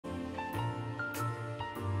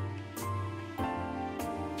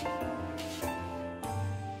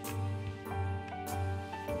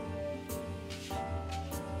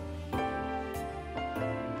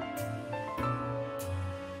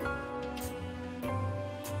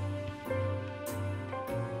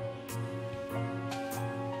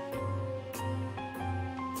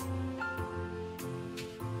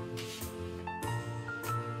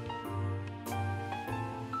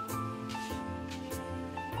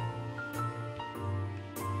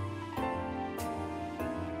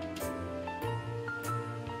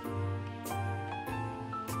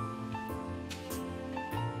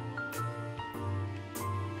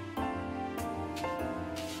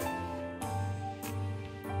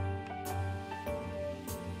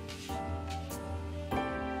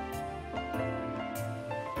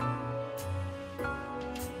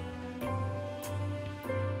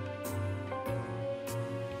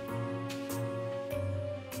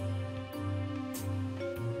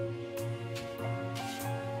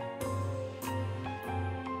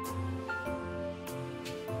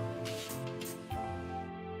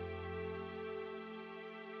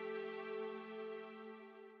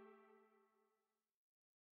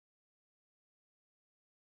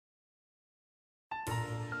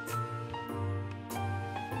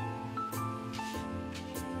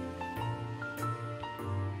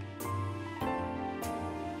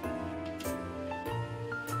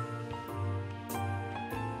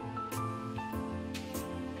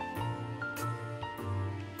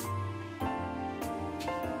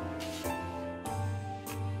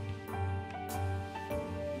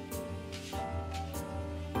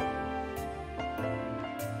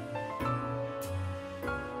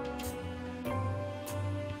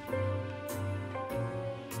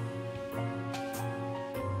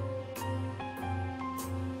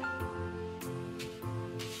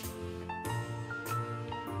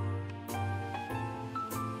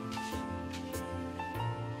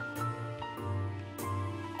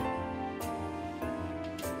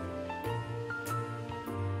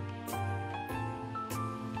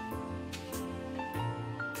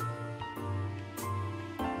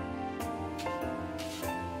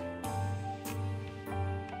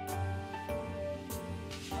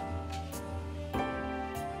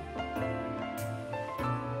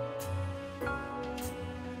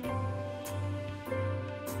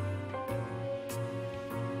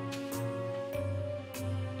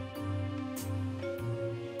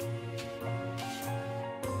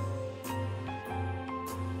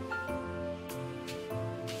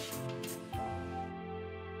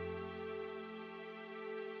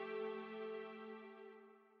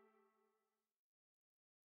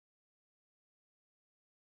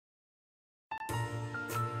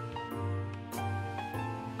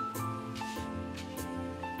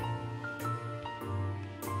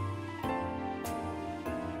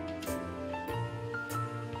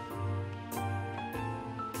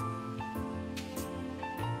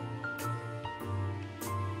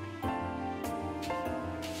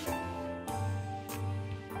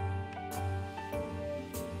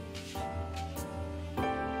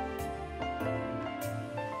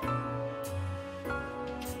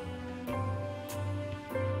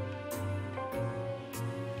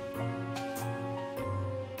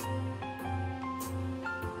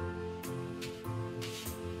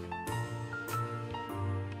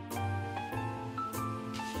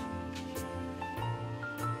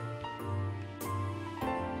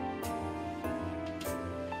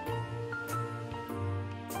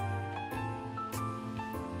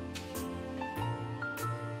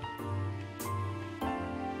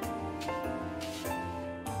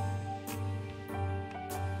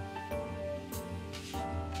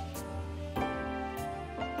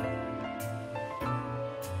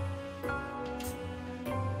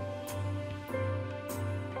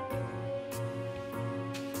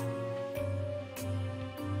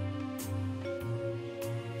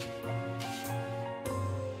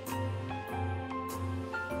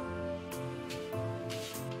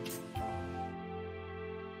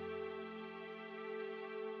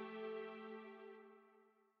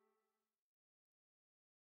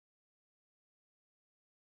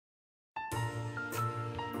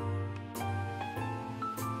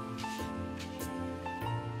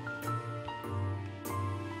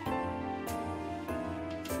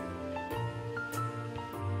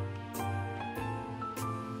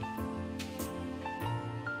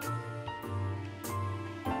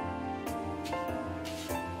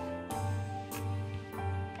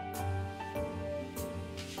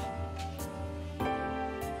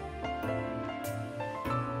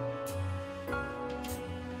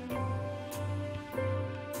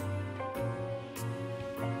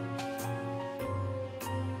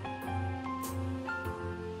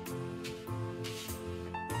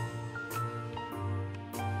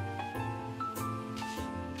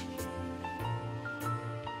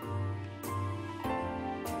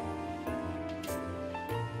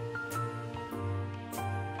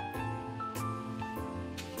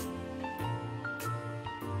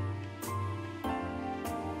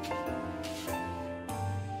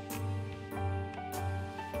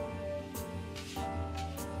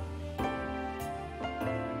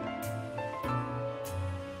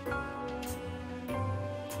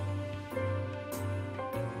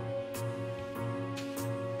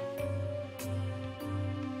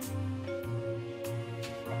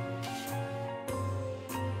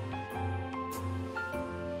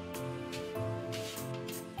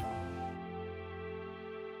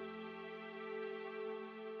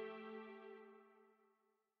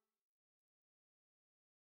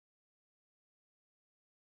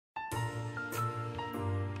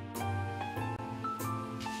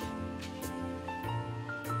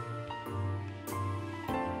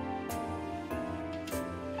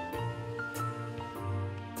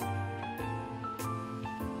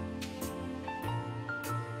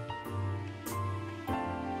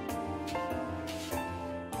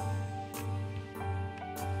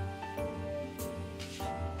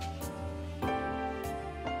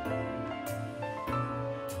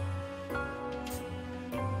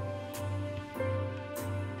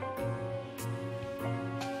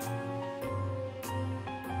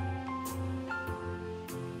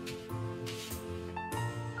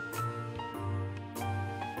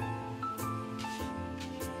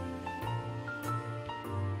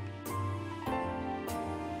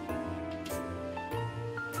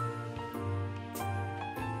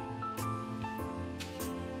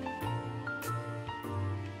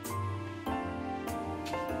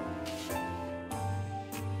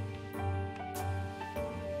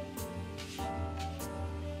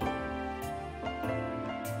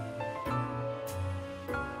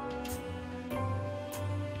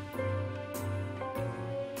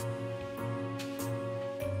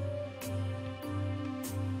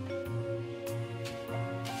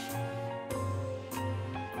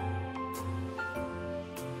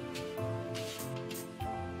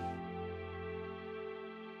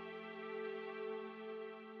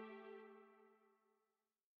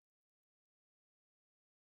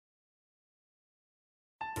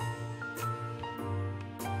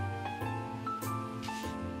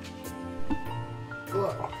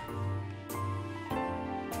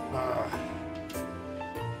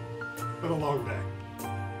long day.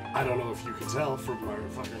 I don't know if you can tell from my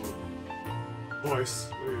fucking voice.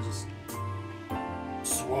 I just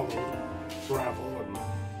swallowed gravel and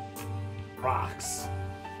rocks.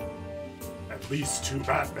 At least 2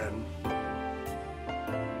 Batmen.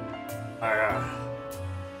 I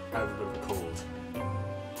have a bit of a cold,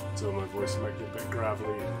 so my voice might get a bit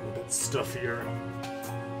gravelly, a bit stuffier.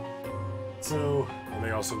 So, and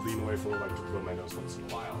they also lean away from like to blow my nose once in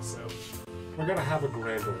a while, so we're gonna have a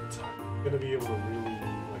grand old time. We're gonna be able to really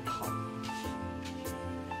like hum.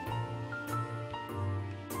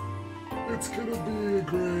 It's gonna be a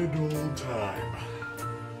grand old time.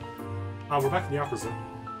 We're back in Yakuza.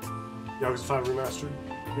 Yakuza 5 Remastered.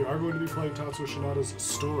 We are going to be playing Tatsuo Shinada's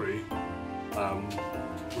story.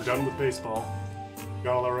 We're done with baseball. We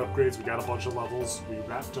got all our upgrades, we got a bunch of levels, we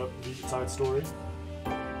wrapped up the side story,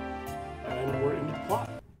 and we're into the plot.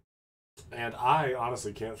 And I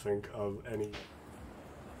honestly can't think of any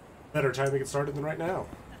better time to get started than right now.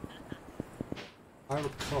 If I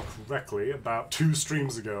recall correctly, about 2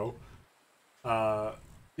 streams ago,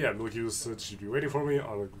 yeah, Milky said she'd be waiting for me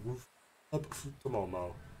on the roof of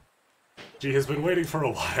Futomomo. She has been waiting for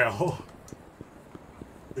a while.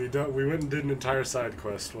 We went and did an entire side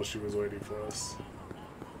quest while she was waiting for us.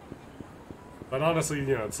 But honestly, you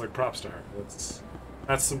know, it's like props to her.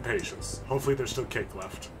 That's some patience. Hopefully there's still cake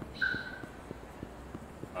left.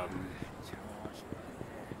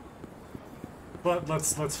 But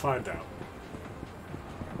let's find out.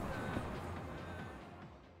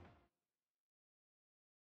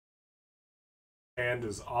 Hand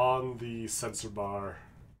is on the sensor bar,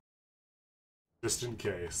 just in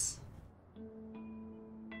case.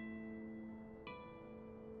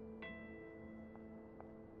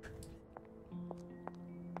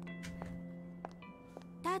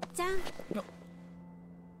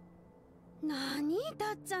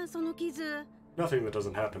 Nothing that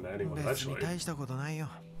doesn't happen to anyone eventually. 大したことないよ。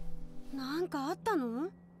なんかあったの？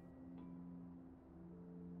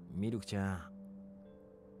ミルクちゃん、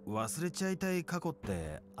忘れちゃいたい過去っ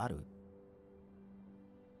てある？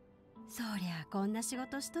そりゃこんな仕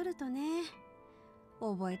事しとるとね、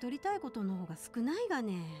覚えとりたいことの方が少ないが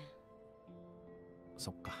ね。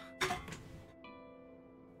そっか。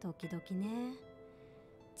時々ね、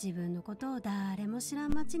自分のことを誰も知ら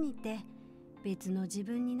ん街に行って別の自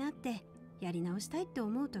分になってやり直したいって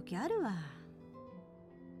思う時あるわ。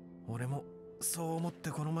俺もそう思って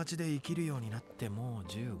この街で生きるようになってもう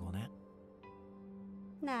15年。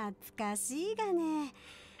懐かしいがね、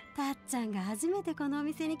たっちゃんが初めてこのお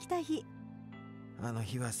店に来た日。あの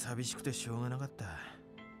日は寂しくてしょうがなかった。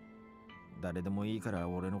誰でもいいから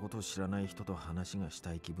俺のことを知らない人と話がし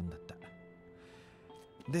たい気分だった。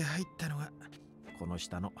で入ったのがこの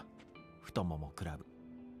下の太ももクラブ。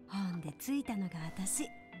ほんで着いたのが私。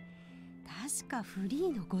確かフリ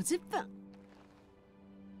ーの50分。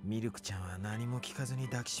ミルクちゃんは何も聞かずに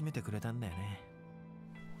抱きしめてくれたんだよね。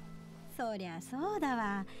そりゃそうだ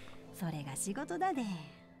わ。それが仕事だで。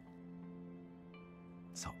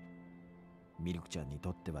そう。ミルクちゃんに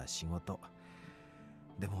とっては仕事。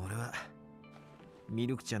でも俺はミ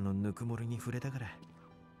ルクちゃんのぬくもりに触れたから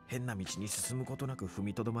変な道に進むことなく踏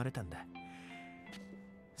みとどまれたんだ。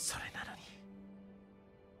それなのに。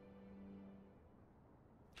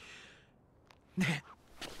ね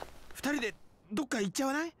え、2人でどっか行っちゃ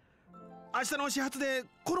わない？明日の始発で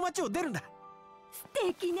この街を出るんだ。素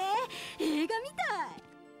敵ね。映画みたい。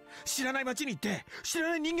知らない街に行って知ら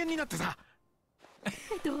ない人間になってさ。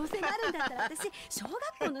どうせなるんだったら私小学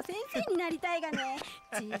校の先生になりたいがね。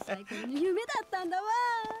小さい頃の夢だったんだわ。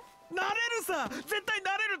なれるさ、絶対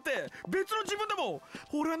なれるって。別の自分でも。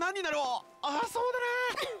俺は何になろう。ああ、そう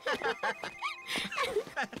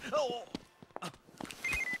だな。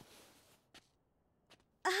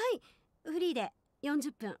はい、フリーで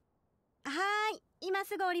40分。はーい、今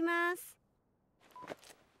すぐ降ります。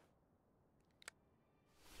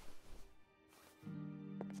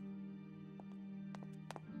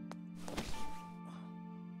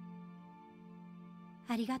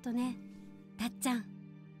ありがとね、たっちゃん。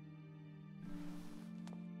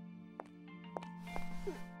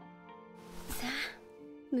さあ、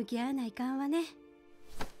向き合わないかんわね。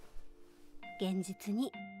現実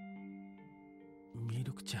に。ミ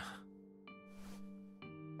ルクちゃ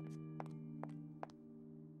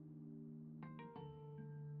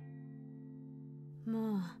ん。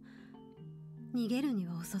もう逃げるに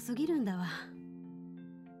は遅すぎるんだわ。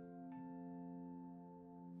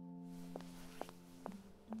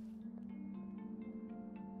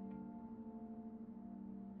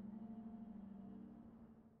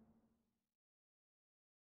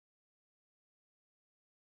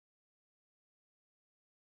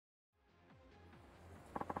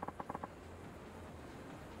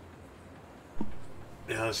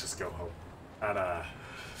Yeah, let's just go home. And,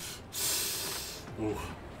 ooh.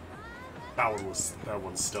 That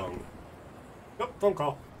one stung. Nope, phone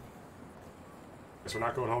call. Guess we're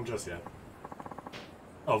not going home just yet.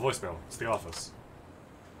 Oh, voicemail. It's the office.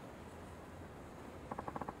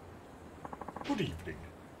 Good evening.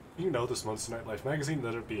 You know this month's Nightlife magazine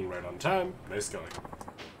that are being right on time. Nice going.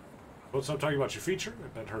 Won't stop talking about your feature. I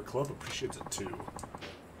bet her club appreciates it too.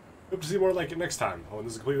 Hope to see more like it next time. Oh, and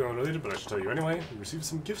this is completely unrelated, but I should tell you anyway. We received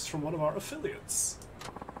some gifts from one of our affiliates.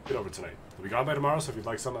 Get over tonight. They'll be gone by tomorrow, so if you'd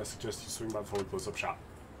like some, I suggest you swing by before we close up shop.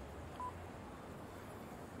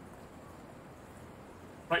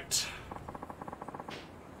 Right.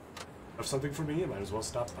 Have something for me, I might as well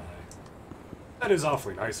stop by. That is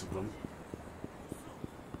awfully nice of them.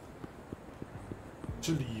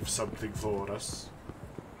 To leave something for us.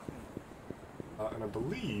 And I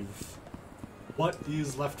believe what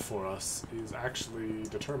is left for us is actually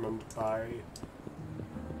determined by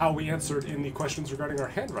how we answered in the questions regarding our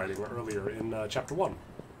handwriting earlier in Chapter 1.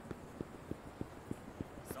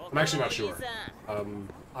 I'm actually not sure. I'm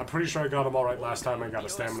pretty sure I got them all right last time I got a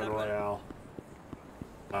Stamina Royale.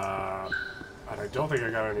 And I don't think I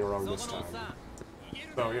got any wrong this time.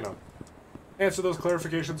 So, you know, answer those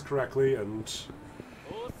clarifications correctly and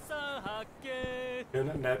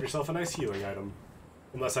nab yourself a nice healing item.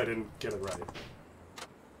 Unless I didn't get it right.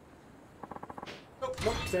 Nope,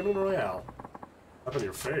 nope, Stamina Royale. Up in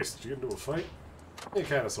your face. Did you get into a fight? Yeah,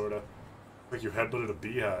 kinda, sorta. Like you headbutted a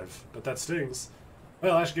beehive. But that stings.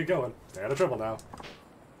 Well, I should get going. Stay out of trouble now.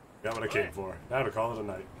 Got what I came for. Now to call it a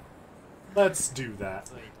night. Let's do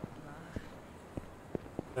that.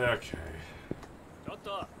 Okay.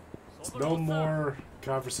 It's no more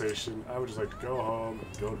conversation. I would just like to go home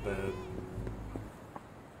and go to bed.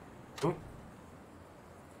 Huh?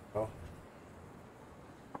 Oh.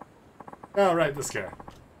 Oh, right, this guy.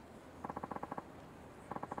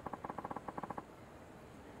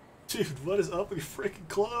 Dude, what is up with your freaking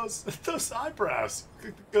clothes? Those eyebrows!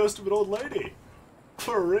 Like the ghost of an old lady.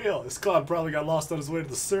 For real, this clown probably got lost on his way to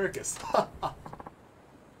the circus.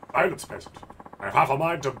 Silence, peasant. I have half a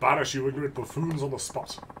mind to banish you ignorant buffoons on the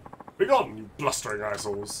spot. Begone, you blustering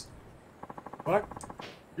assholes. What?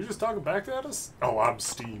 You just talking back at us? Oh, I'm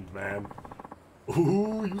steamed, man.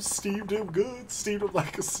 Ooh, you steamed him good. Steamed him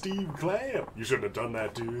like a steamed clam. You shouldn't have done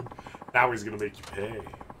that, dude. Now he's gonna make you pay.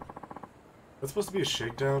 That's supposed to be a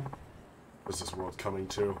shakedown? What's this world coming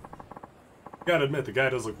to? Gotta admit, the guy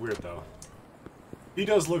does look weird, though. He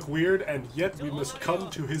does look weird, and yet we must come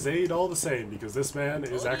to his aid all the same, because this man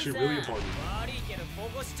is actually really important.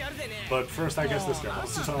 But first, I guess this guy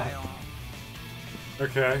wants to talk.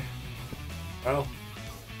 Okay. Well.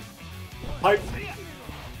 Pipe!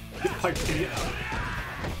 Get piped, idiot!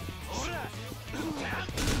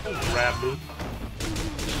 Don't grab me.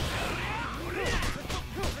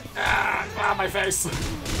 Ah, my face!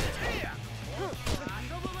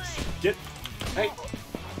 Get... Hey!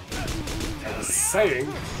 I was saying,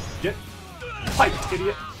 get piped,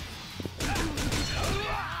 idiot!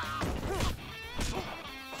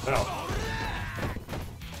 Well.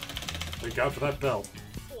 Thank God for that belt.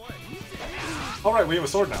 Alright, we have a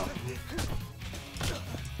sword now.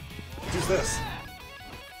 Use this.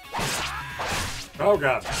 Oh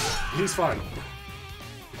God. He's fine.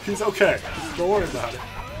 He's okay. Don't worry about it.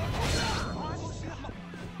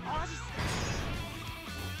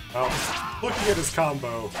 Oh, looking at his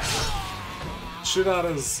combo,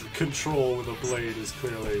 Shinada's control with a blade is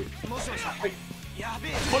clearly... Like,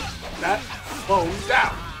 put that phone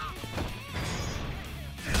down!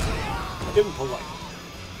 Impolite.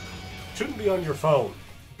 Shouldn't be on your phone.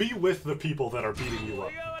 Be with the people that are beating you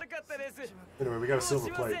up. Anyway, we got a silver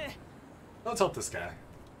plate. Let's help this guy.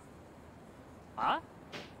 Huh?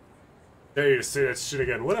 There you say that shit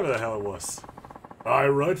again, whatever the hell it was. I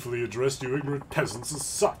rightfully addressed you ignorant peasants as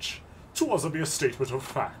such. 'Twas a mere statement of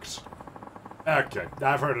fact. Okay,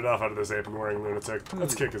 I've heard enough out of this apron-wearing lunatic.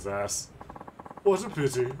 Let's kick his ass. What a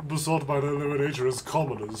pity. Besought by their lower nature as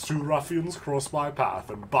commoners, two ruffians crossed my path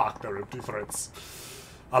and barked their empty threats.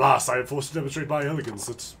 Alas, I am forced to demonstrate my elegance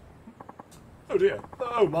at... Oh dear.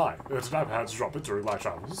 Oh my. Did I perhaps drop it during my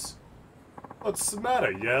travels? What's the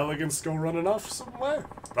matter? Your elegance go running off somewhere?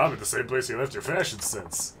 Probably the same place you left your fashion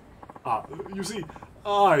sense. Ah, you see,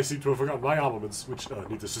 I seem to have forgotten my armaments, which,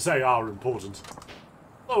 needless to say, are important.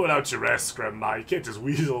 Blow it out your ass, Grandma. You can't just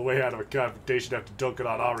weasel away out of a confrontation after dunking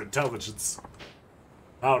on our intelligence.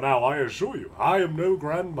 Now, I assure you, I am no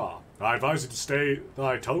grandma. I advise you to stay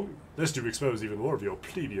thy tongue, lest you expose even more of your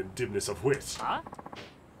plebeian dimness of wit. Huh?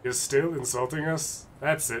 You're still insulting us?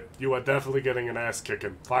 That's it. You are definitely getting an ass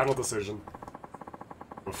kicking. Final decision.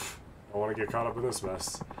 Oof. I want to get caught up in this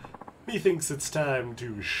mess. Methinks it's time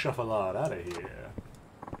to shuffle on out of here.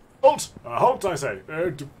 Halt! Halt, I say!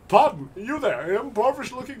 Pardon, you there,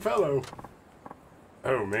 impoverished-looking fellow.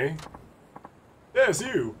 Oh, me? Yes,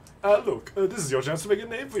 you. Look, this is your chance to make a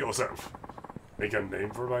name for yourself. Make a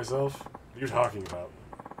name for myself? What are you talking about?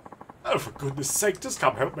 Oh, for goodness sake, just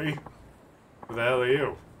come help me. Who the hell are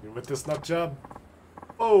you? You with this nut job?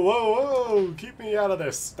 Whoa, whoa, whoa! Keep me out of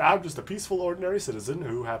this. I'm just a peaceful, ordinary citizen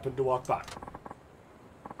who happened to walk by.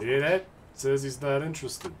 Hear that? Says he's not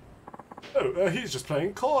interested. Oh, he's just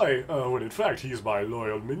playing coy. When in fact, he's my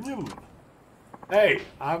loyal minion. Hey,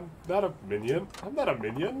 I'm not a minion. I'm not a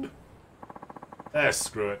minion.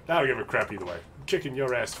 Screw it. I don't give a crap either way. I'm kicking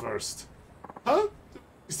your ass first. Huh?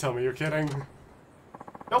 Please tell me you're kidding.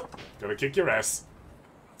 Nope. Gonna kick your ass.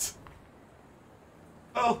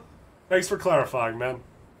 Oh, thanks for clarifying, man.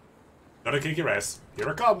 Gonna kick your ass. Here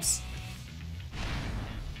it comes.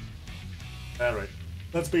 Alright.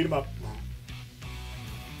 Let's beat him up.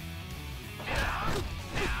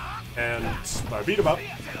 And I beat him up.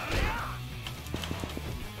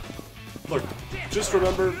 Look, just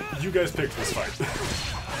remember, you guys picked this fight.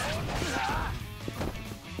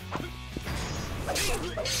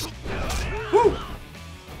 Woo!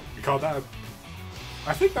 You caught that.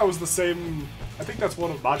 I think that was the same... I think that's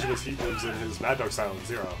one of Majima's heat moves in his Mad Dog Silent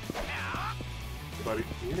Zero. Hey, buddy,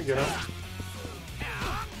 you gonna get up?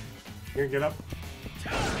 You gonna get up?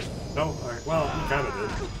 No? Alright, well, he kinda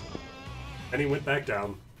did. And he went back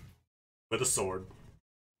down. With a sword.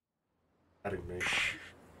 Adding me.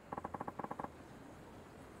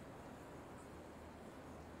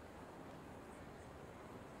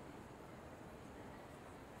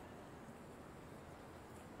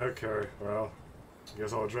 Okay, well, I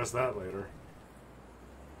guess I'll address that later.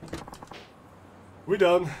 We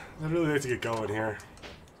done. I really need to get going here.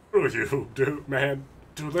 Screw you, dude, man.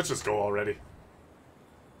 Dude, let's just go already.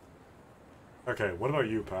 Okay, what about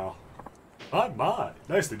you, pal? My,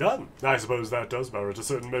 nicely done. I suppose that does merit a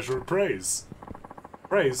certain measure of praise.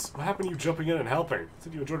 Praise? What happened to you jumping in and helping? I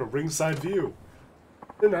said you enjoyed a ringside view.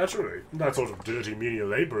 Naturally, that sort of dirty menial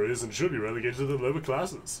labor is and should be relegated to the lower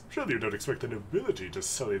classes. Surely you don't expect the nobility to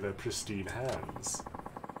sully their pristine hands.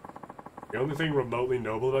 The only thing remotely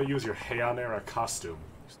noble about you is your Heian-era costume.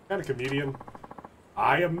 You're some kind of comedian.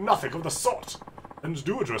 I am nothing of the sort! And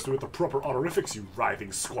do address me with the proper honorifics, you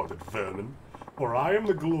writhing, squalid vermin. For I am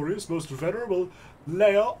the glorious, most venerable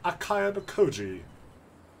Leo Ayanokoji.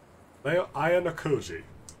 Leo Ayanokoji.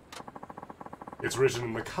 It's written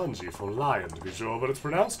in the kanji for lion, to be sure, but it's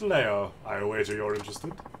pronounced Leo. I wager you're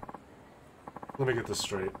interested. Let me get this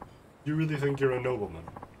straight. You really think you're a nobleman?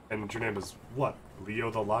 And your name is what? Leo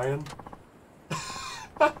the Lion?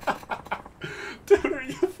 Dude, are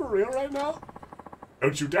you for real right now?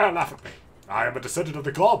 Don't you dare laugh at me. I am a descendant of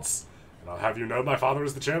the gods. And I'll have you know my father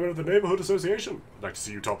is the chairman of the neighborhood association. I'd like to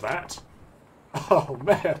see you top that. Oh,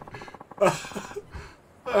 man.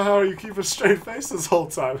 How are you keeping a straight face this whole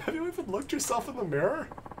time? Have you even looked yourself in the mirror?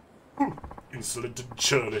 Insolent and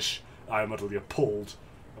churlish. I am utterly appalled.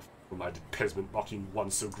 A full-minded peasant mocking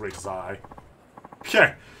one so great as I.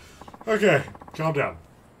 Okay, calm down.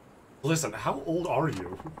 Listen, how old are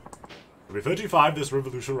you? You'll be 35 this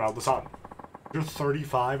revolution around the sun. You're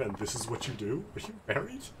 35 and this is what you do? Are you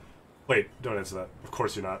married? Wait, don't answer that. Of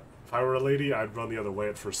course you're not. If I were a lady, I'd run the other way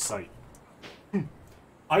at first sight.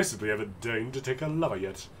 I simply haven't deigned to take a lover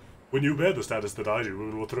yet. When you bear the status that I do,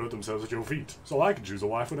 women will throw themselves at your feet, so I can choose a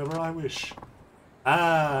wife whenever I wish.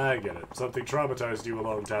 Ah, I get it. Something traumatized you a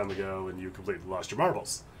long time ago, and you completely lost your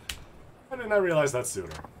marbles. Why didn't I realize that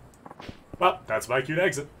sooner? Well, that's my cute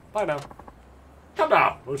exit. Bye now. Come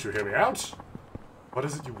now, won't you hear me out? What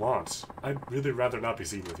is it you want? I'd really rather not be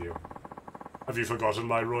seen with you. Have you forgotten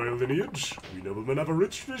my royal lineage? We noblemen have a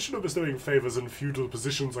rich tradition of bestowing favors and feudal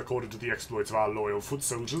positions according to the exploits of our loyal foot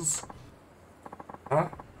soldiers. Huh?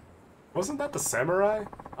 Wasn't that the samurai?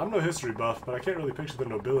 I'm no history buff, but I can't really picture the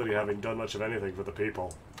nobility having done much of anything for the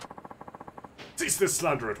people. Cease this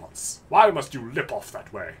slander at once. Why must you lip off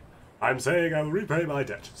that way? I'm saying I will repay my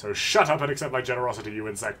debt, so shut up and accept my generosity, you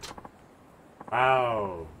insect.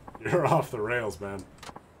 Wow, you're off the rails, man.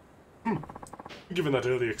 Given that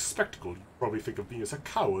early spectacle, you probably think of me as a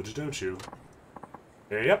coward, don't you?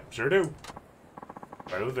 Yep, sure do.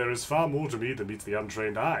 Well, there is far more to me than meets the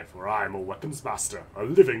untrained eye, for I am a weapons master, a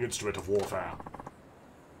living instrument of warfare.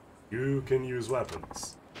 You can use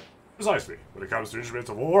weapons. Precisely. When it comes to instruments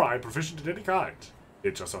of war, I am proficient in any kind.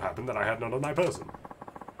 It just so happened that I had none on my person.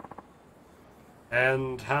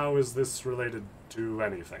 And how is this related to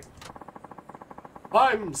anything?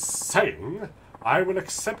 I'm saying I will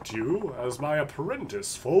accept you as my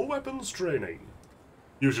apprentice for weapons training.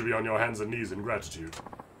 You should be on your hands and knees in gratitude.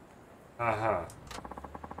 Uh-huh.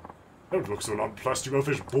 Don't look so nonplussed, you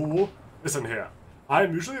oafish bull. Listen here. I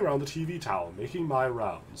am usually around the TV tower, making my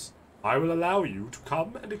rounds. I will allow you to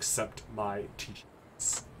come and accept my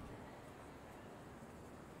teachings.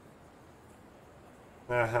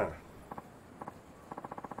 Uh-huh.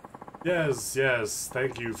 Yes, yes,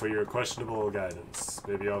 thank you for your questionable guidance.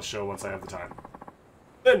 Maybe I'll show once I have the time.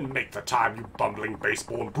 Then make the time, you bumbling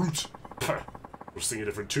base-born brute! Puh. You'll sing a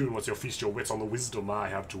different tune once you feast your wits on the wisdom I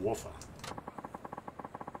have to offer.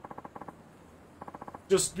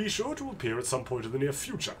 Just be sure to appear at some point in the near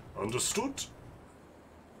future. Understood?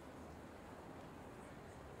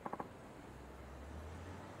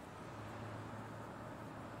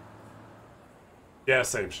 Yeah,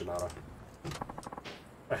 same, Shinada.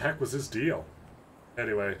 The heck was his deal?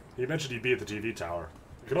 Anyway, he mentioned he'd be at the TV tower.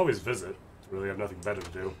 You can always visit. Really have nothing better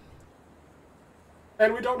to do.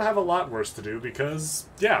 And we don't have a lot worse to do because,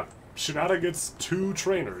 yeah, Shinada gets 2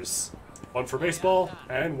 trainers. One for baseball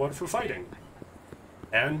and one for fighting.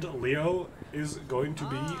 And Leo is going to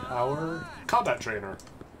be our combat trainer.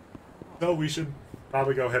 So we should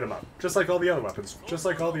probably go hit him up. Just like all the other weapons. Just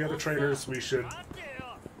like all the other trainers, we should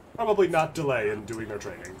probably not delay in doing their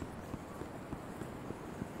training.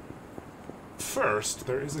 First,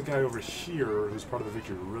 there is a guy over here who's part of the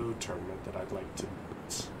Victory Road tournament that I'd like to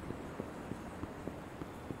meet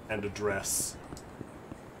and address.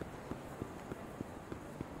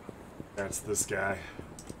 That's this guy.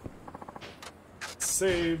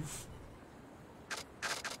 Save.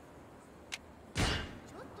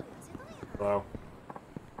 Wow.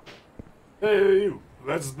 Hey, you!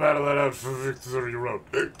 Let's battle that out for Victory Road.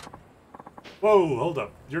 Whoa, hold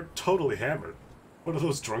up. You're totally hammered. One of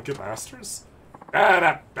those drunken masters?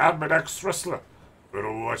 I'm an ex-wrestler.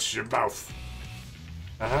 Better watch your mouth.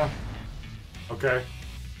 Uh-huh. Okay.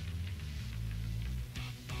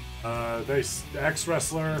 Nice.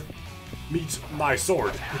 Ex-wrestler, meet my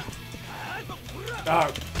sword.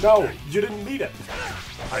 No, you didn't need it.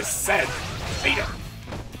 I said, meet it.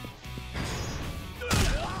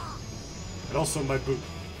 And also my boot.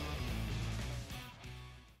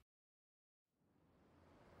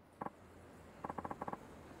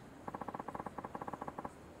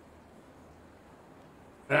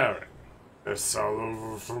 Alright. That's all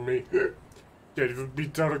over for me. Can't even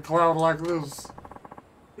beat down a clown like this.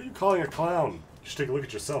 What are you calling a clown? You should take a look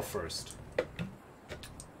at yourself first.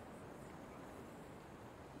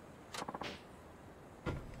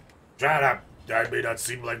 Shut up! I may not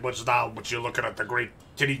seem like much now, but you're looking at the great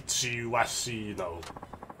Kenichi Washi, though.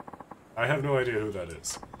 I have no idea who that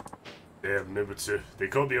is. Damn, Nimitsu. They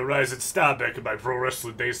called me a rising star back in my pro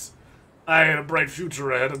wrestling days. I had a bright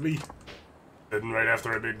future ahead of me. Then right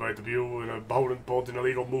after I made my debut, an opponent pulled an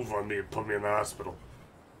illegal move on me and put me in the hospital.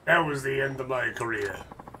 That was the end of my career.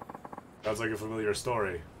 Sounds like a familiar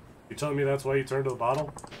story. You telling me that's why you turned to the bottle?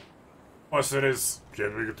 Of course it is.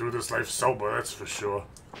 Can't make it through this life sober, that's for sure.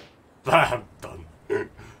 I'm done.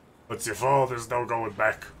 Once you fall, there's no going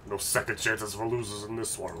back. No second chances for losers in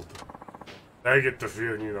this world. I get the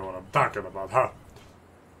feeling you know what I'm talking about, huh?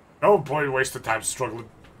 No point wasting time struggling.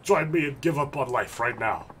 Join me and give up on life right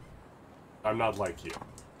now. I'm not like you.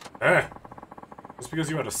 Just because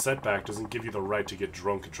you had a setback doesn't give you the right to get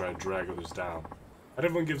drunk and try and drag others down. Not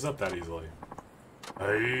everyone gives up that easily.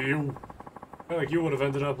 Hey, you. I feel like you would have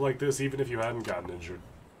ended up like this even if you hadn't gotten injured.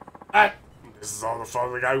 This is all the fault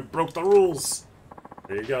of the guy who broke the rules.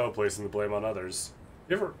 There you go, placing the blame on others.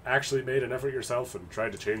 You ever actually made an effort yourself and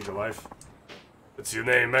tried to change your life? What's your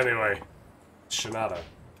name anyway? Shinada.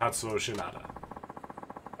 Tatsuo Shinada.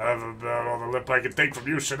 I have about all the lip I can take from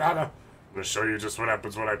you, Shinada. I'm gonna show you just what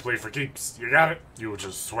happens when I play for keeps. You got it? You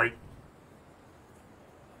just wait.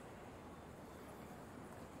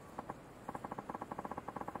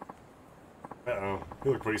 Uh-oh.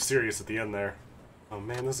 You look pretty serious at the end there. Oh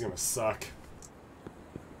man, this is gonna suck.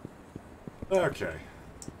 Okay.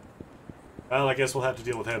 Well, I guess we'll have to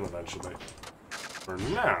deal with him eventually. For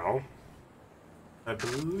now, I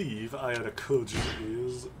believe Ayada Koji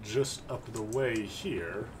is just up the way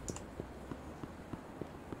here.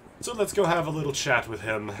 So let's go have a little chat with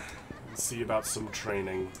him and see about some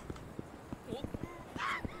training.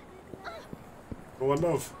 Go one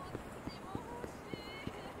move.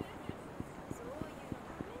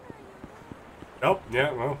 Nope,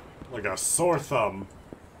 yeah, well, like a sore thumb.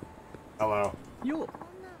 Hello. Yo.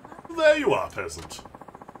 There you are, peasant.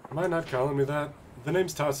 Am I not calling me that? The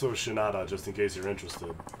name's Tatsuo Shinada, just in case you're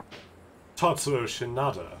interested. Tatsuo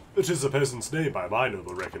Shinada. It is a peasant's name by my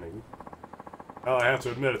noble reckoning. Well, I have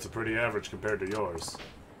to admit it's a pretty average compared to yours.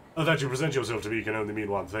 That you present yourself to me can only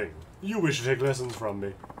mean one thing. You wish to take lessons from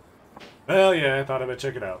me. Well, yeah, I thought I might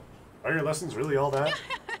check it out. Are your lessons really all that?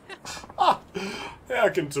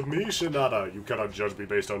 Hearken to me, Shinada. You cannot judge me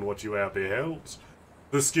based on what you have beheld.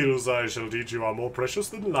 The skills I shall teach you are more precious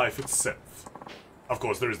than life itself. Of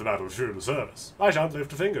course, there is the matter of feudal service. I shan't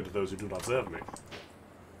lift a finger to those who do not serve me.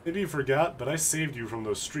 Maybe you forgot, but I saved you from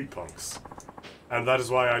those street punks. And that is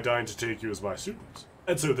why I deigned to take you as my student.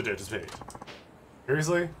 And so the debt is paid.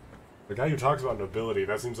 Seriously? The guy who talks about nobility,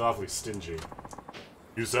 that seems awfully stingy.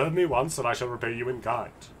 You served me once, and I shall repay you in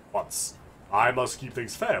kind. Once. I must keep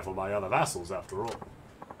things fair for my other vassals, after all.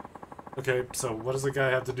 Okay, so what does the guy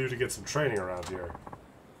have to do to get some training around here?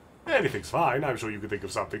 Anything's fine. I'm sure you could think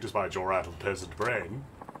of something despite your rattled peasant brain.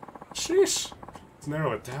 Sheesh. Let's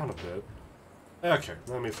narrow it down a bit. Okay,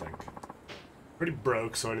 let me think. Pretty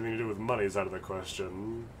broke, so anything to do with money is out of the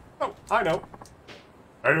question. Oh, I know.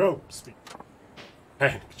 There you go. Speak.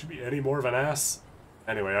 Hey, could you be any more of an ass?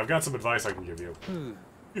 Anyway, I've got some advice I can give you.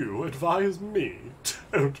 You advise me?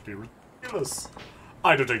 Don't be ridiculous.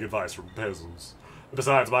 I don't take advice from peasants.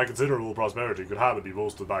 Besides, my considerable prosperity could hardly be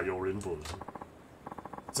bolstered by your input.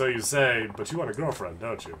 So you say, but you want a girlfriend,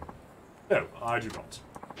 don't you? No, I do not.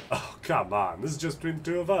 Oh, come on. This is just between the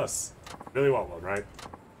two of us. Really want one, right?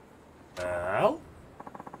 Well?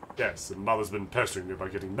 Yes, and Mother's been pestering me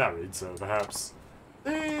about getting married, so perhaps...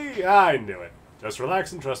 See, I knew it. Just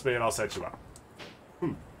relax and trust me, and I'll set you up.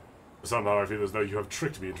 Somehow I feel as though you have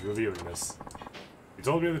tricked me into revealing this. You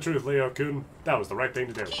told me the truth, Leo-kun. That was the right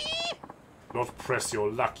thing to do. Not press your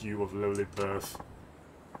luck, you of lowly birth.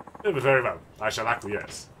 But very well, I shall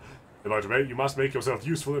acquiesce. But you must make yourself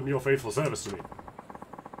useful in your faithful service to me.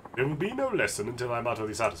 There will be no lesson until I'm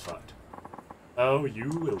utterly satisfied. Oh, you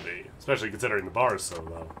will be, especially considering the bar is so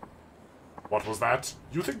low. What was that?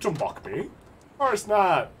 You think to mock me? Of course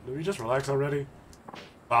not. Will you just relax already?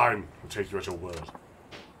 Fine, I'll take you at your word.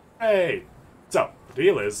 Hey! So, the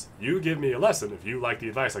deal is, you give me a lesson if you like the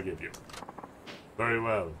advice I give you. Very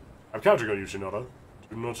well. I'm counting on you, Shinoda.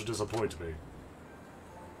 Do not disappoint me.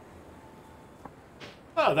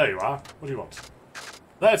 Ah, there you are. What do you want?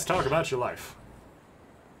 Let's talk about your life.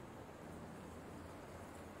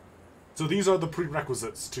 So these are the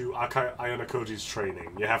prerequisites to Ayanokoji's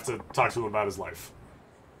training. You have to talk to him about his life.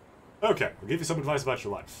 Okay, I'll give you some advice about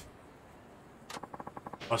your life.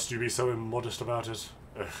 Must you be so immodest about it?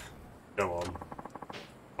 Ugh, go on.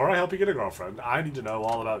 Before I help you get a girlfriend, I need to know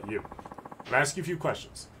all about you. I'll ask you a few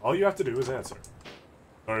questions. All you have to do is answer.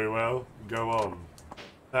 Very well, go on.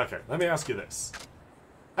 Okay, let me ask you this.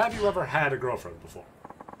 Have you ever had a girlfriend before?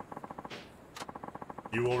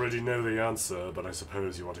 You already know the answer, but I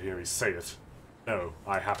suppose you want to hear me say it. No,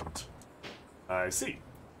 I haven't. I see.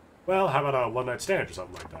 Well, how about a one-night stand or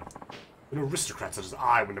something like that? An aristocrat such as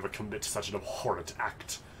I would never commit to such an abhorrent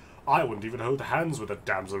act. I wouldn't even hold hands with a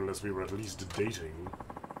damsel unless we were at least dating.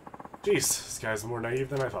 Jeez, this guy's more naive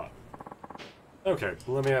than I thought. Okay,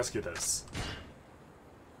 well, let me ask you this.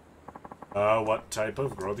 What type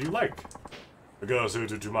of girl do you like? A girl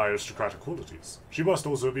suited to my aristocratic qualities. She must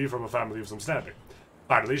also be from a family of some standing.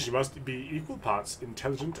 Finally, she must be equal parts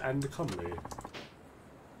intelligent and comely.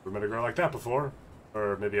 Ever met a girl like that before?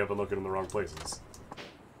 Or maybe I've been looking in the wrong places.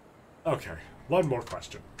 Okay, one more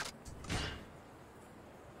question.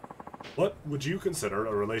 What would you consider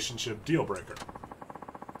a relationship deal breaker?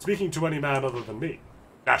 Speaking to any man other than me,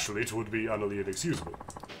 naturally it would be utterly inexcusable.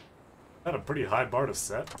 That's a pretty high bar to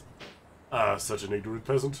set. Ah, such an ignorant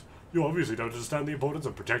peasant. You obviously don't understand the importance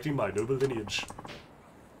of protecting my noble lineage.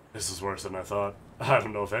 This is worse than I thought. I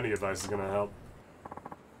don't know if any advice is gonna help.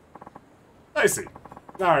 I see.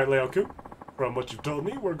 Alright, Leo-kun. From what you've told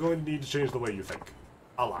me, we're going to need to change the way you think.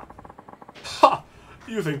 A lot. Ha!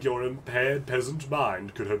 You think your impaired peasant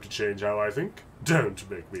mind could hope to change how I think? Don't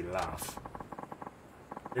make me laugh.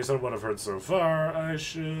 Based on what I've heard so far, I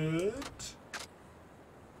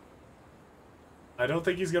don't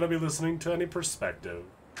think he's gonna be listening to any perspective.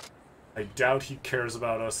 I doubt he cares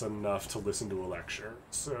about us enough to listen to a lecture.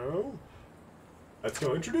 So, let's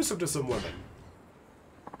go introduce him to some women.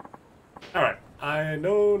 Alright, I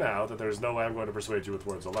know now that there's no way I'm going to persuade you with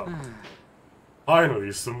words alone.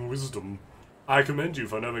 Finally, some wisdom. I commend you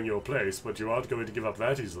for knowing your place, but you aren't going to give up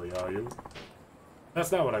that easily, are you?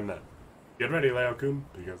 That's not what I meant. Get ready, Leo-kun,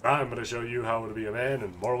 because I'm going to show you how to be a man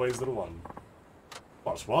in more ways than one.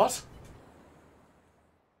 What?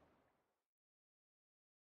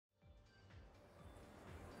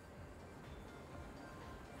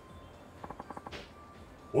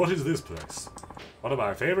 What is this place? One of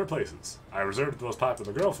my favorite places. I reserved the most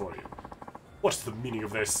popular girl for you. What's the meaning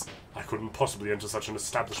of this? I couldn't possibly enter such an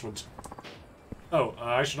establishment. Oh,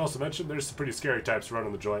 I should also mention there's some pretty scary types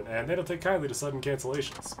running the joint, and they don't take kindly to sudden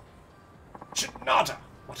cancellations. Shinada!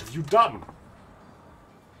 What have you done?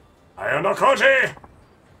 Ayanokoji!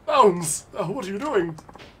 Bones! What are you doing?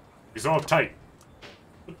 He's so uptight.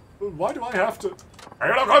 Why do I have to... Hey,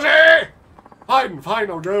 look, Koji! Fine,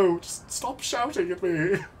 fine, I'll go. Just stop shouting at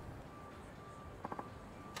me.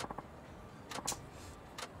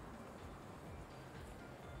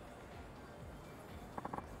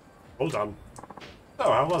 Hold on.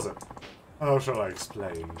 Oh, how was it? How shall I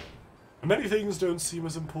explain? Many things don't seem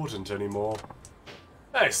as important anymore.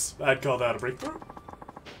 Nice. I'd call that a breakthrough.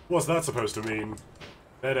 What's that supposed to mean?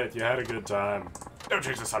 Bet it, you had a good time. Don't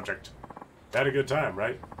change the subject. You had a good time,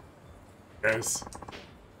 right? Yes.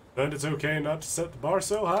 And it's okay not to set the bar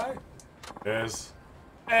so high? Yes.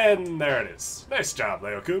 And there it is. Nice job,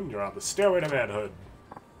 Leo-kun. You're on the stairway to manhood.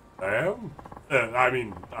 I am?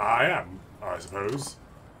 I am, I suppose.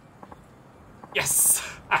 Yes!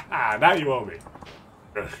 Haha, now you owe me.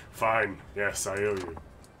 Fine. Yes, I owe you.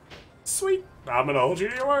 Sweet. I'm gonna hold you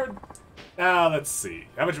to your word. Now, let's see.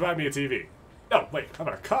 How much you buy me a TV? No, wait, how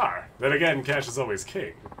about a car? Then again, cash is always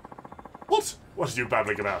king. What? What are you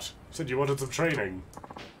babbling about? You said you wanted some training.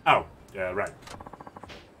 Oh, yeah, right.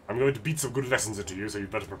 I'm going to beat some good lessons into you, so you'd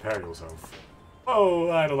better prepare yourself. Oh,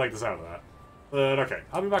 I don't like the sound of that. But okay,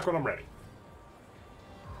 I'll be back when I'm ready.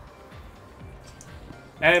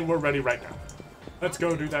 And we're ready right now. Let's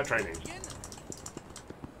go do that training.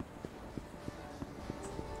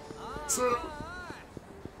 So,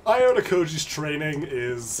 Iona Koji's training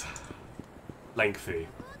is lengthy.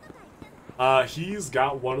 He's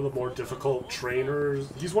got one of the more difficult trainers.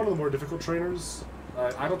 He's one of the more difficult trainers.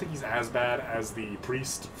 I don't think he's as bad as the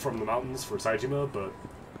priest from the mountains for Saejima, but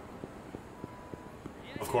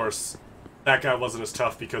of course, that guy wasn't as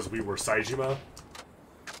tough because we were Saejima,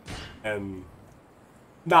 and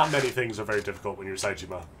not many things are very difficult when you're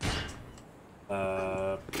Saejima.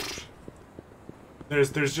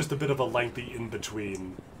 There's just a bit of a lengthy in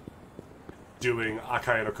between doing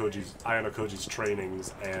Iona Koji's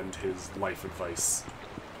trainings and his life advice.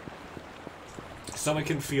 So it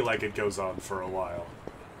can feel like it goes on for a while.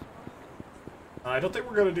 I don't think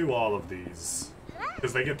we're gonna do all of these,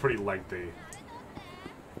 because they get pretty lengthy.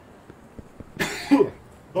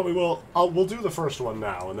 But we'll do the first one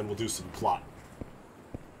now, and then we'll do some plot.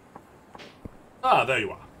 Ah, there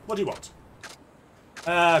you are. What do you want?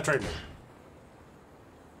 Train me.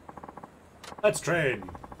 Let's train.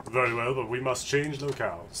 Very well, but we must change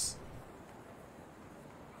locales.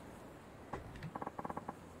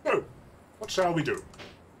 Oh, what shall we do?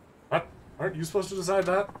 What? Aren't you supposed to decide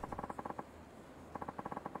that?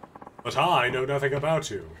 But I know nothing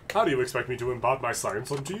about you. How do you expect me to impart my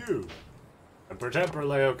science onto you? Temper,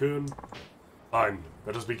 Leo-kun. Fine,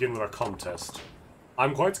 let us begin with a contest.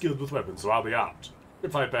 I'm quite skilled with weapons, so I'll be armed. You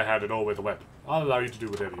can fight barehanded or with a weapon. I'll allow you to do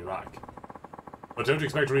whatever you like. But don't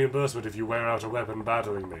expect reimbursement if you wear out a weapon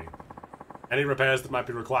battling me. Any repairs that might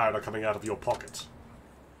be required are coming out of your pocket.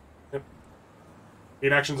 Yep.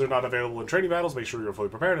 Lead actions are not available in training battles. Make sure you're fully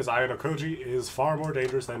prepared, as Iona Koji is far more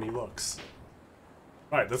dangerous than he looks.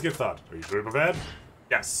 Alright, let's get started. Are you fully prepared?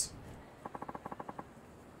 Yes.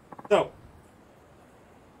 So,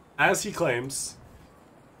 as he claims,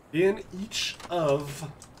 in each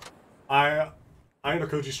of Iona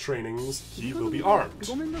Koji's trainings, he will be armed.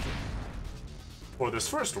 For this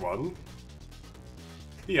first one,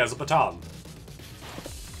 he has a baton.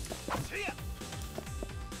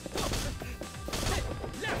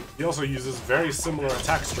 He also uses very similar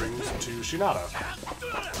attack strings to Shinada.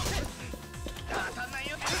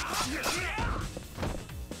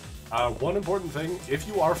 One important thing, if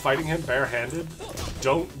you are fighting him barehanded,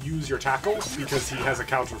 don't use your tackle, because he has a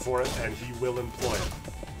counter for it and he will employ it.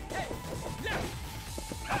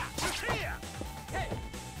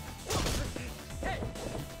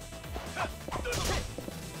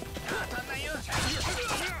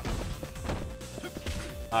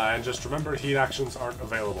 And just remember, heat actions aren't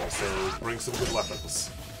available, so bring some good weapons.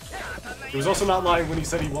 He was also not lying when he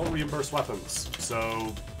said he won't reimburse weapons,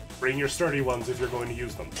 so bring your sturdy ones if you're going to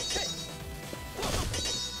use them.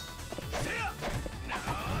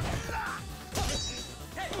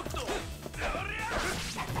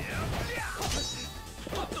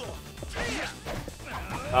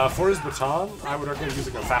 For his baton, I would recommend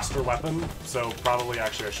using a faster weapon, so probably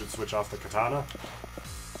actually I should switch off the katana.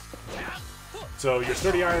 So your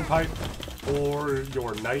sturdy iron pipe or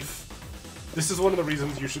your knife. This is one of the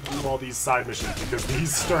reasons you should do all these side missions, because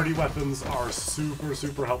these sturdy weapons are super,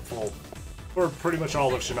 super helpful for pretty much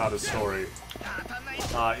all of Shinada's story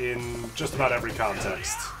in just about every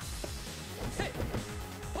context.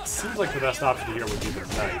 Seems like the best option here would be the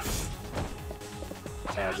knife.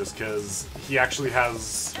 Just because he actually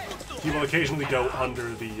has... He will occasionally go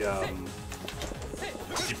under the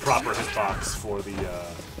proper hitbox for the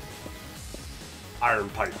Iron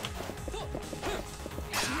Pipe.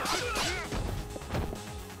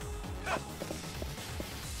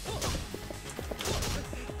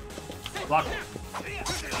 Block.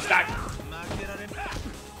 Die.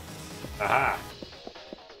 Aha.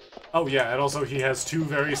 Oh yeah, and also he has 2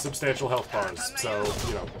 very substantial health bars, so,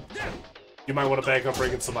 you know, you might want to bank on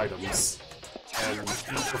bringing some items and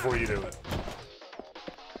eat before you do it.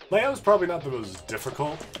 Leo's probably not the most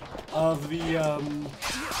difficult of the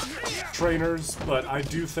trainers, but I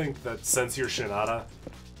do think that since you're Shinada,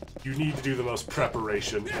 you need to do the most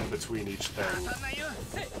preparation in between each thing.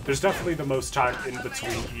 There's definitely the most time in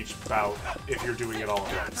between each bout if you're doing it all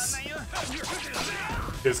at once.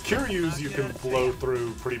 Because Kiryu's you can blow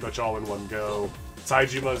through pretty much all in one go.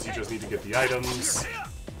 Saijima's you just need to get the items.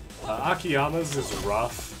 Akiyama's is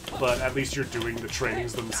rough, but at least you're doing the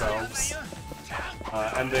trainings themselves.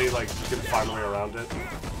 And they, like, you can find a way around it.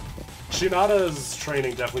 Shinada's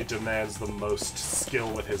training definitely demands the most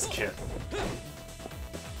skill with his kit.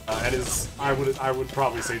 And is, I would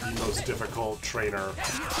probably say, the most difficult trainer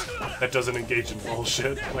that doesn't engage in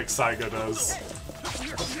bullshit like Saigo does.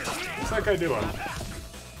 What's that guy doing?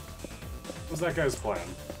 What's that guy's plan?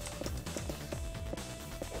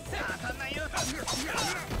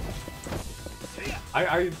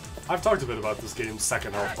 I've talked a bit about this game's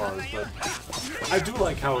second health bars, but I do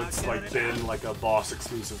like how it's like been like a boss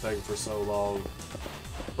exclusive thing for so long.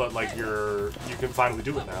 But like you can finally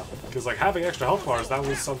do it now, because like having extra health bars, that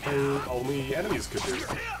was something only enemies could do.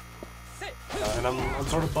 And I'm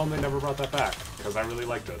sort of bummed they never brought that back, because I really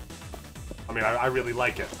liked it. I mean, I really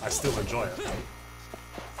like it. I still enjoy it.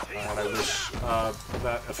 And I wish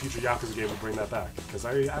that a future Yakuza game would bring that back, because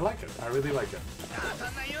I like it. I really like it.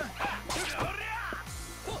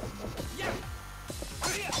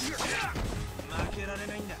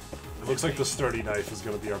 It looks like the sturdy knife is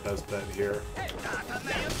going to be our best bet here.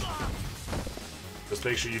 Just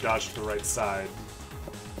make sure you dodge to the right side,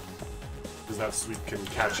 because that sweep can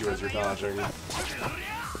catch you as you're dodging.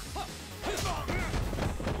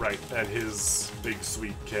 Right, and his big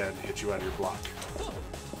sweep can hit you out of your block.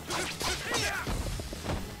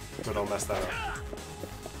 So don't mess that up.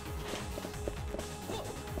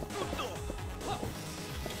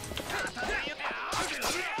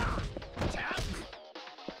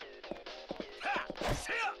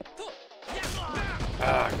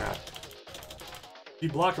 Ah, God.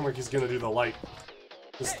 Keep blocking like he's gonna do the light.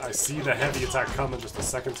 Just, I see the heavy attack coming just a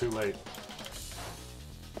second too late.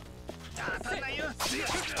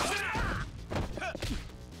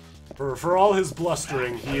 For all his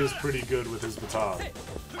blustering, he is pretty good with his baton.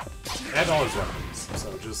 And all his weapons,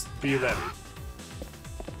 so just be ready.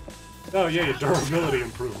 Oh yay, durability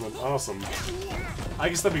improvement, awesome. I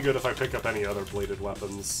guess that'd be good if I pick up any other bladed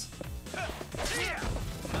weapons.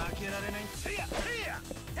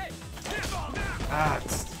 Ah,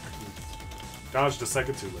 dodged a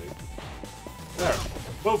second too late. There,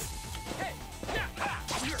 move!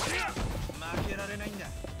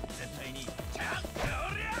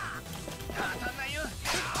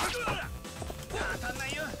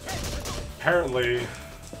 Apparently,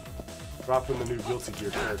 dropped in the new Guilty Gear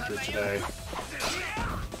character today.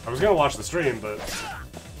 I was gonna watch the stream, but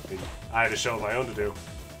I had a show of my own to do.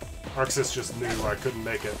 Arxis just knew I couldn't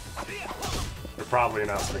make it. They're probably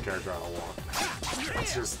announcing the character I don't want.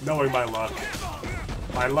 It's just knowing my luck.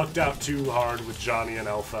 I lucked out too hard with Johnny and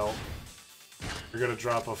Elfelt. You're gonna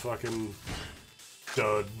drop a fucking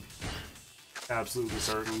dud. Absolutely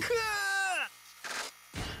certain.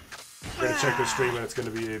 I'm gonna check the stream and it's gonna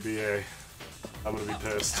be ABA. I'm gonna be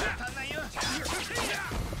pissed.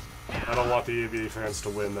 I don't want the ABA fans to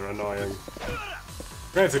win, they're annoying.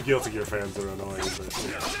 Granted, Guilty Gear fans are annoying, but you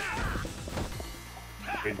know.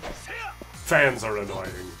 I mean, fans are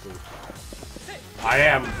annoying, but I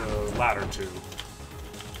am the latter two.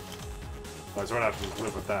 I sort of have to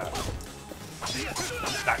live with that.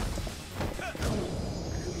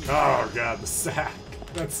 Oh god, the sack.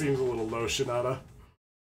 That seems a little low, Shinada.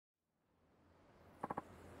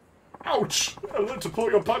 Ouch! I learned to pull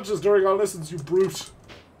your punches during our lessons, you brute.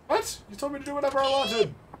 What? You told me to do whatever I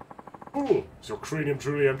wanted. Ooh, is your cranium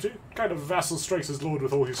truly empty? What kind of vassal strikes his lord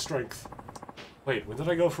with all his strength? Wait, when did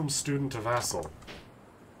I go from student to vassal?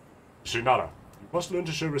 Shinada, you must learn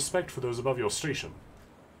to show respect for those above your station.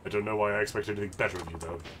 I don't know why I expect anything better of you,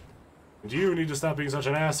 though. And you need to stop being such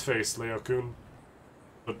an ass-face, Leo-kun.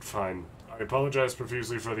 But fine. I apologize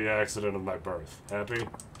profusely for the accident of my birth. Happy?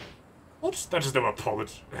 What? That is no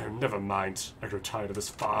apology. Never mind. I grow tired of this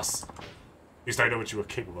farce. At least I know what you are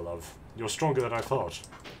capable of. You're stronger than I thought.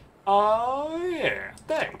 Oh, yeah.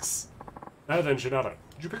 Thanks. Now then, Shinada,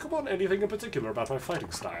 did you pick up on anything in particular about my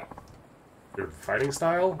fighting style? Your fighting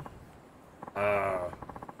style?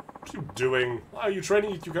 What are you doing? Why are you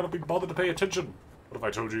training? You cannot be bothered to pay attention. What have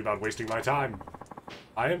I told you about wasting my time?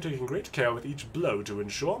 I am taking great care with each blow to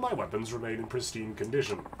ensure my weapons remain in pristine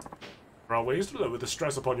condition. There are ways to lower the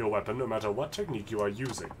stress upon your weapon no matter what technique you are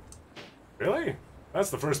using. Really? That's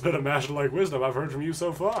the first bit of master-like wisdom I've heard from you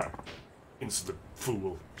so far. Insolent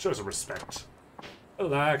fool. Show some respect.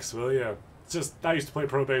 Relax, will ya? It's just, I used to play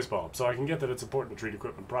pro baseball, so I can get that it's important to treat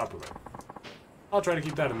equipment properly. I'll try to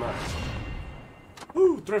keep that in mind.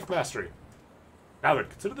 Ooh, thrift mastery. Now then,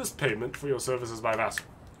 consider this payment for your service as my vassal.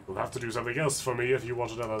 You'll have to do something else for me if you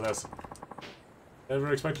want another lesson.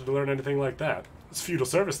 Never expected to learn anything like that. This feudal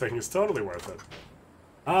service thing is totally worth it.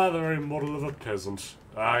 Ah, the very model of a peasant.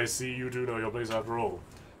 I see you do know your place after all.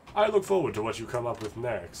 I look forward to what you come up with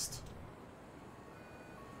next.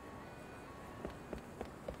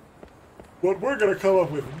 What we're gonna come up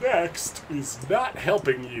with next is not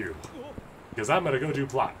helping you. Because I'm gonna go do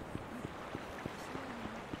plot.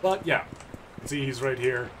 But yeah, see he's right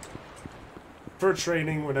here. For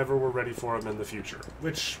training whenever we're ready for him in the future.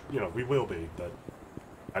 Which, you know, we will be, but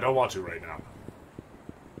I don't want to right now.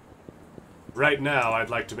 Right now, I'd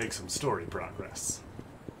like to make some story progress.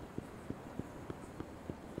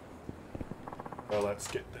 Well, let's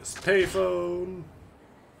get this payphone.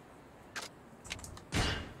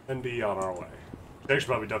 And be on our way. They should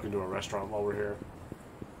probably duck into a restaurant while we're here.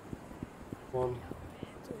 One.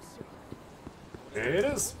 There it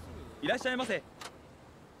is. Let's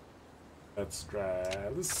try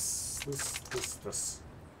this.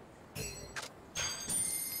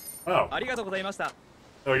 Oh.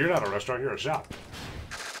 Oh, you're not a restaurant, you're a shop.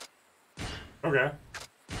 Okay.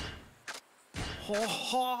 Ho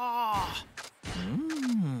ha!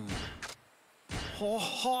 Mmm. Ho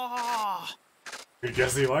ha! I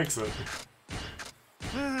guess he likes it.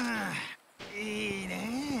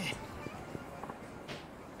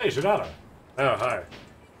 Hey, Shinada. Oh, hi.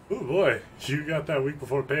 Oh boy, you got that week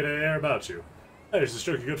before payday air about you. There's a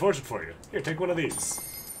stroke of good fortune for you. Here, take one of these.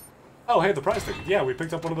 Oh, hey, the price ticket. Yeah, we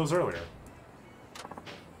picked up one of those earlier.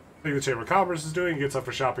 I think the Chamber of Commerce is doing gets up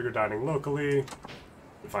for shopping or dining locally. You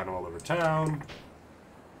can find them all over town.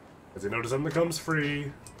 As you notice, something that comes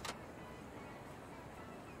free.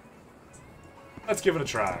 Let's give it a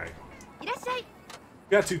try.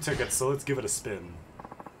 Got 2 tickets, so let's give it a spin.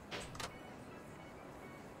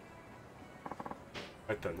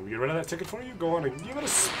 Right then, we get rid of that ticket for you? Go on and give it a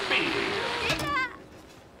spin.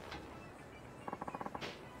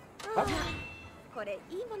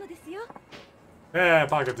 Yeah,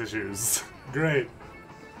 pocket tissues. Great.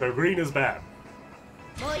 So green is bad.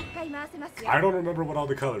 I don't remember what all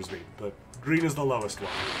the colors mean, but green is the lowest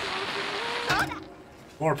one.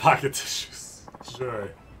 More pocket tissues. Sure.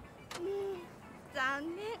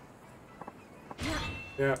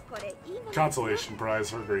 Yeah. Consolation prize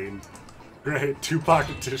for green. Great, 2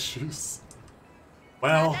 pocket tissues.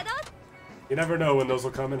 Well, you never know when those will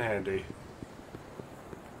come in handy.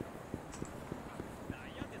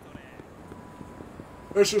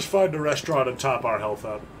 Let's just find a restaurant and top our health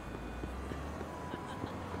up.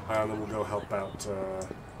 And then we'll go help out, Oh,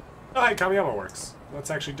 hey, Kamiyama works. Let's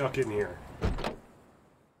actually duck in here.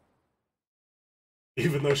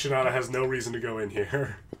 Even though Shinada has no reason to go in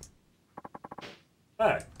here.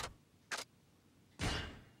 Hi.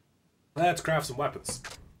 Let's craft some weapons.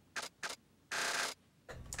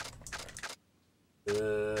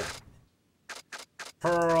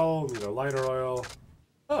 Pearl, need a lighter oil.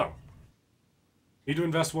 Oh. Need to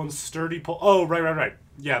invest 1 sturdy pole. Oh, right.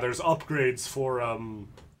 Yeah, there's upgrades for,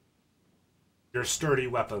 your sturdy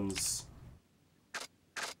weapons.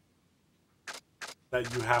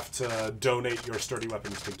 That you have to donate your sturdy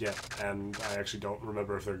weapons to get, and I actually don't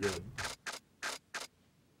remember if they're good.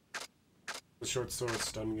 The short sword,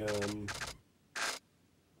 stun gun.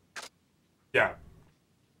 Yeah.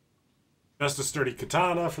 Best a sturdy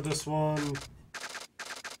katana for this one.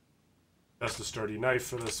 Best a sturdy knife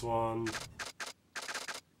for this one.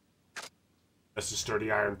 Best a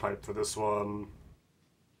sturdy iron pipe for this one.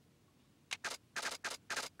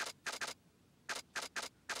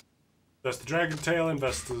 Invest the dragon tail,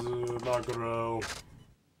 invest the Nagaro.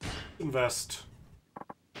 Invest.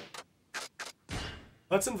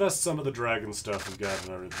 Let's invest some of the dragon stuff we've got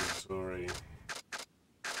in our inventory.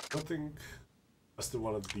 I don't think invested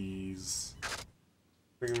one of these. I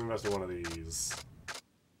think we invested one of these.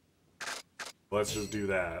 Let's just do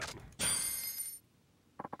that.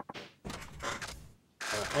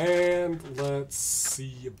 And let's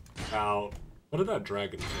see about... What did that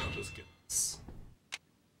dragon tail just get us?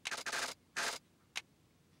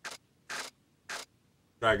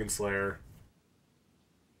 Dragon Slayer.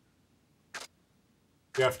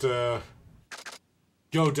 You have to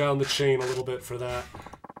go down the chain a little bit for that.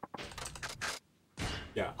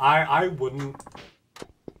 Yeah, I wouldn't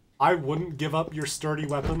give up your sturdy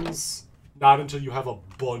weapons, not until you have a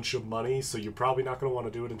bunch of money, so you're probably not going to want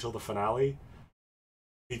to do it until the finale.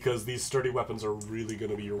 Because these sturdy weapons are really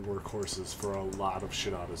going to be your workhorses for a lot of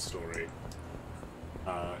Shinada's story.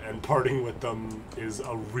 And parting with them is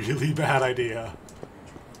a really bad idea.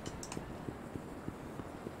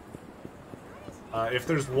 If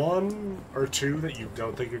there's one or two that you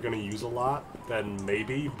don't think you're going to use a lot, then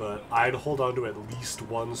maybe, but I'd hold on to at least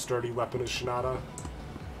one sturdy weapon as Shinada.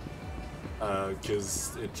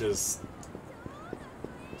 Because it just...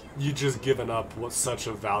 You just given up what's such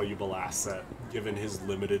a valuable asset, given his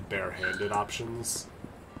limited bare-handed options.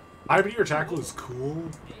 Hybrid tackle is cool,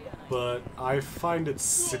 but I find it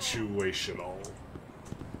situational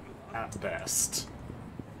at best.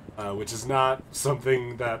 Which is not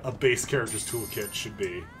something that a base character's toolkit should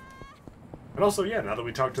be. And also, yeah, now that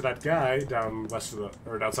we talked to that guy down west of the,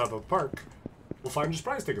 or down south of the park, we'll find just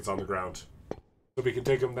prize tickets on the ground. So we can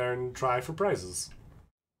take them there and try for prizes.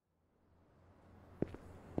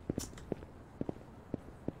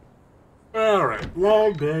 Alright,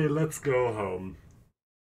 long day, let's go home.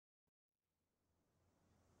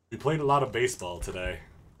 We played a lot of baseball today,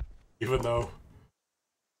 even though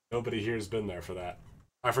nobody here's been there for that.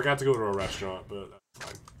 I forgot to go to a restaurant, but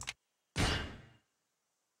that's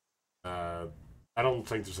fine. I don't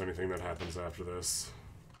think there's anything that happens after this.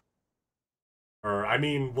 Or, I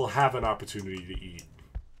mean, we'll have an opportunity to eat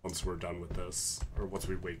once we're done with this, or once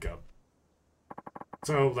we wake up.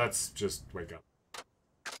 So, let's just wake up.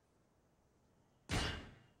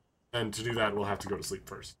 And to do that, we'll have to go to sleep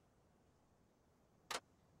first.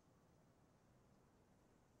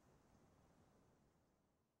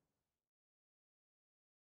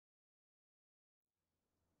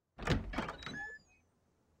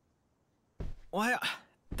 Ohayo,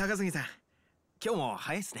 Takasugi-san. 今日も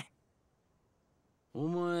早いっすね。お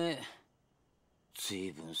前、ず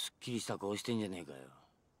いぶんすっきりした顔してんじゃねえかよ。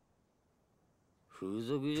風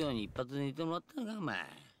俗嬢に一発寝てもらったのか、お前。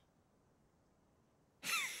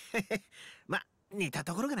ま、似た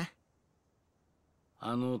ところかな。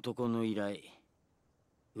あの男の依頼、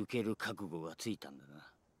受ける覚悟がついたんだ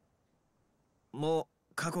な。も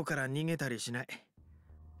う過去から逃げたりしない。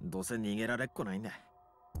どうせ逃げられっこないんだ。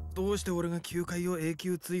どうして俺が球界を永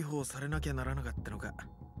久追放されなきゃならなかったのか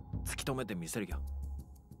突き止めてみせるよ。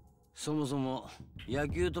そもそも野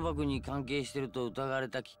球賭博に関係してると疑われ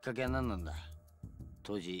たきっかけは何なんだ。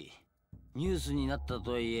当時ニュースになった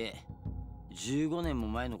とはいえ15年も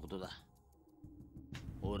前のことだ。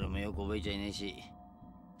俺もよく覚えちゃいねえし、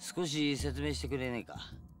少し説明してくれねえか。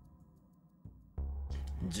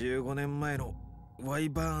15年前のワイ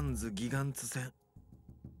バーンズギガンツ戦、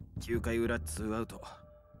9回裏2アウト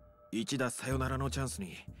一打サヨナラのチャンス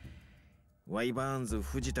にワイバーンズ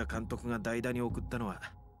藤田監督が代打に送ったのは、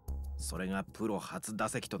それがプロ初打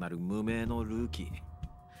席となる無名のルーキー、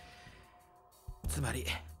つまり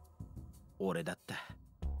俺だった。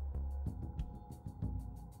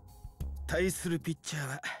対するピッチャー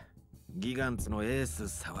はギガンツのエース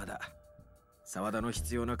沢田。沢田の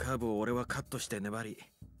必要なカーブを俺はカットして粘り、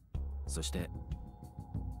そして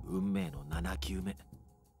運命の7球目、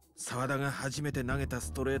沢田が初めて投げた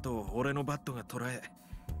ストレートを俺のバットが捉え、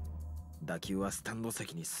打球はスタンド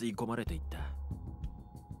席に吸い込まれていった。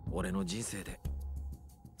俺の人生で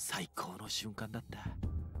最高の瞬間だった。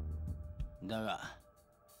だが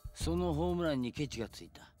そのホームランにケチがつい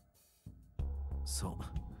た。そう、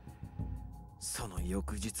その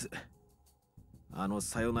翌日、あの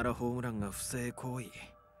サヨナラホームランが不正行為、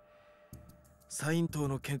サイン等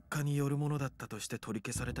の結果によるものだったとして取り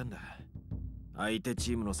消されたんだ。相手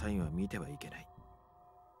チームのサインは見てはいけない。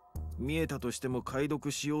見えたとしても解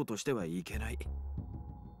読しようとしてはいけない。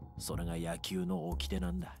それが野球の掟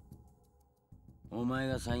なんだ。お前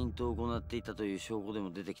がサイントを行っていたという証拠で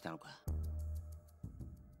も出てきたのか。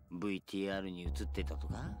 VTR に映ってたと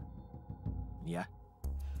か。いや、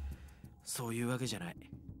そういうわけじゃない。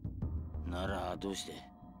ならどうして。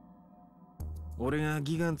俺が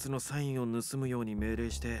ギガンツのサインを盗むように命令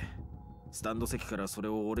して、スタンド席からそれ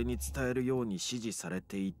を俺に伝えるように指示され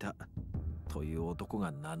ていたという男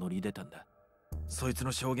が名乗り出たんだ。そいつ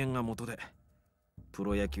の証言が元でプ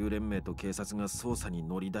ロ野球連盟と警察が捜査に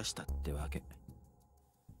乗り出したってわけ。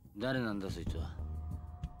誰なんだそいつは。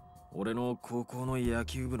俺の高校の野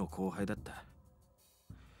球部の後輩だった。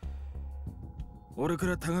俺か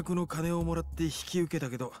ら多額の金をもらって引き受けた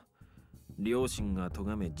けど、両親が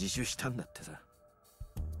咎め自首したんだってさ。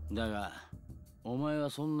だがお前は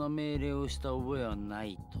そんな命令をした覚えはな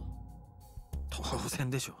いと。当然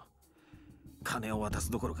でしょ。金を渡す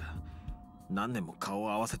どころか何年も顔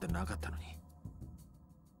を合わせてなかったのに。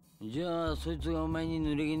じゃあそいつがお前に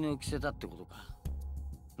濡れ衣を着せたってことか。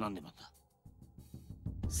なんでまた。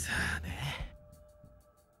さあね。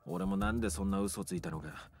俺もなんでそんな嘘ついたの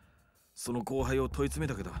か、その後輩を問い詰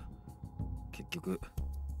めたけど、結局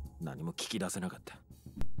何も聞き出せなかった。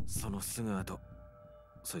そのすぐ後、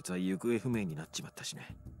そいつは行方不明になっちまったし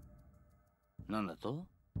ね。なんだと？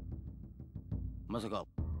まさか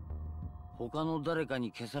他の誰か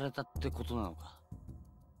に消されたってことなのか。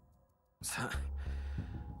さあ、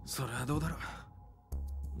それはどうだろ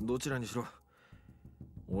う。どちらにしろ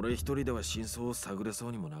俺一人では真相を探れそ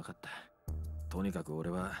うにもなかった。とにかく俺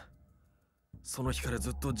はその日から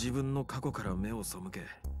ずっと自分の過去から目を背け、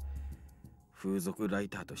風俗ライ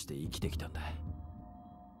ターとして生きてきたんだ。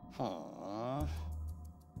は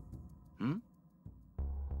あ。ん？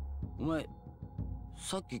お前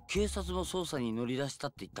さっき警察の捜査に乗り出した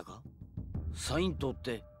って言ったか？サイン党っ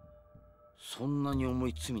てそんなに重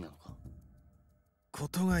い罪なのか？こ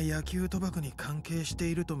とが野球賭博に関係して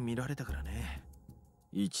いると見られたからね。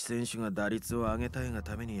一選手が打率を上げたいが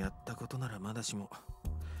ためにやったことならまだしも、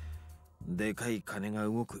でかい金が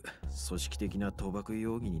動く組織的な賭博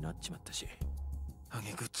容疑になっちまったし、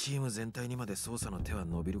挙句チーム全体にまで捜査の手は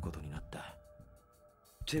伸びることになった。っ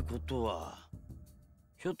てことは、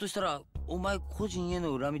ひょっとしたらお前個人へ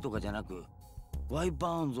の恨みとかじゃなく、ワイ・バ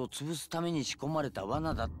ーンズを潰すために仕込まれた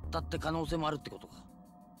罠だったって可能性もあるってことか。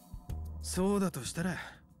そうだとしたら、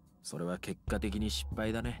それは結果的に失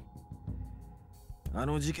敗だね。あ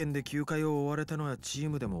の事件で休会を追われたのはチー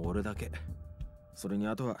ムでも俺だけ。それに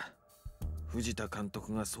あとは藤田監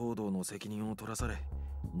督が騒動の責任を取らされ、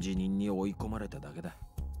辞任に追い込まれただけだ。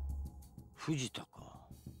藤田か。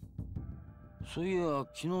そういや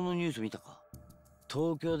昨日のニュース見たか。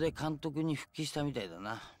東京で監督に復帰したみたいだ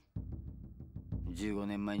な。15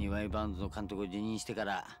年前にワイ・バーンズの監督を辞任してか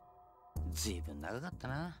らずいぶん長かった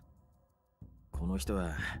な。この人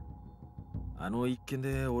はあの一件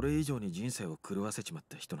で俺以上に人生を狂わせちまっ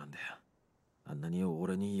た人なんだよ。あんなに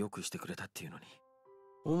俺によくしてくれたっていうのに。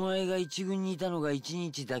お前が一軍にいたのが1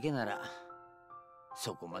日だけなら、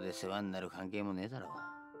そこまで世話になる関係もねえだろう。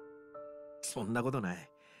そんなことない。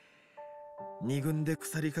二軍で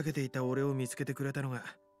腐りかけていた俺を見つけてくれたのが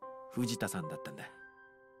藤田さんだったんだ。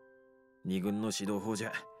二軍の指導法じ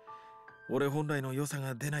ゃ俺本来の良さ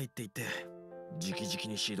が出ないって言って直々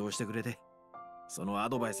に指導してくれて、そのア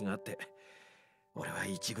ドバイスがあって俺は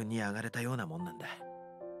一軍に上がれたようなもんなんだ。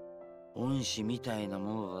恩師みたいな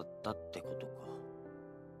ものだったってことか。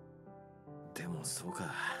でもそう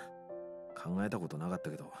か、考えたことなかっ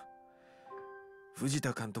たけど、藤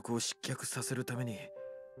田監督を失脚させるために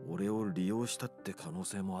俺を利用したって可能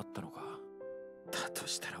性もあったのか。だと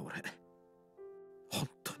したら俺本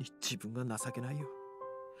当に自分が情けないよ。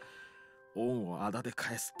恩をあだで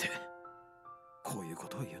返すってこういうこ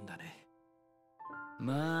とを言うんだね。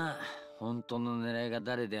まあ本当の狙いが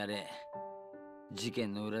誰であれ、事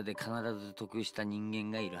件の裏で必ず得した人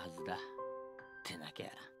間がいるはずだ。ってなきゃ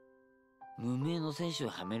無名の選手を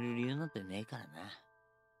はめる理由なんてねえからな。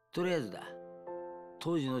とりあえずだ、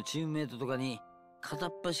当時のチームメイトとかに片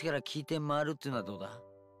っ端から聞いて回るっていうのはどうだ？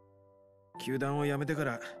球団を辞めてか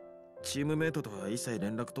らチームメイトとは一切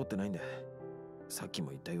連絡取ってないんだ。さっきも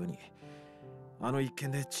言ったように、あの一件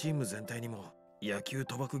でチーム全体にも野球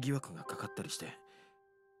賭博疑惑がかかったりして、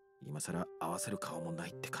今さら合わせる顔もな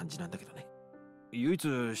いって感じなんだけどね。唯一知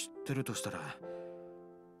ってるとしたら、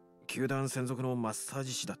球団専属のマッサー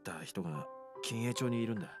ジ師だった人が金栄町にい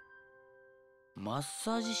るんだ。マッ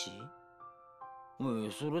サージ師？お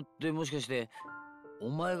い、それってもしかしてお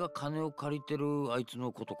前が金を借りてるあいつ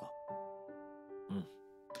のことか？う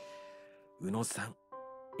ん、宇野さん。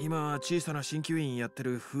今小さな鍼灸院やって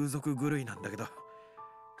る風俗狂いなんだけど、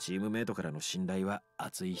チームメイトからの信頼は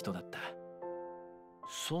厚い人だった。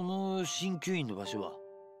その鍼灸院の場所は？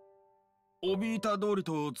帯板通り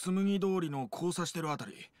と紬通りの交差してるあた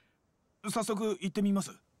り。早速行ってみま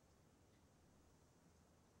す。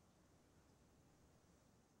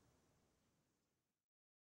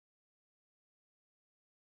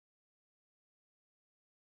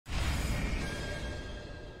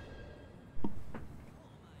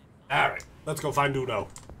Alright, let's go find Uno.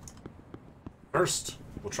 First,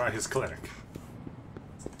 we'll try his clinic.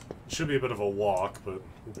 Should be a bit of a walk, but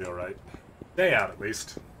we'll be alright. Day out, at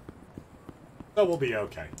least. So we'll be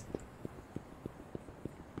okay.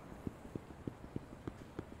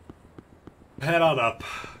 Head on up.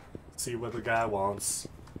 See what the guy wants.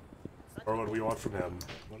 Or what we want from him.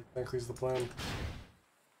 What exactly is the plan?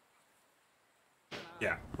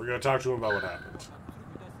 Yeah, we're gonna talk to him about what happened.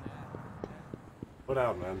 Put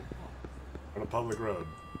out, man. On a public road.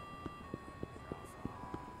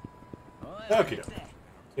 Okie doke.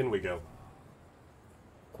 In we go.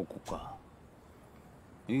 ここか。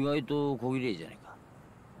意外と小綺麗じゃねえか。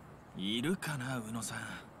いるかな、宇野さん。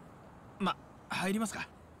ま、入りますか。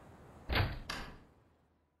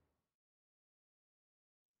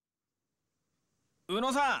宇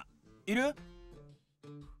野さん、いる？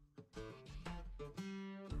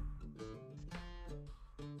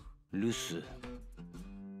留守。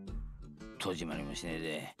戸締まりもしねえ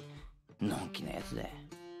で、のんきなやつだよ。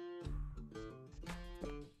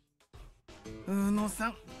宇野さ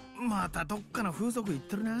ん、またどっかの風俗行っ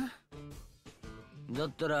てるな。だ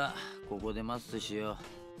ったらここで待つとしよう。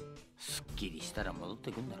すっきりしたら戻っ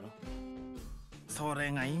てくんだろ。そ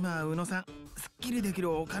れが今、宇野さん、すっきりでき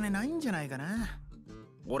るお金ないんじゃないかな。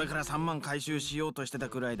俺から3万回収しようとしてた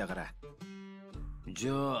くらいだから。じ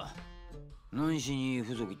ゃあ何しに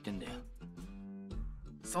風俗行ってんだよ。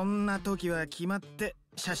そんな時は決まって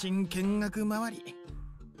写真見学回り。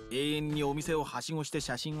永遠にお店をはしごして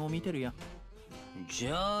写真を見てるよ。じ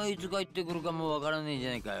ゃあいつ帰ってくるかもわからねえじ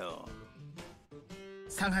ゃないかよ。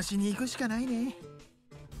探しに行くしかないね。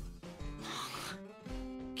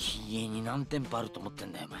禁煙に何店舗あると思って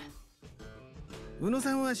んだよお前。宇野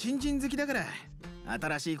さんは新人好きだから、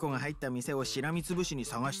新しい子が入った店をしらみつぶしに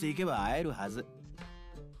探していけば会えるはず。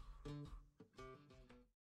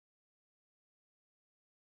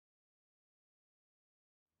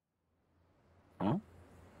ん？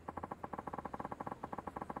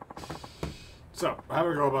 So, how do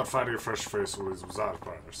we go about finding a fresh face with these Zod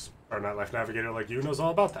brothers? Our nightlife navigator like you knows all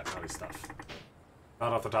about that naughty stuff.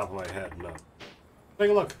 Not off the top of my head, no. Take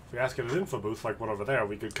a look. If we ask at an info booth like one over there,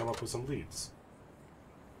 we could come up with some leads.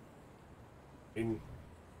 I mean,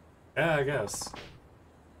 yeah, I guess.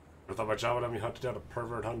 I thought my job would have me hunted down a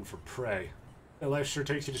pervert hunting for prey. Yeah, life sure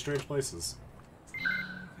takes you to strange places.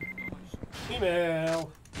 Email!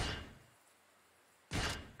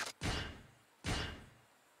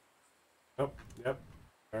 Oh, yep.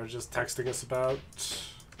 They're just texting us about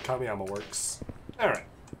Kamiyama Works. Alright.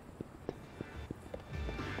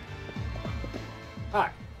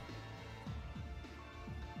 Hi.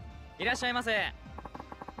 いらっしゃいませ。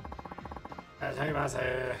I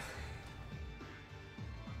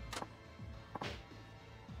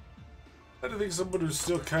think someone who's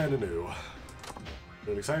still kinda new.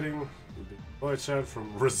 But exciting would be Boy-chan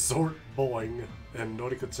from Resort Bowling and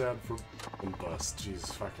Noriko-chan from Bust.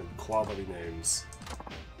 Jeez, fucking quality names.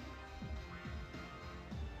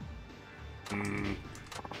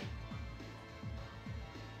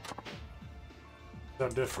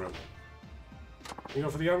 Sound different. You go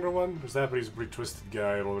for the younger one? There's that, but he's a pretty twisted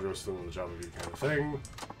guy and only goes still in the job of you kind of thing.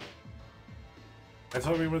 And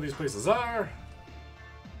tell me where these places are.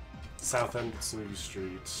 South End, Snooty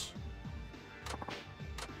Street.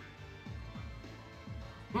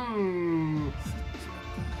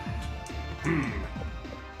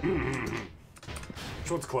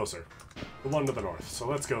 Which one's closer? The one to the north, so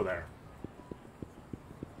let's go there.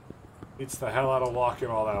 Beats the hell out of walking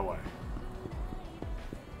all that way.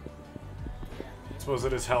 Suppose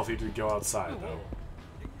it is healthy to go outside, though.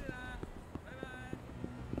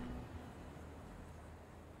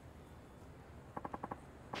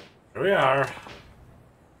 Here we are.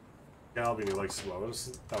 Albini likes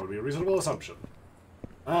Slovis. That would be a reasonable assumption.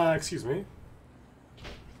 Excuse me.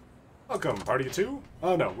 Welcome, party of two?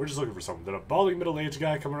 Oh no, we're just looking for someone. Did a balding middle-aged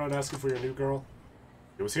guy come around asking for your new girl?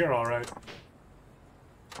 He was here, alright.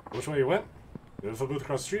 Which way you went? The info booth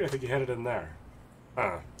across the street? I think he headed in there.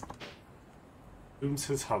 Huh. Dooms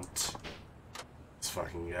his hunt. This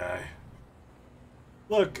fucking guy.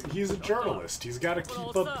 Look, he's a journalist. He's gotta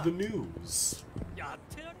keep up the news.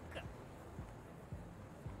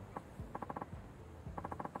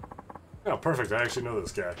 Oh, perfect. I actually know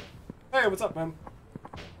this guy. Hey, what's up, man?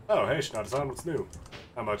 Oh, hey, Shinada-san, what's new?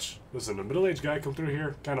 Not much. Listen, a middle-aged guy come through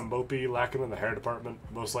here, kind of mopey, lacking in the hair department,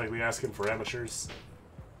 most likely asking for amateurs.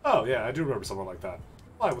 Oh, yeah, I do remember someone like that.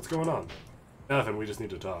 Why, what's going on? Nothing, we just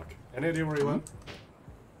need to talk. Any idea where he went?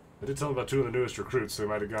 I did tell him about two of the newest recruits, so he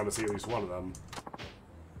might have gone to see at least one of them.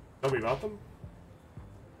 Tell me about them?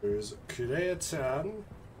 There's Kureya-chan.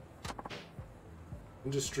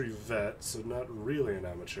 Industry vet, so not really an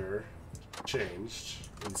amateur. Changed.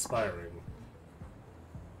 Inspiring.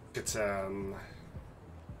 Katan.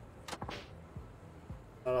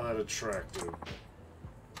 Not all that attractive.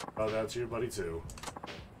 Oh, that's your buddy too.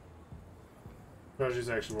 She's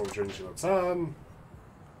actually more mature than she looks on.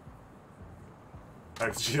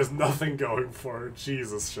 She has nothing going for her.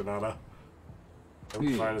 Jesus, Shinada.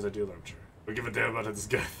 I'm fine as I do lecture. Don't give a damn about what this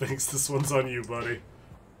guy thinks. This one's on you, buddy.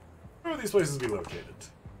 Where would these places be located?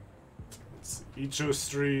 It's Icho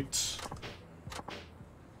Street.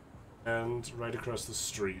 And right across the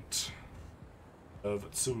street of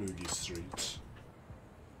Tsumugi Street.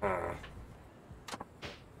 I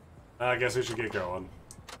guess we should get going.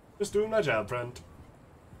 Just doing my job, friend.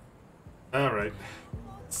 Alright.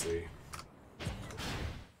 Let's see.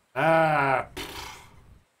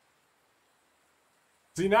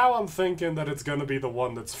 See, now I'm thinking that it's gonna be the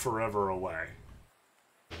one that's forever away.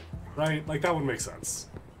 Right? Like, that would make sense.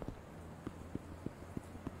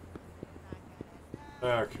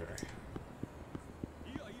 Okay.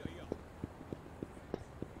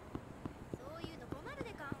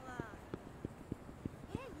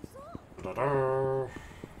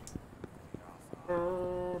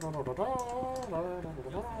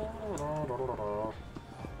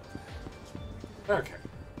 Okay.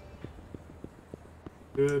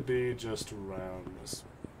 Could be just around this.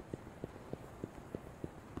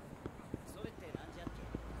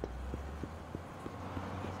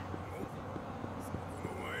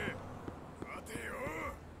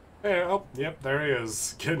 Hey, oh, yep, there he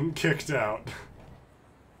is. Getting kicked out.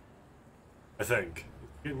 I think.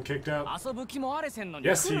 Getting kicked out?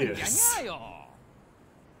 Yes, he is.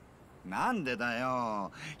 なんでだ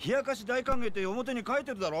よ。冷やかし大歓迎って表に書い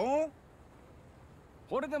てるだろ。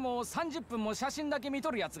これでも30分も写真だけ見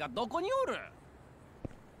とるやつがどこにおる。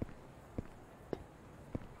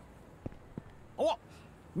お、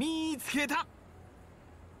見つけた。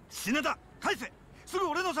品田、返せ。すぐ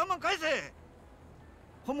俺の3万返せ。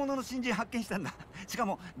本物の新人発見したんだ。しか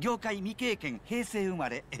も業界未経験、平成生ま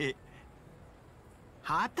れ。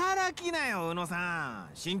働きなよ、宇野さ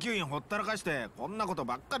ん。鍼灸院ほったらかしてこんなこと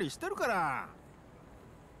ばっかりしてるから。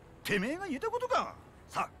てめえが言ったことか。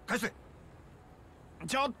さあ返せ。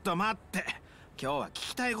ちょっと待って、今日は聞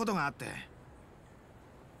きたいことがあって。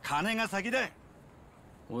金が先だ。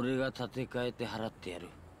俺が立て替えて払ってやる。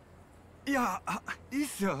いや、いいっ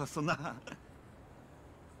すよ、そんな。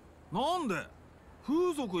なんで？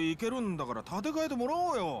風俗行けるんだから立て替えてもら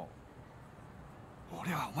おうよ。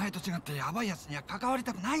俺はお前と違ってヤバいやつには関わり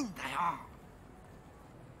たくないんだよ。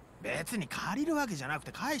別に借りるわけじゃなく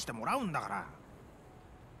て返してもらうんだから。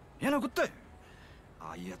やなこって。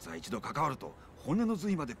ああいうやつは一度関わると骨の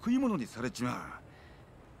髄まで食い物にされちま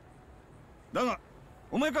う。だが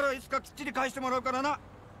お前からいつかきっちり返してもらうからな。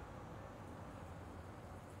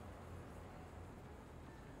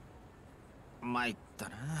参った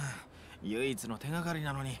な。唯一の手がかり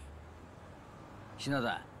なのに。品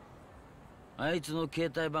田、あいつの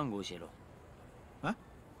携帯番号教えろ。え？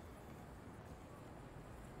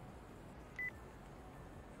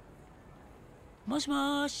もしも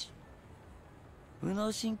ーし。宇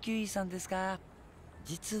野鍼灸医さんですか？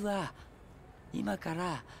実は今か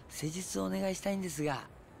ら施術をお願いしたいんですが、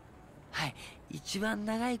はい、一番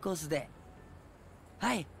長いコースで、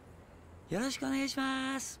はい、よろしくお願いし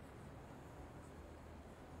ます。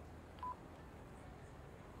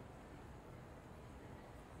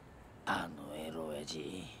あのエロ親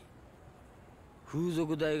父、風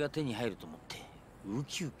俗代が手に入ると思ってウ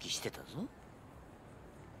キウキしてたぞ。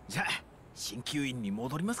じゃあ鍼灸院に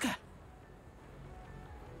戻りますか。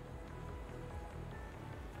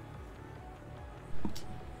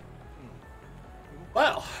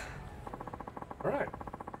Well, alright.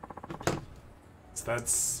 So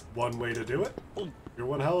that's one way to do it. You're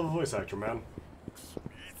one hell of a voice actor, man.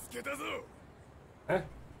 Eh?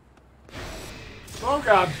 Oh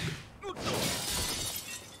god!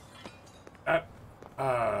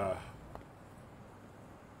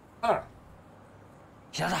 Huh.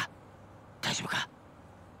 品田、大丈夫か？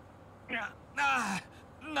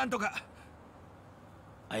なんとか。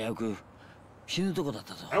危うく死ぬとこだっ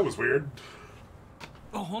たぞ。That was weird.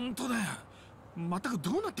 本当だよ。全く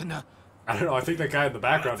どうなってんだ。I don't know, I think that guy in the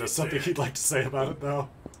background has something he'd like to say about it, though.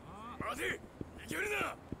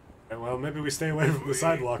 Well, maybe we stay away from the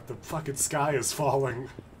sidewalk. The fucking sky is falling.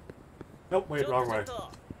 Nope, wait, wrong way.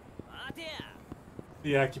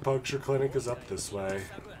 The acupuncture clinic is up this way.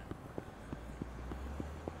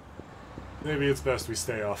 Maybe it's best we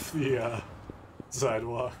stay off the,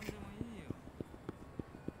 sidewalk.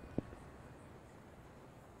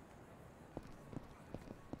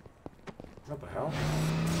 What the hell?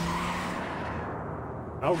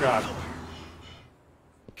 Oh god.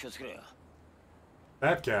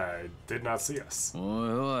 That guy did not see us. おい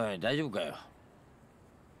おい、大丈夫かよ。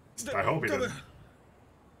I hope he didn't.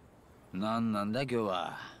 なんなんだ今日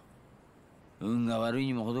は。運が悪い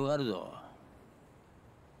にも程があるぞ。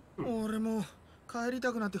俺も帰り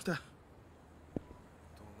たくなってきた。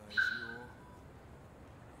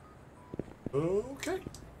Okay.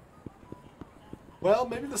 Well,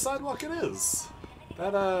 maybe the sidewalk it is.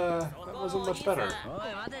 That wasn't much better.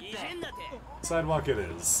 Sidewalk it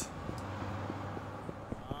is.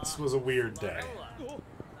 This was a weird day.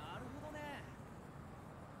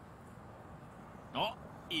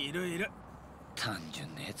 いるいる。単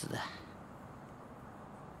純なやつだ。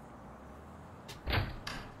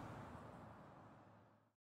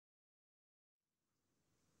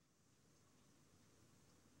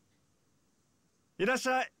いらっし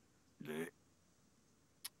ゃい。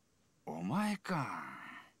お前か。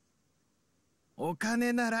お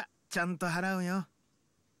金ならちゃんと払うよ。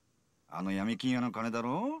あの闇金屋の金だ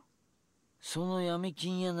ろ。その闇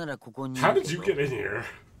金屋ならここにい How る did け you ど get in here?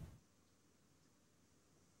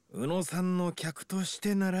 宇野さんの客とし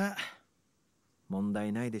てなら問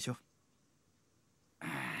題ないでしょ。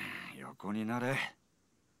横になれ。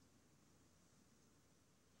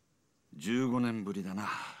15年ぶりだな、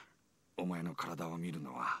お前の体を見る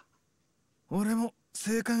のは。俺も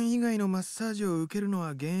性感以外のマッサージを受けるの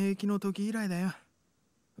は現役の時以来だよ。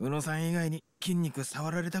宇野さん以外に筋肉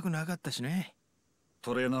触られたくなかったしね。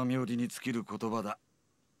トレーナー冥利に尽きる言葉だ。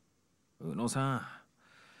宇野さん、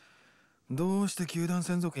どうして球団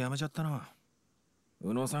専属辞めちゃったの？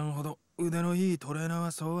宇野さんほど腕のいいトレーナー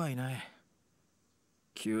はそうはいない。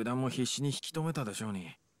球団も必死に引き止めたでしょうに。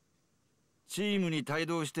チームに帯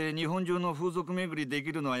同して日本中の風俗巡りで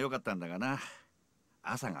きるのは良かったんだがな。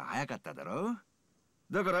朝が早かっただろ。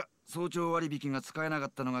だから早朝割引が使えなかっ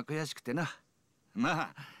たのが悔しくてな。ま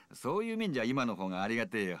あそういう面じゃ今の方がありが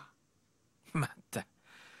てえよ。まった、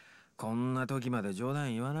こんな時まで冗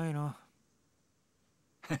談言わないの。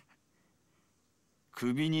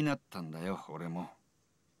クビになったんだよ、俺も。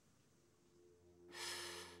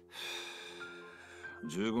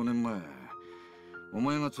15年前お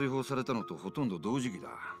前が追放されたのとほとんど同時期だ。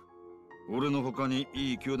俺の他に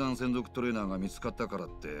いい球団専属トレーナーが見つかったからっ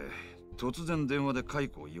て突然電話で解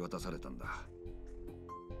雇を言い渡されたんだ。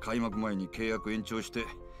開幕前に契約延長して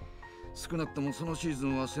少なくともそのシーズ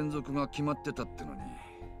ンは専属が決まってたってのに、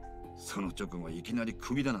その直後いきなり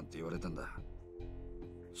クビだなんて言われたんだ。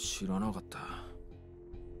知らなかった。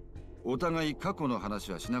お互い過去の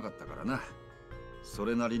話はしなかったからな。そ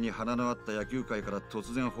れなりに花のあった野球界から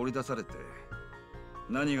突然掘り出されて、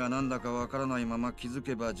何が何だかわからないまま気づ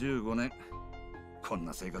けば15年。こん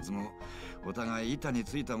な生活もお互い板に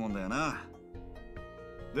ついたもんだよな。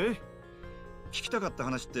で、聞きたかった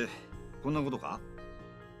話ってこんなことか？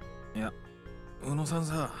いや、宇野さん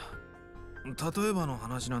さ、例えばの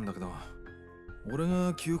話なんだけど、俺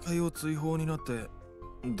が球界を追放になって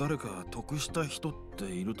誰か得した人って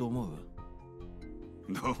いると思う？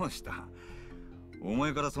どうした？お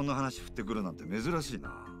前からそんな話振ってくるなんて珍しい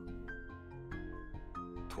な。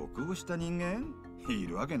得をした人間い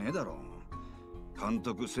るわけねえだろ。監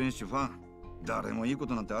督、選手、ファン、誰もいいこ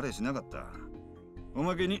となんてあれしなかった。お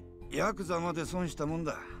まけにヤクザまで損したもん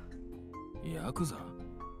だ。ヤクザ？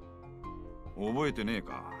覚えてねえ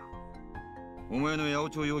か？お前の八百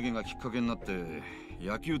長容疑がきっかけになって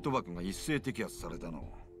野球賭博が一斉摘発されたの。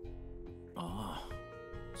ああ、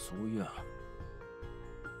そういや。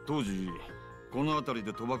当時この辺り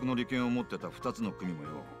で賭博の利権を持ってた2つの組もよ、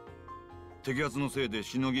摘発のせいで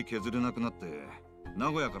しのぎ削れなくなって名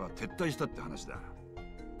古屋から撤退したって話だ。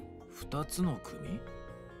2つの組？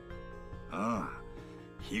ああ、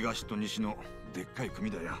東と西のでっかい組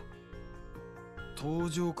だよ。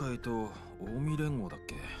東上会と近江連合だっ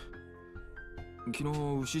け？昨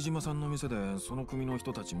日牛島さんの店でその組の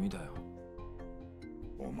人たち見たよ。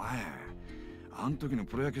お前、あん時の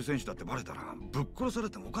プロ野球選手だってバレたらぶっ殺され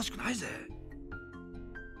てもおかしくないぜ。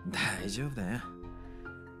大丈夫だよ。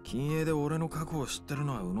禁営で俺の過去を知ってる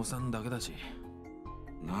のは宇野さんだけだし。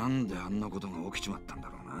なんであんなことが起きちまったんだ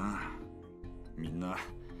ろうな。みんな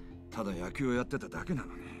ただ野球をやってただけな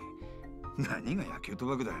のに、何が野球賭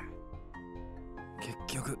博だ。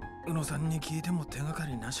結局宇野さんに聞いても手がか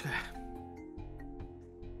りなしか。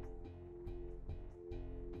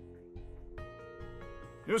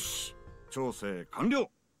よし、調整完了。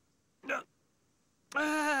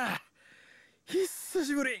ああ、久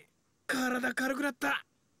しぶり。体軽くなった。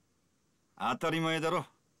当たり前だろ。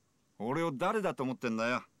俺を誰だと思ってんだ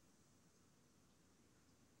よ。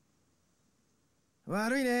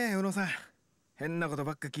悪いね、宇野さん。変なこと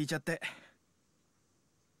ばっか聞いちゃって。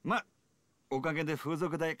ま、おかげで風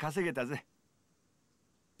俗代稼げたぜ。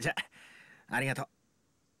じゃ、ありがと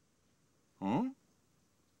う。ん？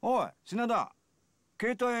おい、品田。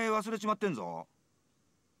携帯忘れちまってんぞ。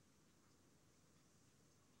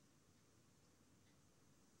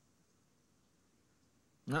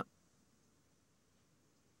な。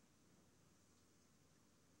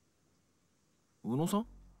宇野さん？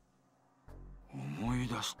思い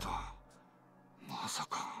出した。まさ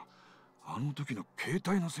かあの時の携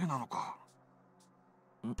帯のせいなのか。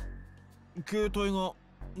携帯が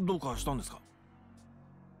どうかしたんですか？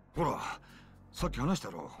ほら、さっき話した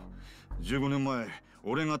ろ。15年前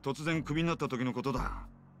俺が突然クビになった時のことだ。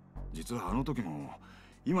実はあの時も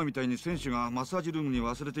今みたいに選手がマッサージルームに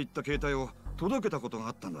忘れていった携帯を届けたことが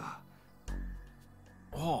あったんだ。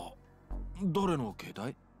はあ、誰の携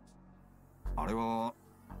帯？あれは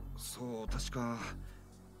そう確か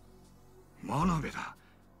真鍋だ。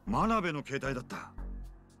真鍋の携帯だった。あ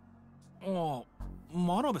あ、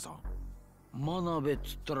真鍋さん？真鍋っ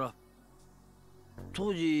つったら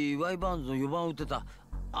当時ワイバーンズの4番を打ってた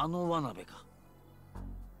あの真鍋か。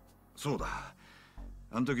そうだ。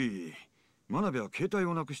あの時真鍋は携帯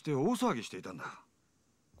をなくして大騒ぎしていたんだ。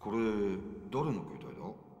これ誰の携帯だ？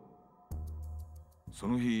そ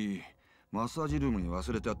の日マッサージルームに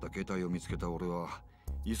忘れてあった携帯を見つけた俺は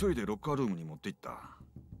急いでロッカールームに持って行った。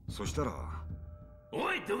そしたら、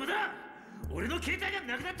おいどこだ？俺の携帯が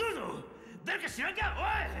なくなっとるぞ。誰か知らんか？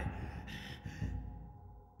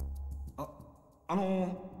おい。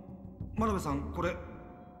真鍋さんこれ。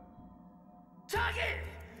タゲ！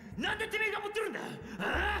なんでてめえが持ってるんだ？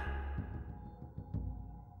ああ？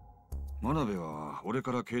真鍋は俺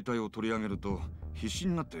から携帯を取り上げると必死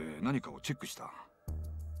になって何かをチェックした。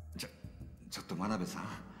ちょっと真鍋さん、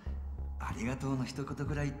ありがとうの一言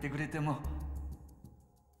ぐらい言ってくれても。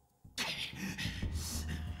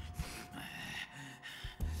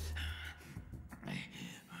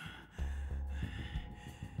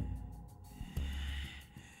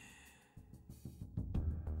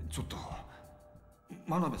ちょっと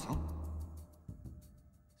真鍋さん、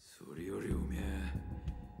それよりおめえ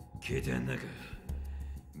携帯の中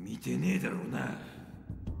見てねえだろうな。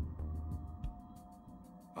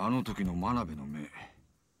あの時の真鍋の目、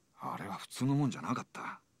あれは普通のもんじゃなかっ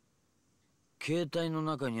た。携帯の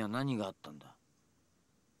中には何があったんだ？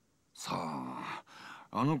さあ、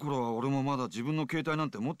あの頃は俺もまだ自分の携帯なん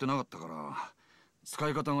て持ってなかったから使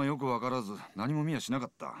い方がよく分からず何も見やしなか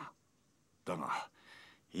った。だが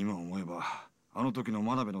今思えばあの時の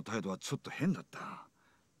真鍋の態度はちょっと変だった。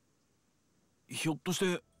ひょっとし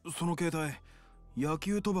てその携帯野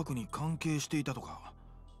球賭博に関係していたとか、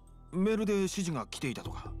メールで指示が来ていた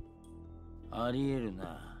とか。ありえる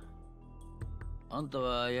な。あんた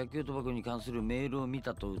は野球賭博に関するメールを見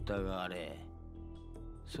たと疑われ、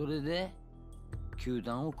それで球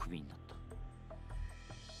団をクビになった。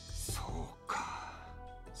そうか、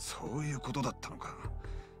そういうことだったのか。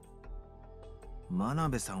真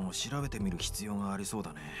鍋さんを調べてみる必要がありそう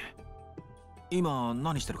だね。今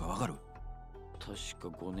何してるかわかる？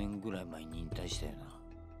確か5年ぐらい前に引退したよ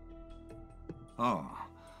な。あ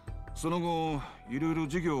あ、その後いろいろ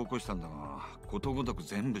事業を起こしたんだがことごとく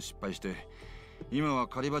全部失敗して、今は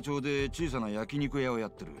狩場町で小さな焼肉屋をや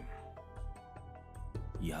ってる。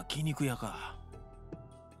焼肉屋か。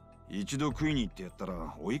一度食いに行ってやった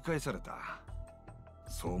ら追い返された。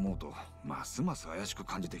そう思うとますます怪しく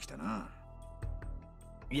感じてきたな。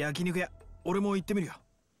焼肉屋、俺も行ってみるよ。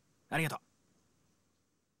ありがとう。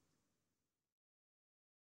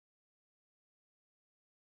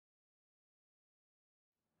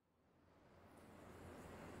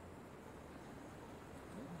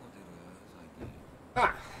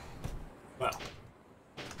Well,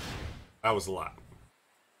 that was a lot.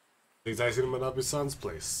 Things I see in Manabe-san's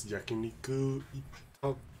place. Yakiniku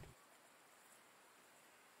Ito...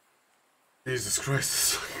 Jesus Christ,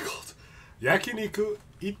 this is fucking called. Yakiniku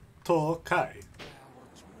Ito Kai.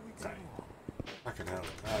 Fucking hell.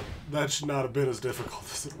 That should not have been as difficult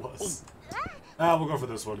as it was. We'll go for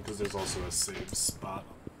this one because there's also a save spot.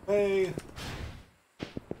 Hey.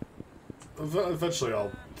 Eventually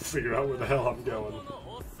I'll figure out where the hell I'm going.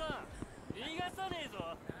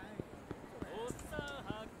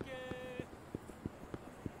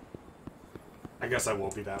 I guess I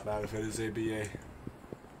won't be that bad if it is ABA.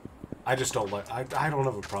 I just don't like... I don't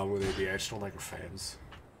have a problem with ABA, I just don't like her fans.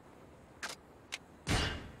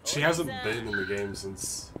 She hasn't been in the game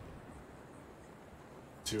since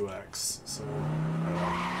 2X, so I don't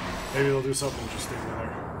know. Maybe they'll do something interesting with her.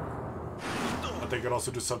 But they could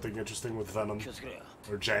also do something interesting with Venom,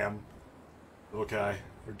 or Jam, okay,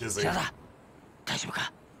 or Dizzy. I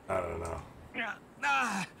don't know.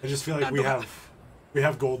 I just feel like we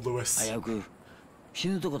have Gold Lewis,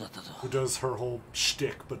 who does her whole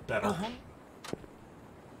shtick but better.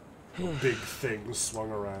 Big things swung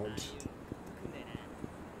around.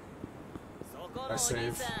 I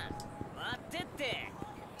save.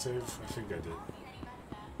 Save? I think I did.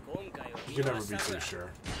 You can never be too sure.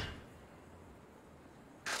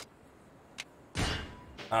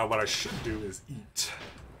 What I should do is eat.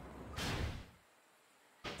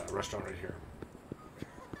 Restaurant right here.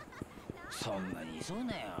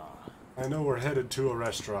 I know we're headed to a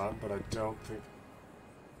restaurant, but I don't think...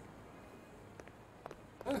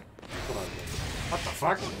 Hold on. What the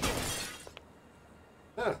fuck?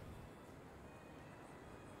 Huh.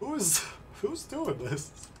 Who's doing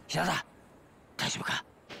this? 平田、大丈夫か？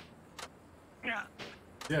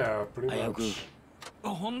 Yeah, pretty 危うく。 much.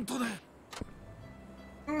 本当だ。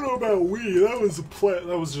I don't know about we. That was a plant.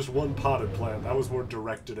 That was just one potted plant. That was more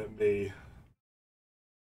directed at me.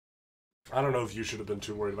 I don't know if you should have been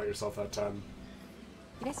too worried about yourself that time.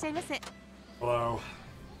 いらっしゃいませ。 Hello.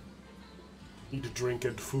 Need a drink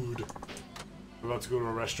and food. I'm about to go to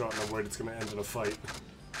a restaurant and I'm worried it's gonna end in a fight.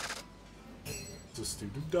 Just do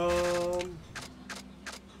done.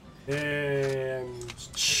 And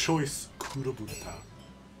choice kurobuta.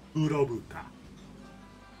 Kurobuta.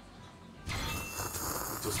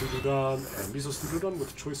 Miso Stududan and Miso Stududan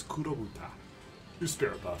with choice kurobuta. 2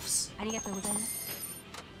 spirit buffs. ありがとうございます。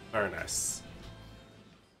 Very nice.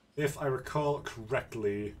 If I recall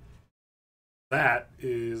correctly, that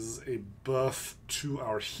is a buff to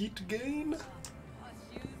our heat gain.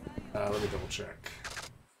 Let me double check.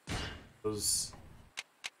 Those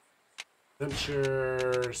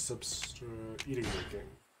venture, substrate, eating, drinking.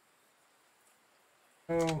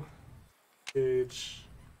 Oh, gauge.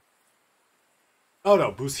 Oh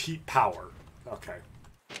no, boost heat power. Okay.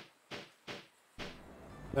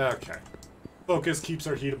 Okay. Focus keeps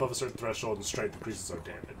our heat above a certain threshold, and strength increases our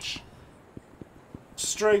damage.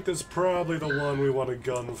 Strength is probably the one we want to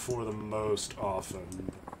gun for the most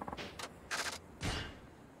often.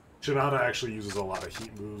 Shinada actually uses a lot of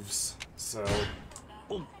heat moves, so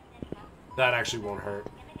that actually won't hurt.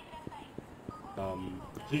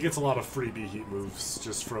 He gets a lot of freebie heat moves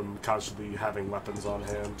just from constantly having weapons on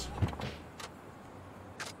hand.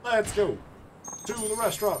 Let's go to the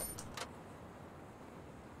restaurant.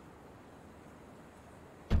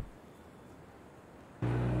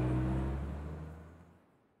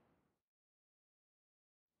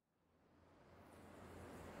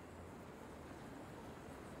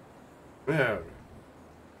 Man.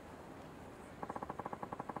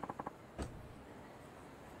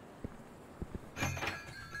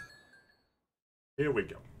 Here we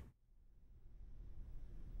go.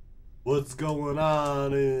 What's going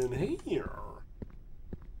on in here?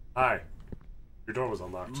 Hi. Your door was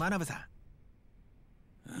unlocked. マナブさん。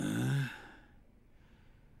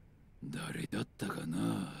誰だったか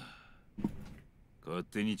な。勝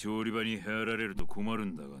手に調理場に入られると困る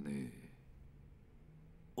んだがね。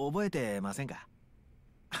覚えてませんか？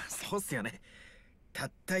そうっすよね。た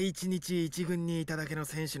った1日1軍にいただけの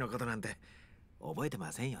選手のことなんて覚えて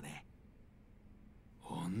ませんよね。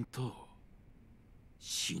あんた、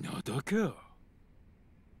品田か。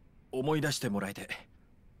思い出してもらえて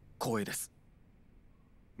光栄です。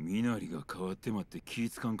身なりが変わってまって気ぃ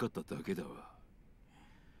つかんかっただけだわ。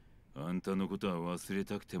あんたのことは忘れ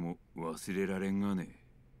たくても忘れられんがね。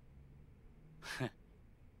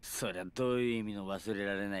そりゃどういう意味の忘れ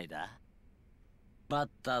られないだ？バッ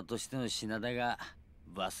ターとしての品田が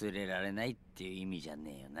忘れられないっていう意味じゃ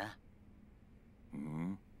ねえよな。う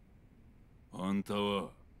ん？あんたは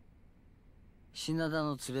品田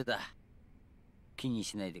の連れだ。気に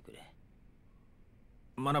しないでくれ。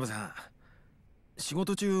マナブさん、仕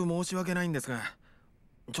事中申し訳ないんですが、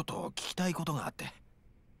ちょっと聞きたいことがあって。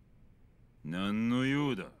何の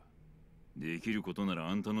用だ？できることなら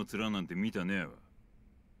あんたの面なんて見たねえわ。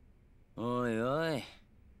おいおい、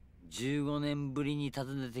15年ぶりに訪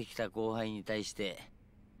ねてきた後輩に対して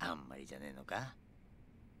あんまりじゃねえのか？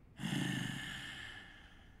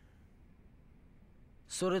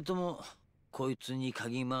それともこいつに嗅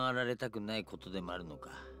ぎ回られたくないことでもあるのか？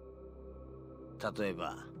例え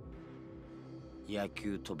ば野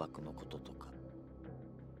球賭博のこととか。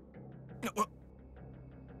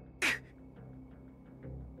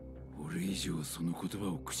俺以上その言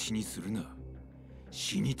葉を口にするな。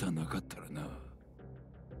死にたなかったらな。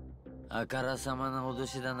あからさまな脅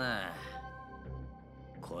しだな。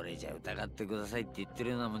これじゃ疑ってくださいって言って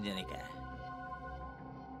るようなもんじゃねえか。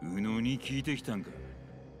右脳に聞いてきたんか？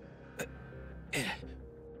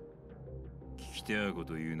聞きてあこ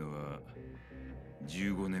というのは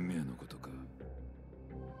15年目のことか。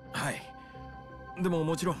はい。でも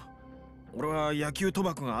もちろん俺は野球賭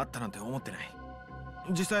博があったなんて思ってない。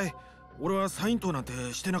実際俺はサイン盗なんて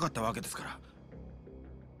してなかったわけですから。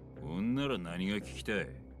ほんなら何が聞きたい？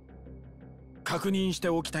確認して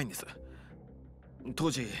おきたいんです。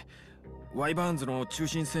当時ワイバーンズの中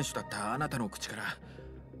心選手だったあなたの口から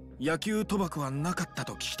野球賭博はなかった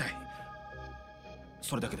と聞きたい。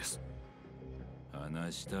それだけです。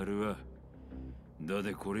話したるわ。だ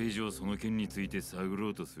でこれ以上その件について探ろ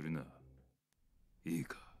うとするな。いい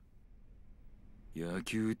か。野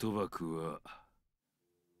球賭博は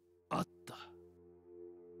あった。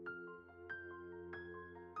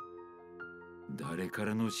誰か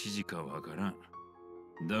らの指示かわからん。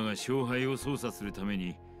だが勝敗を操作するため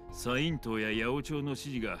にサイン島や八百長の指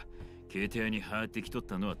示がケーテ屋に回ってきとっ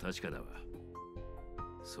たのは確かだわ。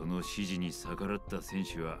その指示に逆らった選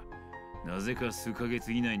手はなぜか数ヶ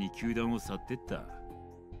月以内に球団を去ってった。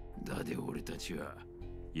だで俺たちは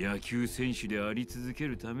野球選手であり続け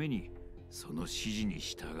るためにその指示に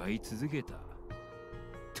従い続けた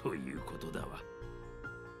ということだわ。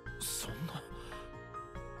そんな。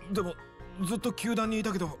でもずっと球団にい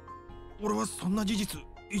たけど、俺はそんな事実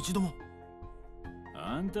一度も。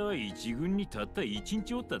あんたは一軍にたった一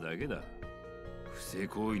日おっただけだ。不正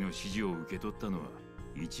行為の指示を受け取ったのは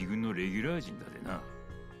一軍のレギュラー陣だでな。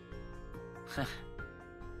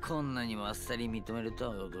こんなにもあっさり認めると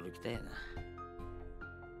は驚きたよな。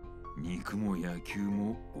肉も野球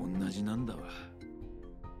も同じなんだわ。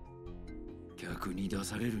客に出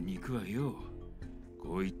される肉はよ、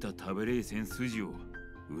こういった食べれいせん筋を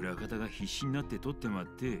裏方が必死になって取ってまっ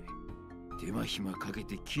て、手間暇かけ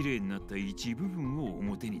てきれいになった一部分を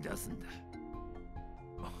表に出すんだ。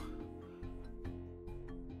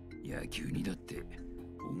野球にだって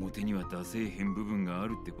表には出せえへん部分があ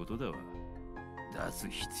るってことだわ。出す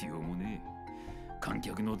必要もねえ。観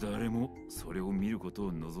客の誰もそれを見ること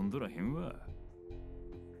を望んどらへんわ。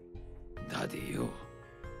だでよ、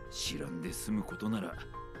知らんで済むことなら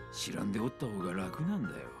知らんでおった方が楽なんだ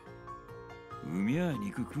よ。海や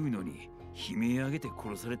肉食うのに悲鳴上げて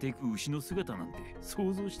殺されていく牛の姿なんて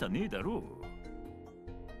想像したねえだろう。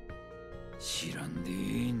知らんでえ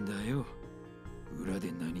えんだよ、裏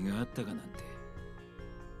で何があったかなんて。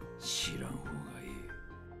知らん方がえ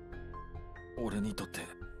え。俺にとって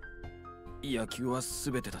野球は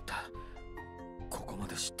全てだった。ここま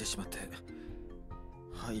で知ってしまって、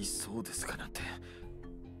はいそうですかなんて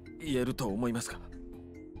言えると思いますか。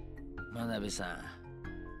真鍋さ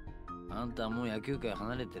ん、あんたはもう野球界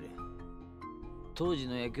離れてる。当時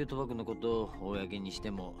の野球賭博のことを公にし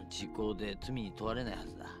ても時効で罪に問われないは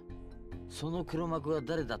ずだ。その黒幕は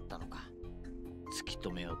誰だったのか突き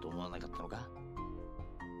止めようと思わなかったのか。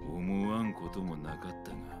思わんこともなかっ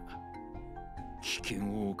たが、危険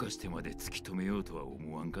を冒してまで突き止めようとは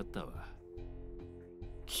思わんかったわ。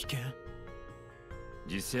危険？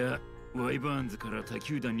実際ワイバーンズから他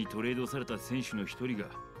球団にトレードされた選手の一人が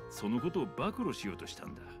そのことを暴露しようとした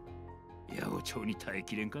んだ。八百長に耐え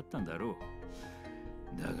きれんかったんだろ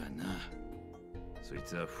う。だがな、そい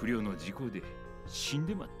つは不慮の事故で死ん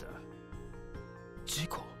でまった。事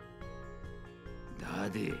故？だ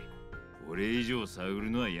で俺以上探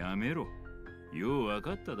るのはやめろ。よう分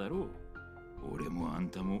かっただろう。俺もあん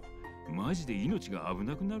たもマジで命が危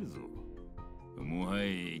なくなるぞ。もはや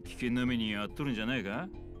危険な目に遭っとるんじゃないか。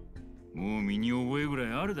もう身に覚えぐら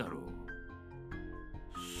いあるだろう。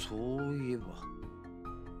そういえば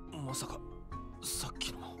まさかさっ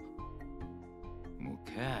きの。もう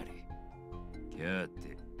帰れ。帰っ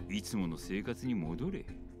ていつもの生活に戻れ。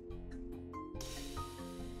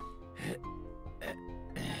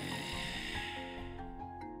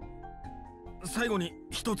最後に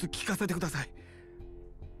一つ聞かせてください。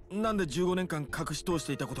なんで15年間隠し通し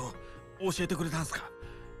ていたことを教えてくれたんすか。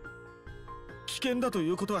危険だとい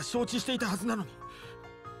うことは承知していたはずなのに、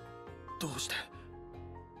どうして。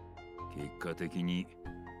結果的に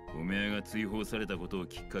お前が追放されたことを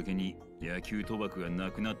きっかけに野球賭博がな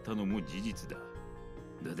くなったのも事実だ。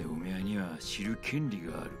だでお前には知る権利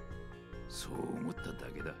がある。そう思っただ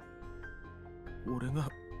けだ。俺が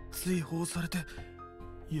追放されて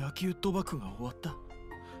野球賭博が終わった？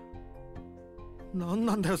何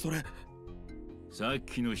なんだよそれ。さっ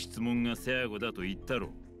きの質問が最後だと言ったろ。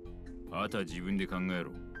あとは自分で考え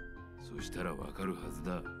ろ。そしたらわかるはず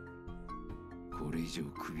だ。これ以上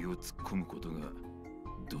首を突っ込むことが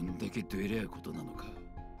どんだけどえらいことなのか。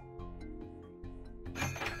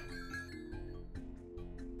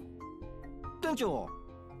店長、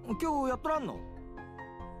今日やっとらんの？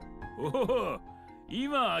おお、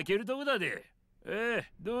今開けるとこだで。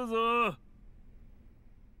どうぞ。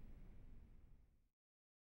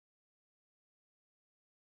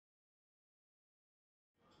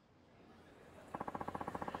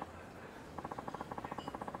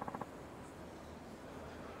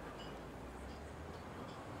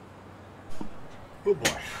Oh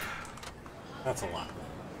boy. That's a lot.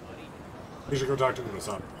 We should go talk to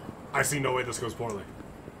Uno-san. I see no way this goes poorly.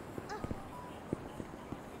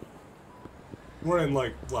 We're in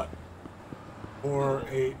like, what? 4,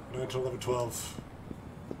 8, 9, 10, 11, 12.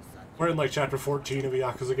 We're in like chapter 14 of a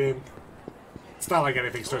Yakuza game. It's not like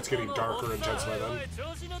anything starts getting dark or intense by then.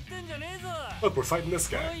 Look, we're fighting this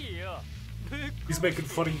guy. He's making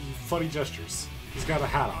funny gestures. He's got a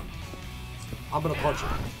hat on. I'm gonna punch him.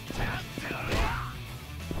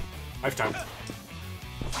 Lifetime.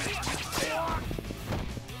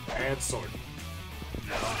 And sword.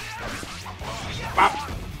 Bop.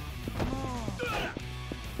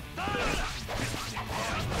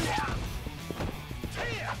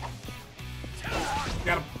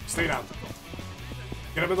 Get him. Stay down.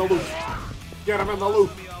 Get him in the loop. Get him in the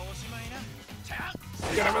loop.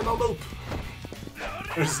 Get him in the loop.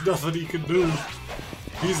 There's nothing he can do.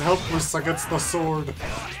 He's helpless against the sword.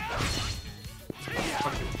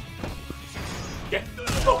 Get.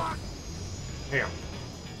 Oh. Damn.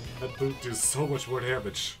 That boot does so much more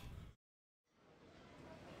damage.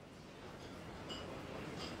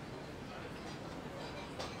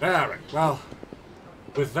 Alright, well,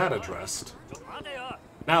 with that addressed,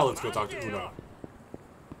 now let's go talk to Una.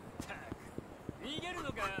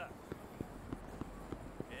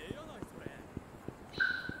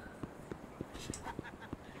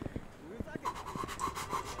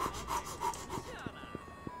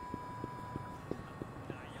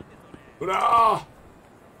 Una!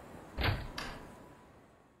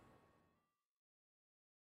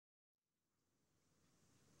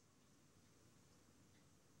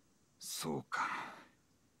そうか。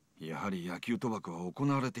やはり野球賭博は行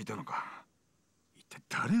われていたのか。一体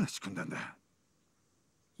誰が仕組んだんだ。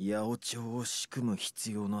八百長を仕組む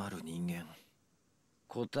必要のある人間。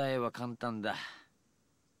答えは簡単だ。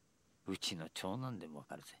うちの長男でもわ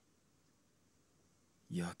かるぜ。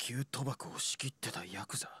野球賭博を仕切ってたヤ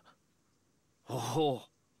クザ。おお、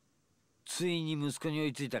ついに息子に追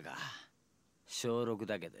いついたか。小6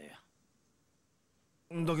だけどよ。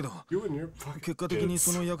だけど結果的に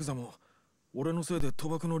そのヤクザも俺のせいで賭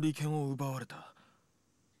博の利権を奪われた。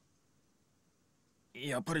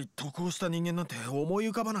やっぱり得をした人間なんて思い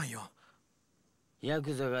浮かばないよ。ヤ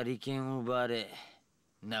クザが利権を奪われ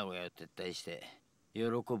名古屋を撤退して喜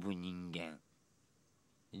ぶ人間、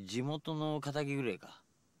地元の仇ぐらいか。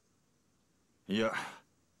いや、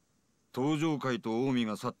東上会と近江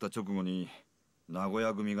が去った直後に名古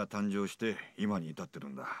屋組が誕生して今に至ってる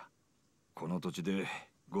んだ。この土地で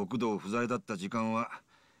極道不在だった時間は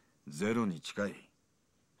ゼロに近い。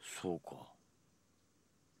そうか。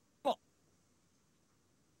あ、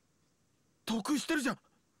得してるじゃん。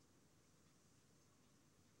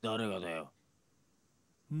誰がだよ。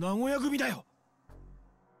名古屋組だよ。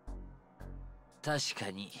確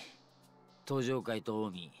かに東上会と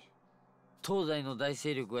近江、東西の大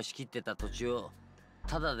勢力が仕切ってた土地を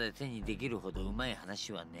タダで手にできるほどうまい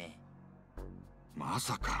話はね。ま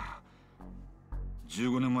さか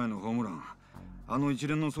15年前のホームラン、あの一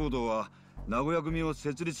連の騒動は名古屋組を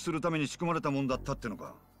設立するために仕組まれたもんだったっての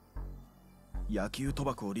か。野球賭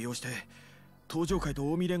博を利用して東上会と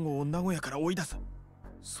近江連合を名古屋から追い出す、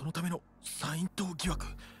そのためのサイン党疑惑、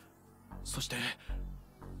そして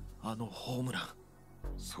あのホームラン。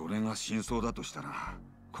それが真相だとしたら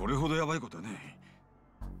これほどヤバいことはね。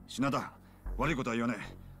品田、悪いことは言わね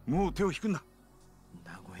え。もう手を引くんだ。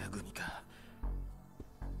名古屋組か。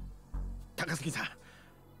高杉さん、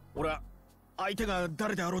俺は相手が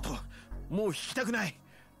誰であろうともう引きたくない。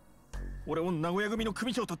俺を名古屋組の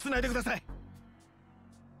組長と繋いでください。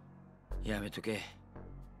やめとけ。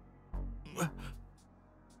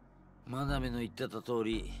真鍋の言ってた通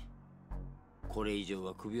り、これ以上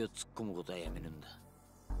は首を突っ込むことはやめるんだ。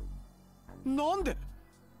なんで？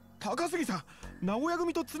高杉さん、名古屋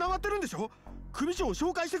組と繋がってるんでしょ？組長を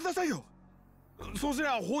紹介してくださいよ。そうすり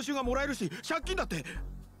ゃ報酬がもらえるし、借金だって。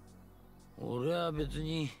俺は別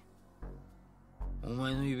にお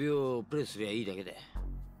前の指をプレスすりゃいいだけで。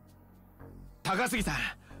高杉さん、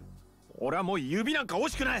俺はもう指なんか惜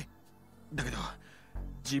しくない。だけど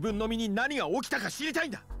自分の身に何が起きたか知りたい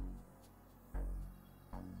んだ。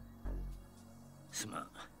すまん。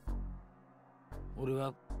俺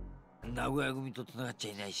は名古屋組と繋がっち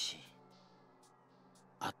ゃいないし、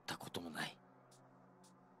会ったこともない。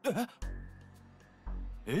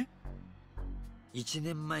え？1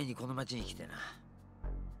年前にこの町に来てな。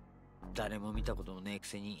誰も見たこともねえく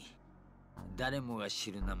せに誰もが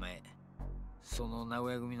知る名前、その名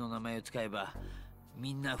古屋組の名前を使えば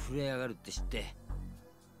みんな震え上がるって知って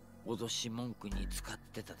脅し文句に使っ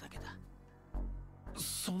てただけだ。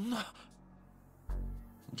そんな。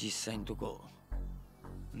実際のとこ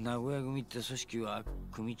名古屋組って組織は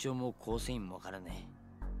組長も構成員もわからね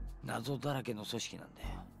え謎だらけの組織なんだよ。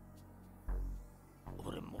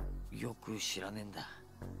俺もよく知らねえんだ。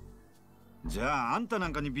じゃああんたな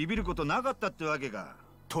んかにビビることなかったってわけか。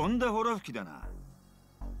とんだほら吹きだな。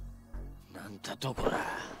なんたとこら、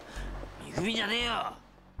見組じゃねえよ。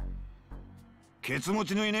ケツ持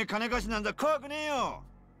ちのいねえ金貸しなんざ怖くねえよ。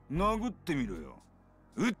殴ってみろよ。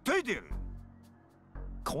訴えてやる。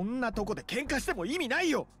こんなとこで喧嘩しても意味ない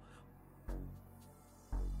よ。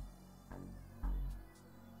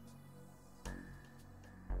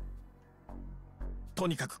と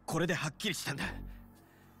にかくこれではっきりしたんだ。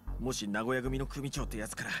もし名古屋組の組長ってや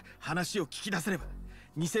つから話を聞き出せれば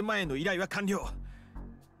2000万円の依頼は完了。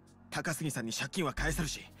高杉さんに借金は返せる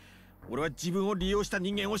し、俺は自分を利用した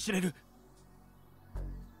人間を知れる。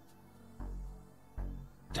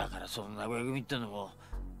だからその名古屋組ってのも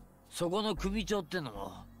そこの組長っての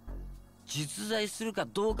も実在するか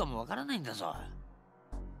どうかもわからないんだぞ。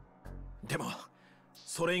でも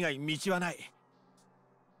それ以外道はない。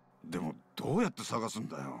でもどうやって探すん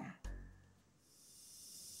だよ。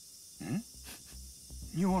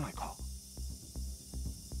匂わないか。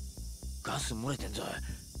ガス漏れてんぞ。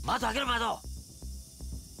窓開けろ窓。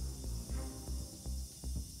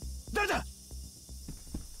誰だ。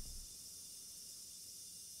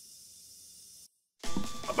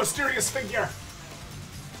A mysterious figure!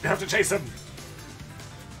 We have to chase him!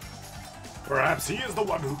 Perhaps he is the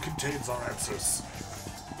one who contains our answers.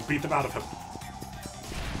 Beat them out of him.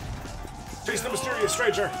 Chase the mysterious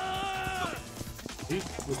stranger! He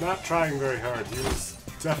was not trying very hard. He was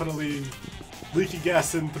definitely leaky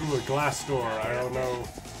gas in through a glass door. I don't know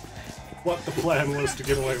what the plan was to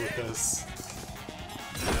get away with this.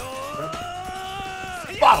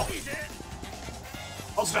 Bottle!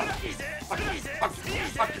 Hold still! Fuck you! Fuck you!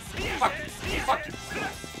 Fuck you! Fuck you! Fuck you!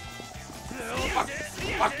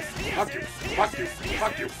 Fuck you! Fuck you!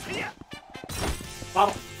 Fuck you! Fuck you!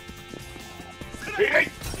 Bottle! Beat!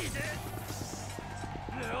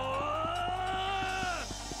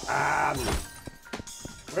 And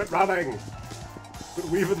quit running! Quit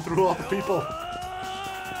weaving through all the people!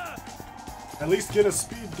 At least get a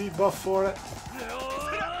speed debuff for it.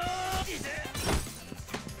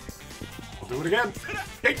 We'll do it again.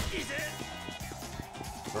 Hey.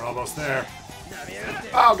 We're almost there.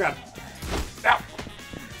 Oh god! Now!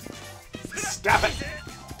 Stop it!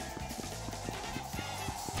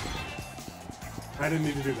 I didn't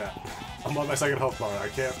need to do that. I'm on my second health bar. I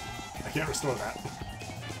can't restore that.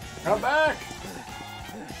 Come back!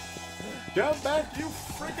 Come back, you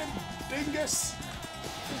freaking dingus!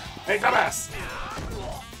 Hey, dumbass!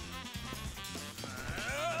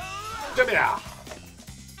 Come here!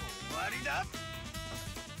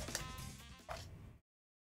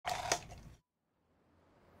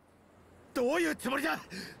 どういうつもりだ。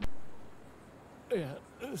いや、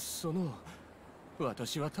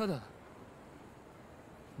私はただ。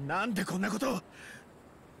なんでこんなことを。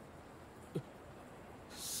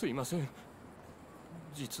すいません。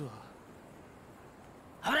実は。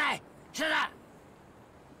危ない。下だ。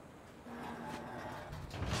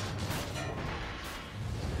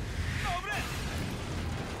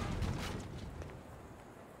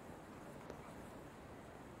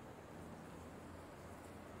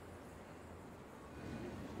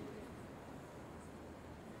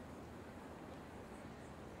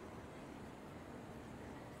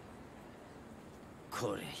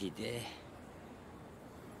これひでえ。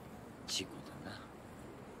事故だな。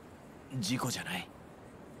事故じゃない。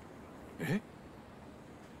え？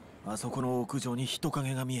あそこの屋上に人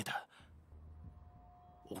影が見えた。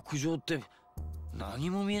屋上って何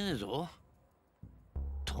も見えねえぞ。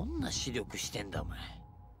どんな視力してんだお前。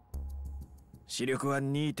視力は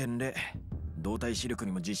 2.0。動体視力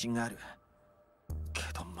にも自信がある。け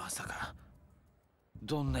どまさか。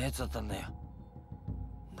どんなやつだったんだよ。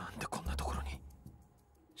なんでこんなところに。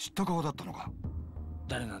知った顔だったのか。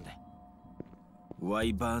誰なんだ。ワ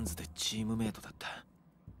イ・バーンズでチームメイトだった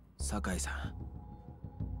酒井さん。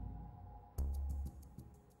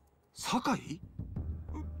酒井？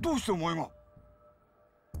どうしてお前が。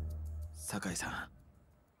酒井さん、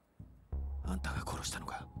あんたが殺したの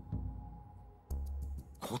か。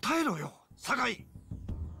答えろよ酒井。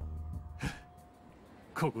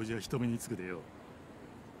ここじゃ人目につくでよ。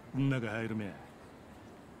中入るめ。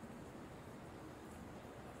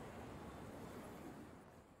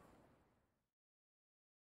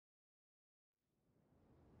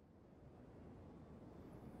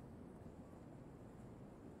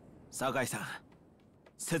酒井さん、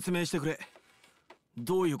説明してくれ。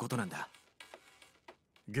どういうことなんだ。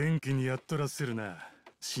元気にやっとらせるな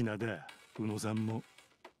品田宇野さんも。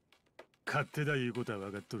勝手だいうことは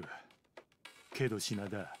分かっとるけど品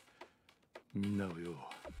田、みんなをよ、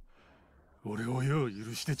俺をよ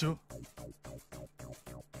許してちょ。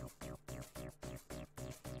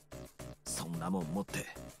そんなもん持って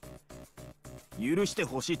許して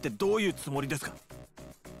ほしいってどういうつもりですか。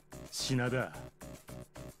品田、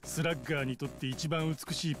スラッガーにとって一番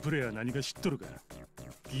美しいプレーは何か知っとるか。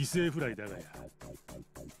犠牲フライだがや。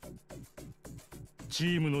チ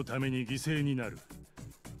ームのために犠牲になる。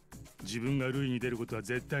自分が塁に出ることは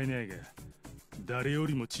絶対ないが、誰よ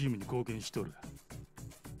りもチームに貢献しとる。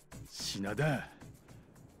品田、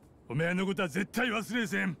おめえのことは絶対忘れ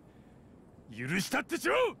せん。許したってち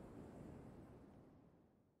ょ。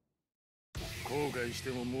後悔して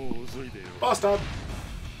ももう遅いでよ。Boss up.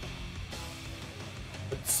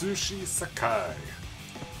 Atsushi Sakai.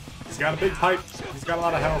 He's got a big pipe. He's got a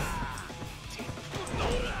lot of health.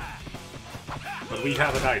 But we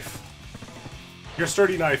have a knife. Your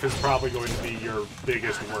sturdy knife is probably going to be your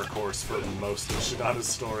biggest workhorse for most of Shinada's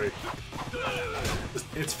story.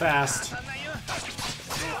 It's fast.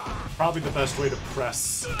 Probably the best way to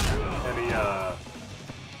press any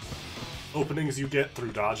openings you get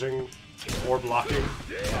through dodging or blocking.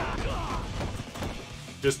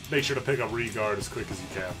 Just make sure to pick up re-guard as quick as you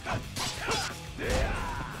can.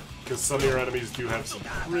 Because some of your enemies do have some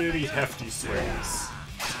pretty hefty swings.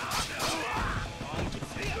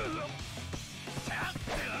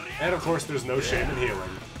 And of course, there's no shame in healing.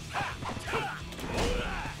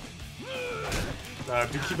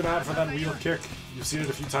 Do keep an eye out for that wheel kick. You've seen it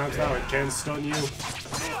a few times now. It can stun you.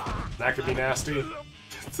 That could be nasty.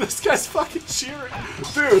 This guy's fucking cheering.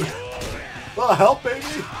 Dude! Oh, help, baby!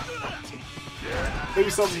 Maybe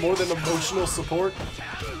something more than emotional support?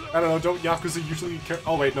 I don't know, don't Yakuza usually carry...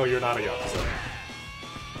 Oh wait, no, you're not a Yakuza.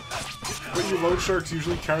 Don't you loan sharks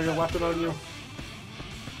usually carry a weapon on you?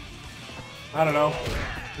 I don't know.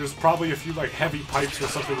 There's probably a few, like, heavy pipes or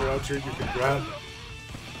something around here you can grab.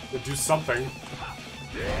 Or do something.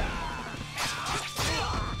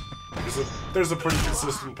 There's a pretty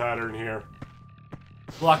consistent pattern here.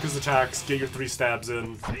 Block his attacks, get your 3 stabs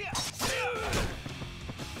in.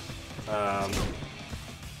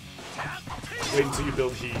 Wait until you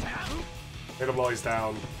build heat. Hit him while he's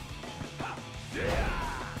down.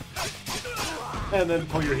 And then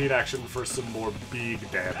pull your heat action for some more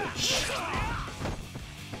big damage.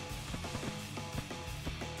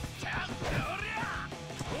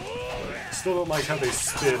 Still don't like how they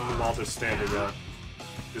spin while they're standing up.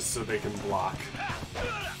 Just so they can block.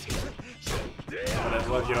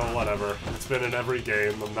 But, you know, whatever. It's been in every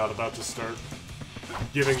game. I'm not about to start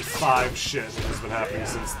giving 5 shit. It has been happening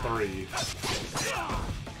since 3.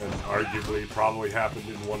 And arguably probably happened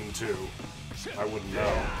in 1 and 2. I wouldn't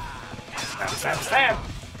know. Stab, stab, stab!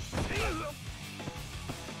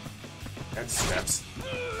 And steps.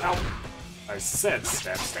 Ow! I said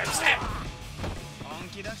stab, stab, stab! Oh,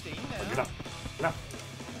 get up. Get up.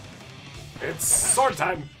 It's sword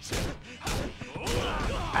time!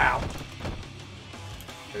 Ow!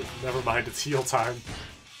 Okay, never mind, it's heal time.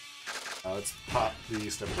 Let's pop the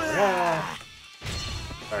step. Yeah.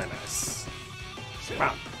 Very nice.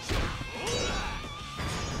 Wow.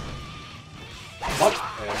 1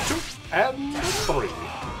 and 2 and 3.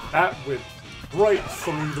 That went right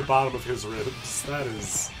through the bottom of his ribs. That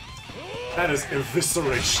is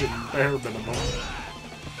evisceration, bare minimum.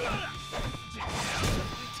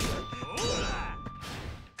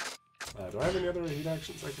 Do I have any other heat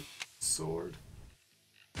actions I can sword?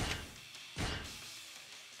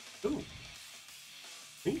 Ooh.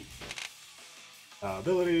 Neat.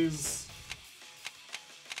 Abilities.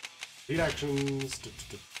 Heat actions.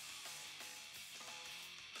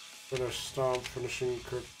 Finish, stomp, finishing,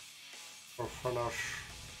 crit, or finish.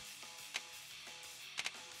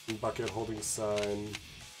 Bucket, holding sign.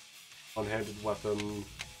 One-handed weapon.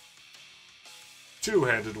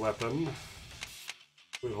 Two-handed weapon.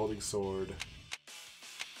 With holding sword.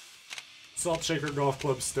 Salt shaker, golf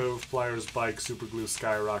club, stove, pliers, bike, super glue,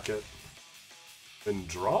 skyrocket. And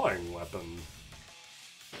drawing weapon.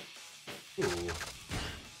 Ooh.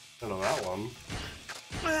 I know that one.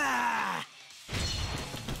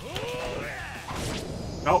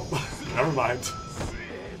 Nope, never mind.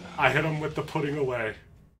 I hit him with the putting away.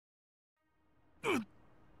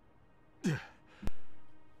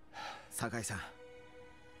 Sakai-san,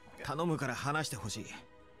 頼むから話してほしい。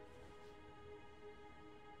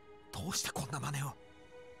どうしてこんな真似を。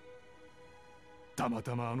たま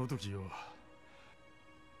たまあの時よ、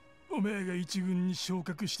おめえが一軍に昇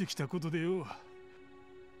格してきたことでよ、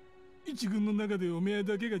一軍の中でおめえ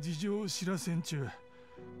だけが事情を知らせんちゅう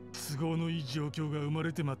都合のいい状況が生ま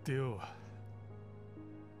れてまってよ。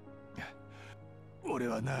俺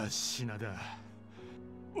はな、品田、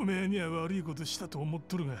おめえには悪いことしたと思っ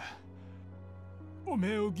とるが、お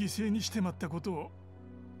めえを犠牲にしてまったことを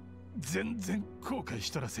全然後悔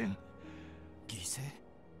しとらせん。犠牲？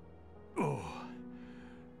おう、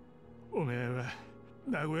おめえは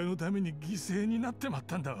名古屋のために犠牲になってまっ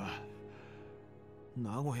たんだわ。名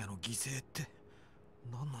古屋の犠牲って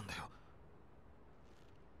何なんだよ。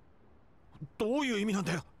どういう意味なん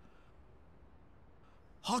だよ。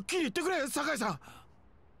はっきり言ってくれ、酒井さん。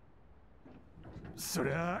そ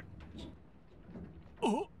りゃ、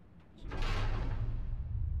お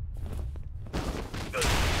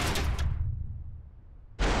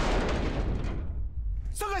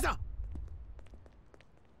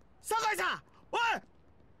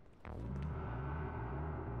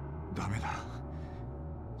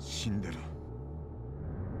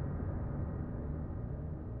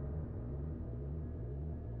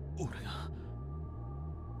俺が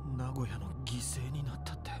名古屋の犠牲になっ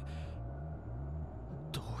たって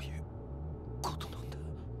どういうことなんだ。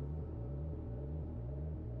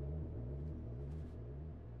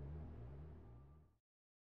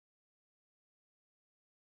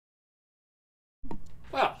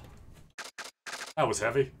Wow, that was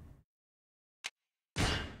heavy.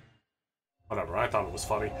 Whatever, I thought it was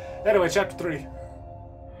funny. Anyway, chapter 3.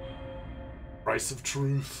 Price of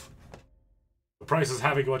truth. The price is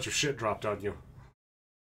having a bunch of shit dropped on you.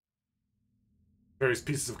 Various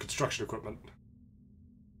pieces of construction equipment.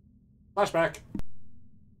 Flashback.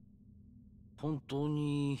 本当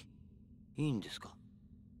にいいんですか？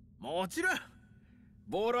もちろん。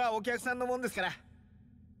ボールはお客さんのもんですから。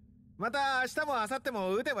また明日も明後日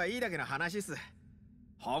も打てばいいだけの話っす。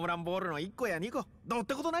ホームランボールの1個や2個どうっ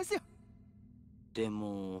てことないっすよ。で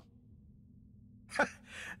も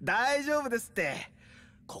大丈夫ですって。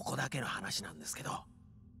ここだけの話なんですけど、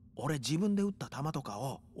俺自分で打った球とか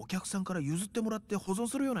をお客さんから譲ってもらって保存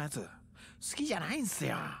するようなやつ好きじゃないんす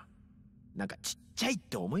よ。なんかちっちゃいっ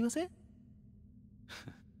て思いません？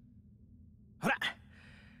ほら、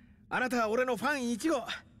あなたは俺のファン1号。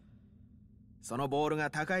そのボールが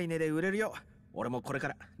高い値で売れるよう俺もこれか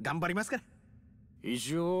ら頑張りますから。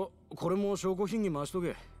一応これも証拠品に回しと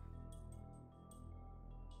け。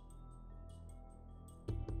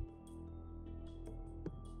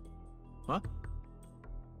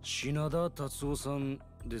品田達夫さん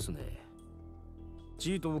ですね。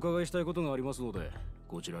ちいとお伺いしたいことがありますので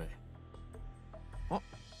こちらへ。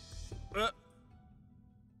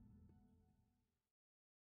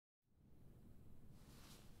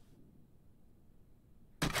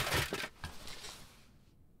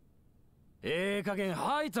加減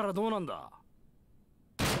吐いたらどうなんだ。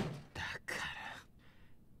だか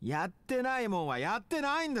らやってないもんはやって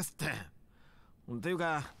ないんですって。っていう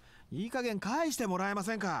かいい加減返してもらえま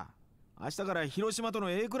せんか。明日から広島との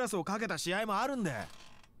A クラスをかけた試合もあるんで。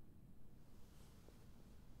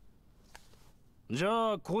じ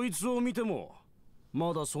ゃあこいつを見ても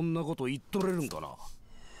まだそんなこと言っとれるんかな。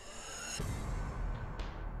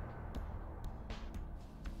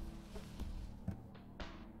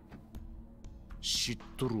知っ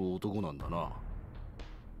とる男なんだな。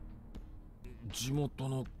地元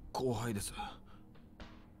の後輩です。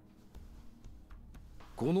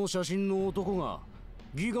この写真の男が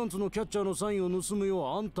ギガンツのキャッチャーのサインを盗む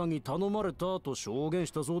ようあんたに頼まれたと証言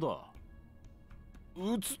したそうだ。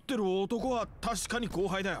写ってる男は確かに後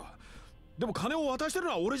輩だよ。でも金を渡してる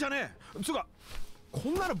のは俺じゃねえ。つうかこ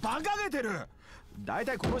んなのバカげてる。だい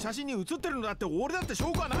たいこの写真に写ってるのだって俺だって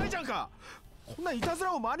証拠はないじゃんか。こんないたず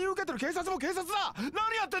らを真に受けてる警察も警察だ。何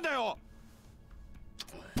やってんだよ。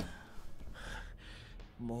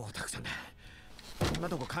もうたくさんだ。こんな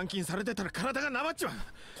とこ監禁されてたら体がなまっちまう。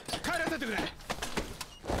帰らせてくれ。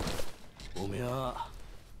おめゃ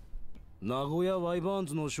名古屋ワイバーン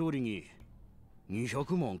ズの勝利に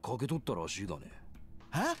200万かけとったらしいがね。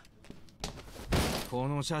こ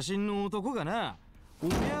の写真の男がな、お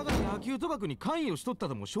めやが野球賭博に関与しとった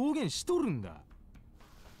とも証言しとるんだ。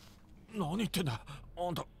何言ってんだ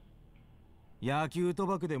あんた。野球賭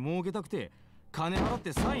博で儲けたくて金払っ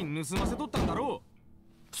てサイン盗ませとったんだろう。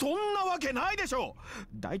そんなわけないでしょ。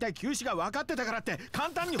だいたい球種が分かってたからって簡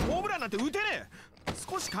単にホームランなんて打てねえ。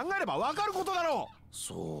少し考えれば分かることだろう。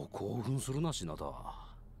そう興奮するな品田。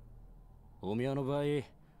おみやの場合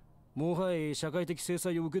もはや社会的制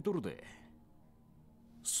裁を受け取るで。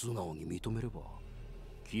素直に認めれば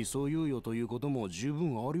起訴猶予ということも十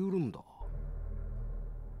分あり得るんだ。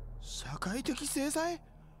社会的制裁？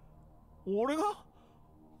俺が？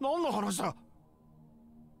何の話だ？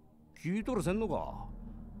聞いとるせんのか。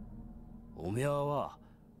おめやは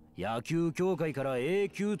野球協会から永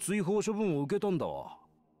久追放処分を受けたんだわ。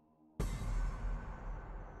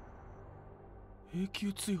永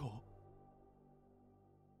久追放？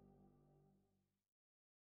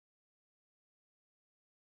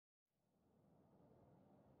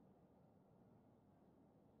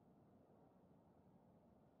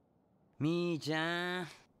みーちゃん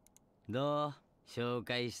どう？紹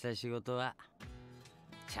介した仕事は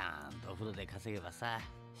ちゃんとお風呂で稼げばさ、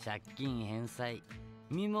借金返済、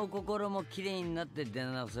身も心もきれいになって出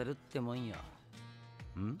直せるってもんよ。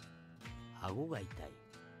ん？顎が痛い。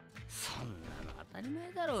そんなの当たり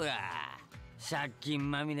前だろうが。借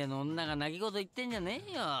金まみれの女が泣き言言ってんじゃね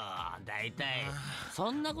えよ。だいたい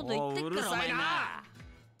そんなこと言ってっからお前な。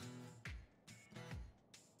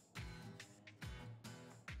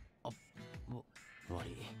悪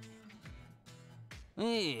い。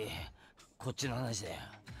こっちの話だよ。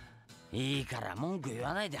いいから文句言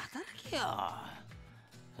わないで働けよ。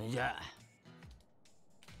それじゃあ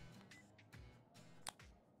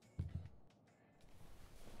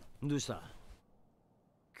どうした？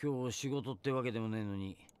今日仕事ってわけでもねえの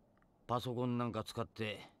に、パソコンなんか使っ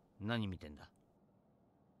て何見てんだ？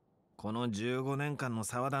この15年間の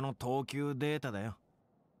沢田の投球データだよ。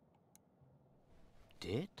デ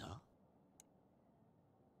ータ？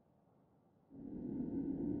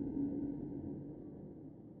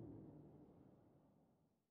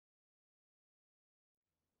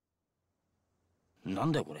な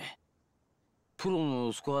んだよこれ。プロ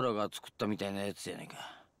のスコアラーが作ったみたいなやつじゃないか。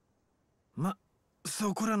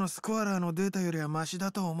そこらのスコアラーのデータよりはマシ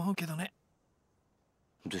だと思うけどね。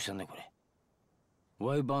どうしたんだよこれ。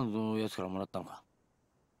ワイバンドのやつからもらったのか？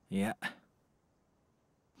いや。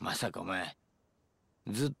まさかお前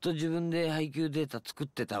ずっと自分で配球データ作っ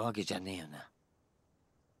てたわけじゃねえよな。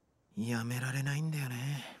やめられないんだよ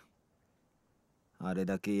ね。あれ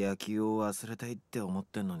だけ野球を忘れたいって思っ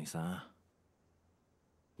てんのにさ。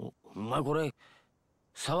お前これ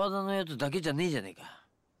沢田のやつだけじゃねえじゃねえか。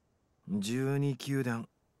12球団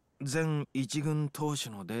全一軍投手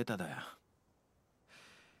のデータだよ。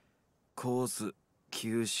コース、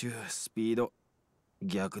球種、スピード、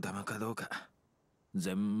逆球かどうか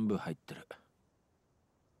全部入ってる。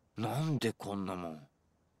なんでこんなもん。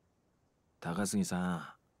高杉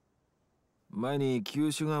さん、前に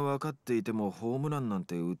球種が分かっていてもホームランなん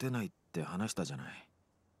て打てないって話したじゃない。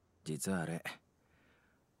実はあれ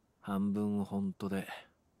半分本当で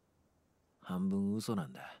半分嘘な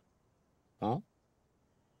んだ。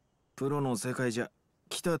プロの世界じゃ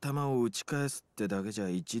来た球を打ち返すってだけじゃ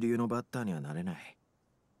一流のバッターにはなれない。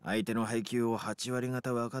相手の配球を8割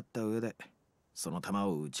方分かった上でその球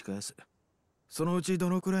を打ち返す。そのうちど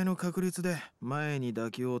のくらいの確率で前に打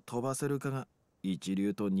球を飛ばせるかが一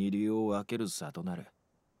流と二流を分ける差となる。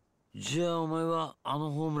じゃあお前はあの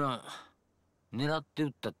ホームラン狙って打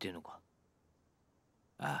ったっていうのか？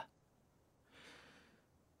ああ。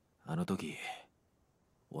あの時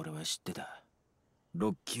俺は知ってた。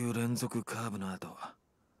6球連続カーブの後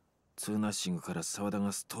ツーナッシングから沢田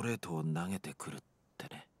がストレートを投げてくるって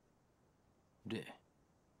ね。で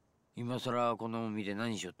今さらこんなもん見て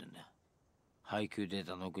何しよってんだ。配球デー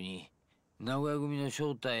タの奥に名古屋組の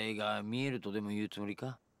正体が見えるとでも言うつもり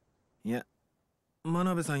か？いや、真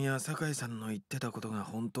鍋さんや酒井さんの言ってたことが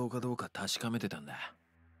本当かどうか確かめてたんだ。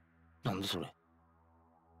なんでそれ？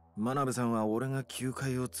真鍋さんは俺が球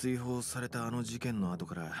界を追放されたあの事件の後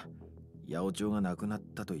から八百長が亡くなっ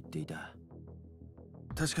たと言っていた。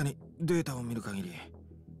確かにデータを見る限り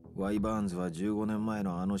ワイバーンズは15年前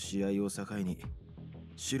のあの試合を境に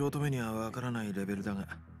素人目にはわからないレベルだが、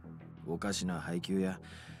おかしな配球や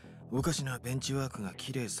おかしなベンチワークが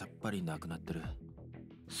きれいさっぱりなくなってる。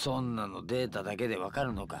そんなのデータだけでわか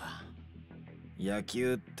るのか？野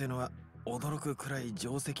球ってのは驚くくらい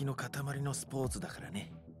定石の塊のスポーツだから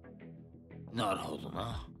ね。なるほど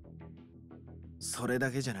な。それ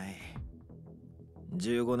だけじゃない。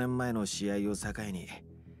15年前の試合を境に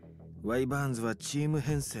ワイバーンズはチーム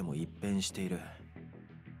編成も一変している。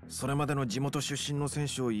それまでの地元出身の選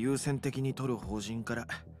手を優先的に取る方針から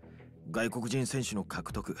外国人選手の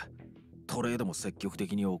獲得、トレードも積極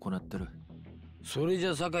的に行ってる。それじ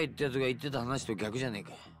ゃ酒井ってやつが言ってた話と逆じゃねえ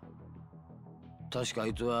か。確かあ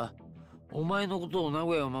いつはお前のことを名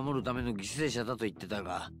古屋を守るための犠牲者だと言ってた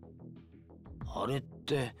が、あれっ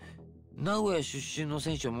て名古屋出身の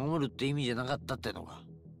選手を守るって意味じゃなかったってのか？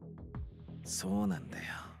そうなんだよ。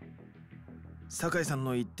酒井さん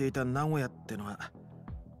の言っていた名古屋ってのは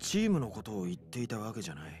チームのことを言っていたわけ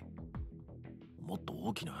じゃない。もっと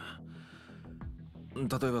大きな、例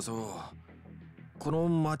えばそうこの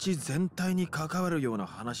町全体に関わるような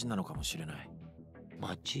話なのかもしれない。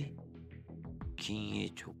町？金栄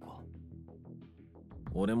町か。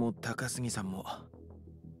俺も高杉さんも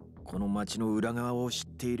この町の裏側を知っ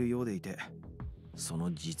ているようでいて、そ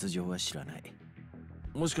の実情は知らない。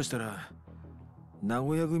もしかしたら名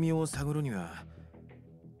古屋組を探るには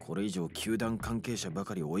これ以上球団関係者ば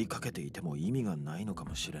かり追いかけていても意味がないのか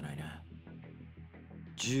もしれないな。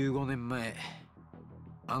15年前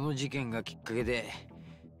あの事件がきっかけで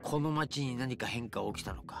この町に何か変化起き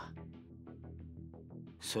たのか。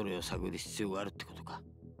それを探る必要があるってことか？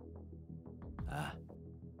ああ。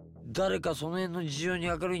誰かその辺の事情に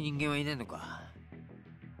明るい人間はいないのか？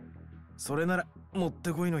それならもっ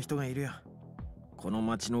てこいの人がいるよ。この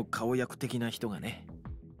町の顔役的な人がね。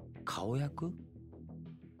顔役？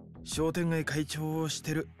商店街会長をし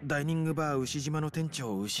てるダイニングバー牛島の店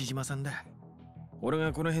長牛島さんだ。俺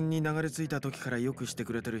がこの辺に流れ着いた時からよくして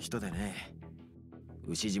くれてる人でね。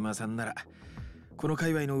牛島さんならこの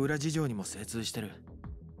界隈の裏事情にも精通してる。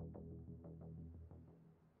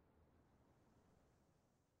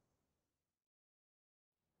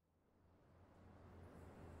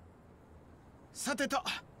さてと、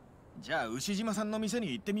じゃあ牛島さんの店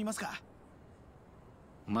に行ってみますか。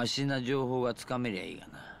マシな情報がつかめりゃいいが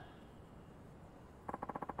な。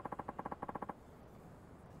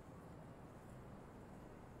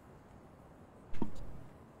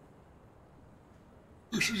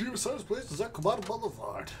Ushijima-san's place is at Kamado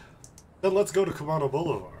Boulevard. Then let's go to Kamado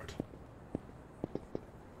Boulevard.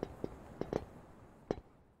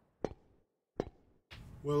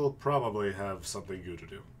 We'll probably have something good to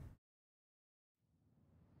do.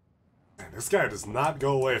 Man, this guy does not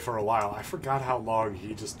go away for a while. I forgot how long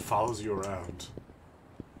he just follows you around.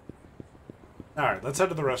 Alright, let's head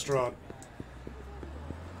to the restaurant.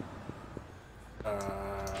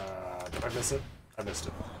 Did I miss it? I missed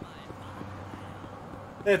it.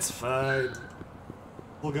 It's fine.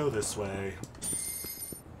 We'll go this way.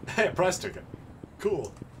 Hey, a price ticket.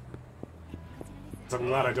 Cool. So I'm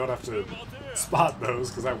glad I don't have to spot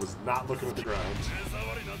those, because I was not looking at the ground.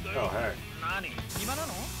 Oh, hey.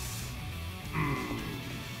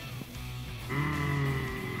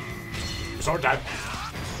 Sword time.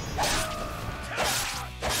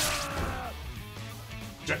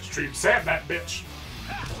 Jet Street, stab that bitch.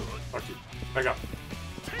 Fuck you. Back up.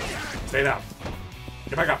 Stay down.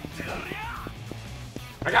 Get back up.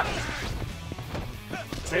 Back up.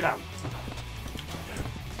 Stay down.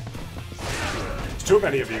 There's too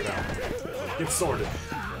many of you now. Get sorted.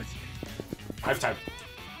 I have time.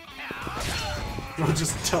 We'll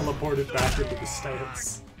just teleport it back into the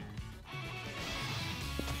stance.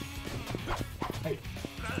 Hey,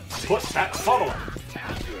 put that funnel in.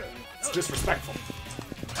 It's disrespectful.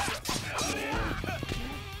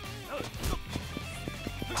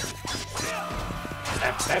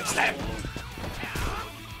 Snap, snap, snap.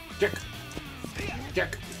 Kick.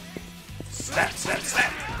 Kick. Snap, snap,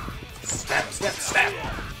 snap. Snap, snap, snap.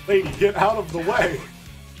 Lady, get out of the way.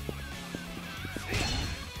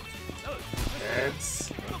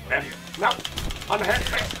 It's... No. On the head.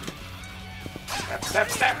 Snap, snap,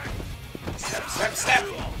 snap. Snap, snap, snap.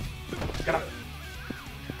 Get up.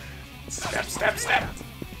 Snap, snap, snap.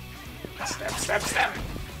 Snap, snap, snap.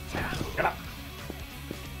 Get up.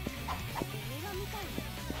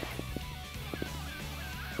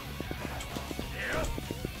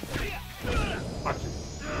 Fuck you.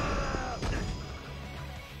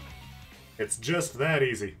 It's just that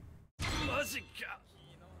easy.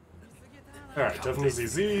 Alright, definitely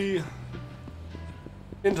ZZ.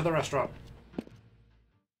 Into the restaurant.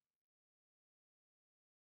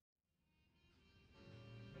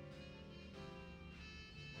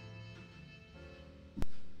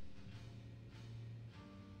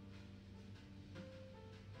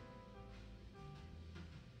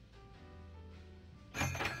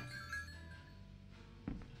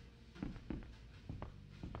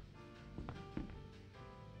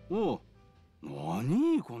おう、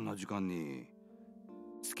何こんな時間に。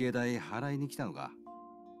付け代払いに来たのか。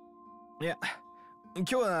いや、今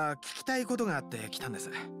日は聞きたいことがあって来たんで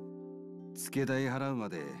す。付け代払うま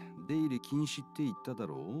で出入り禁止って言っただ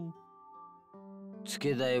ろう。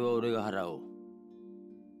付け代は俺が払おう。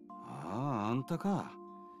ああ、あんたか。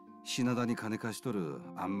品田に金貸しとる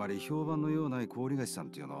あんまり評判のようない氷菓子さんっ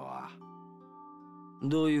ていうのは。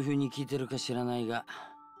どういう風に聞いてるか知らないが、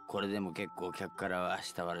これでも結構客からは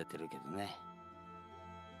慕われてるけどね。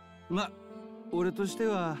ま、俺として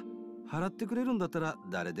は払ってくれるんだったら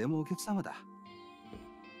誰でもお客様だ。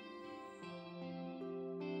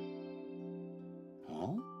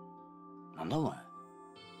なんだお前、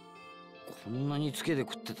こんなにつけで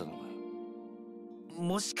食ってたのかよ。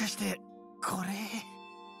もしかしてこれ。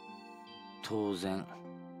当然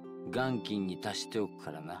元金に足しておく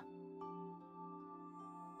からな。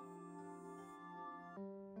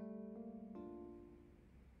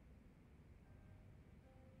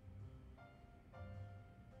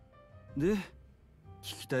で、聞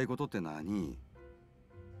きたいことって何？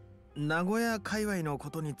名古屋界隈のこ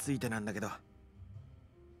とについてなんだけど。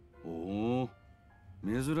おお、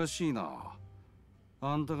珍しいな。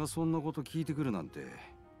あんたがそんなこと聞いてくるなんて。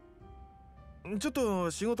ちょっ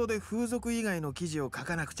と仕事で風俗以外の記事を書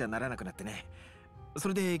かなくちゃならなくなってね。そ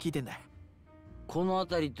れで聞いてんだ。この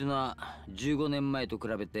辺りっていうのは15年前と比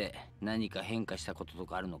べて何か変化したことと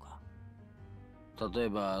かあるのか？例え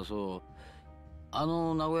ば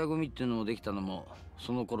名古屋組っていうのもできたのも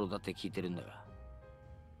その頃だって聞いてるんだが。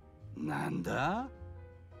なんだ？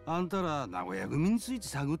あんたら名古屋組について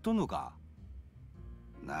探っとんのか？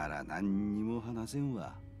なら何にも話せん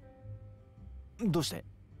わ。どうして？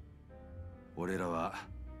俺らは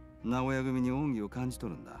名古屋組に恩義を感じと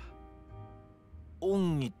るんだ。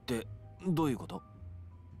恩義ってどういうこと？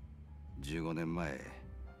 15年前、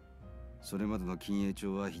それまでの金栄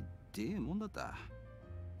町はひってえもんだった。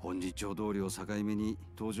本日町通りを境目に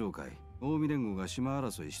東上会近江連合が島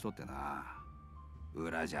争いしとってな。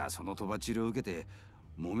裏じゃそのとばっちりを受けて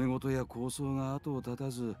揉め事や抗争が後を絶た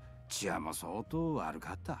ず、治安も相当悪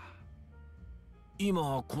かった。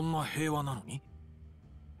今こんな平和なのに？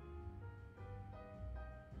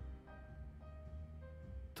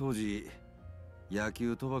当時野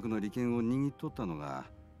球賭博の利権を握っとったのが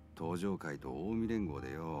東上会と近江連合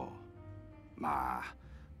でよ。まあ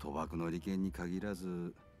賭博の利権に限ら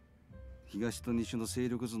ず、東と西の勢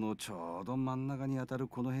力図のちょうど真ん中にあたる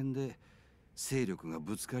この辺で勢力が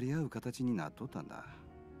ぶつかり合う形になっとったんだ。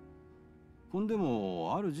ほんで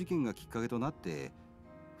もある事件がきっかけとなって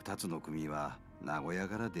2つの組は名古屋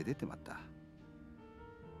から出てってまった。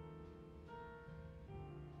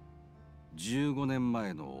15年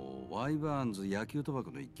前のワイバーンズ野球賭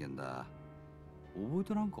博の一件だ。覚え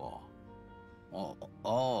てらんか？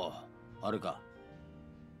あれか。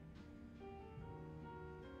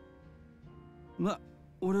ま、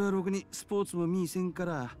俺はろくにスポーツも見いせんか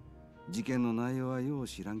ら事件の内容はよう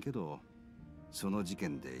知らんけど、その事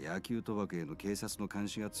件で野球賭博への警察の監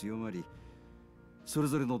視が強まり、それ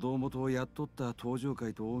ぞれの胴元をやっとった東上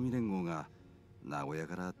会と近江連合が名古屋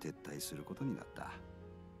から撤退することになった。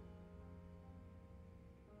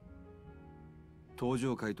東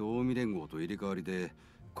上会と近江連合と入れ替わりで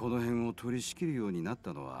この辺を取り仕切るようになっ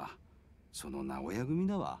たのはその名古屋組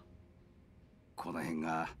だわ。この辺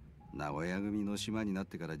が名古屋組の島になっ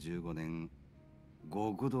てから15年、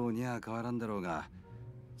極道には変わらんだろうが、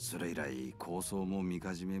それ以来抗争もみ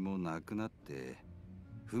かじめもなくなって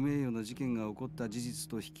不名誉な事件が起こった事実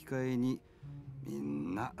と引き換えに、み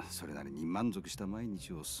んなそれなりに満足した毎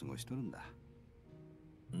日を過ごしとるんだ。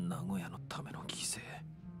名古屋のための犠牲。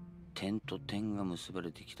点と点が結ば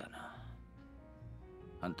れてきたな。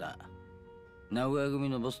あんた名古屋組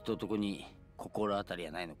のボスって男に心当たり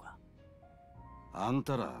はないのか？あん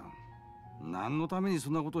たら何のためにそ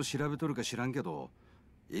んなことを調べとるか知らんけど、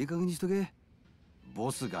いい加減にしとけ。ボ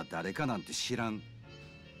スが誰かなんて知らん。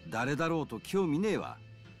誰だろうと興味ねえわ。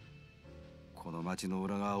この町の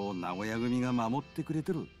裏側を名古屋組が守ってくれ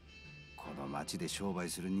てる。この町で商売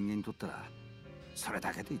する人間にとったらそれ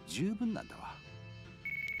だけで十分なんだわ。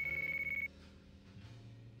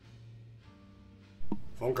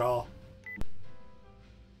Phone call.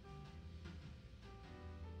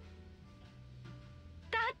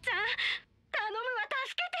 たっちゃん、頼むわ、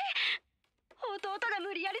助けて。弟が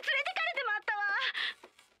無理やり連れてかれてまった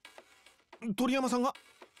わ。鳥山さんが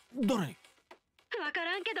誰に？わか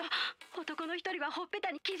らんけど、男の一人はほっぺ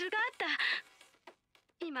たに傷があった。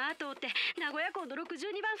今後を追って名古屋港の62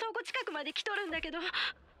番倉庫近くまで来とるんだけど。はあ、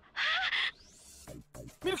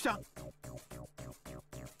ミルクちゃん。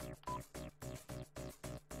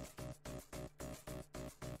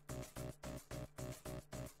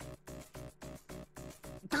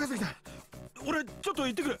高杉さん、俺ちょっと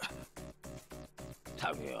行ってくる。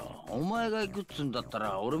たくよ、お前が行くっつんだった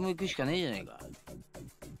ら俺も行くしかねえじゃねえか。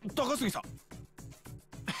高杉さん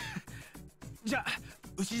じゃあ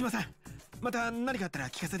牛島さん、また何かあったら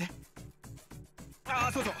聞かせて。あ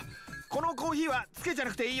あ、そうそう、このコーヒーはつけじゃ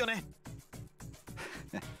なくていいよね。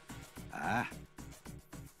ああ。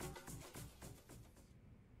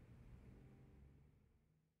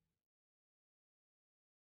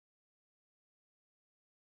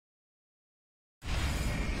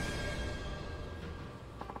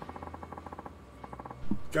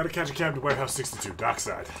Gotta catch a cab to Warehouse 62,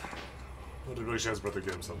 Dockside. What did Billy Shad's brother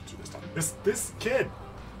get himself into this time? This kid!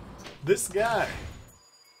 This guy!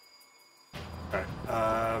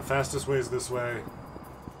 Alright, fastest way is this way.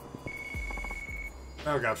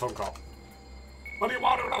 Oh god, phone call. What do you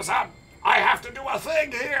want, Uno-san? I have to do a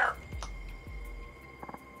thing here!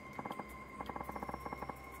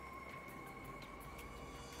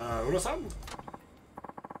 Uno-san?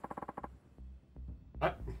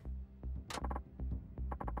 What?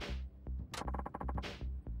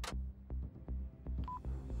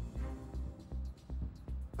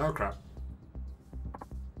 Oh crap.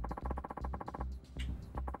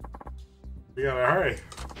 We gotta hurry.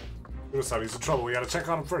 Uno-san, he's in trouble. We gotta check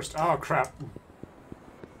on him first. Oh crap.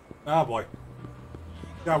 Oh boy.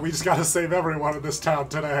 Yeah, we just gotta save everyone in this town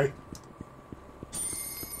today.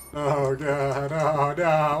 Oh god, oh no,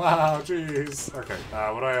 oh jeez. Okay,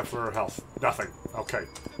 what do I have for health? Nothing. Okay.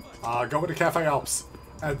 Go into Cafe Alps,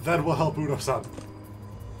 and then we'll help Uno-san.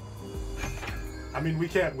 I mean, we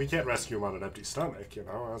can't rescue him on an empty stomach, you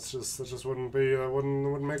know. That just wouldn't be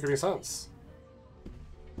wouldn't make any sense.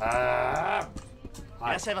 I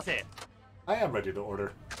am ready to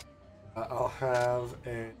order. I'll have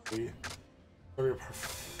I'll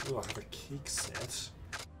have a cake set.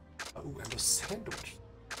 Ooh, and a sandwich.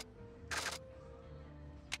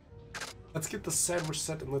 Let's get the sandwich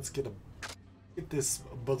set and let's get this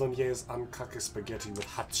bolognese ankake spaghetti with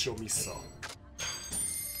hacho miso.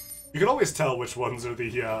 You can always tell which ones are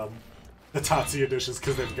the Tatsuya dishes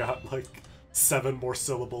because they've got like 7 more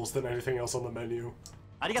syllables than anything else on the menu.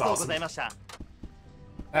 It's awesome.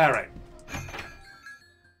 Alright.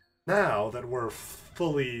 Now that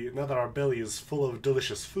our belly is full of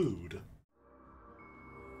delicious food,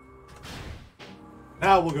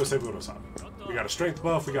 now we'll go save Uno-san. We got a strength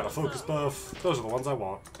buff, we got a focus buff. Those are the ones I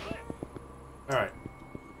want. Alright.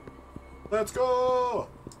 Let's go!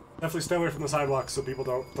 Definitely stay away from the sidewalk so people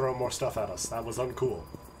don't throw more stuff at us. That was uncool.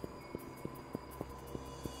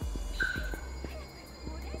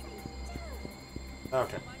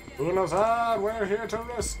 Okay. Uno-san, we're here to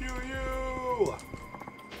rescue you!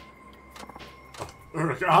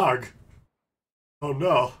 Urag! Oh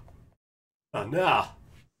no. Oh no.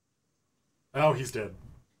 Oh, he's dead.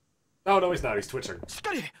 Oh no, he's not. He's twitching. しっ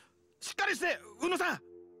かりして、宇野さん。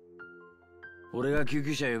俺が救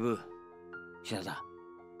急車呼ぶ。品田、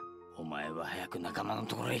お前は早く仲間の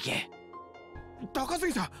ところへ行け。高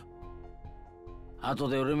杉さん。後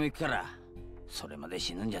で俺も行くから、それまで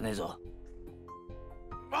死ぬんじゃねえぞ。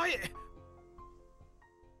はい。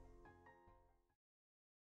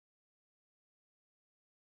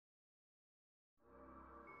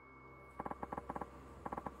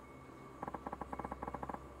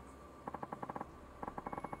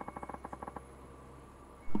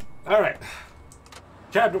Alright.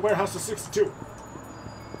 Cabinet warehouse is 62.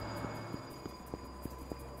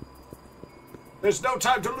 There's no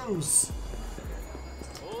time to lose.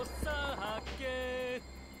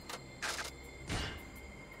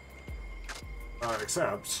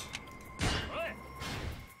 Except...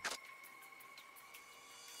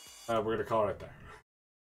 we're gonna call right there.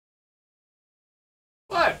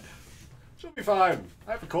 What? She'll be fine.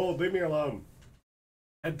 I have a cold. Leave me alone.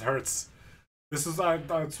 Head hurts. This is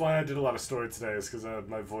that's why I did a lot of story today, is because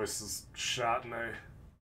my voice is shot and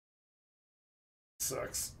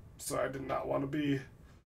sucks. So I did not want to be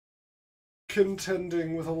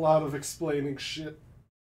contending with a lot of explaining shit.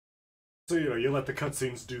 So, you know, you let the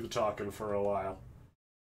cutscenes do the talking for a while.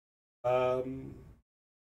 Yeah.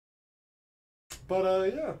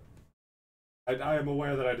 I am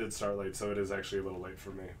aware that I did start late, so it is actually a little late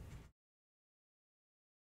for me.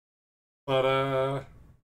 But, I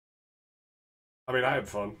mean, I had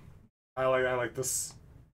fun. I like this.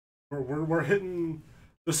 We're hitting...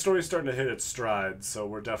 The story's starting to hit its stride, so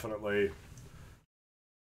we're definitely...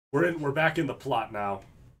 We're back in the plot now.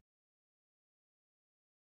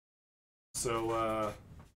 So,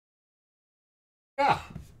 yeah.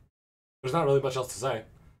 There's not really much else to say.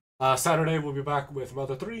 Saturday, we'll be back with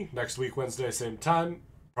Mother 3. Next week, Wednesday, same time.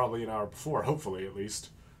 Probably an hour before, hopefully, at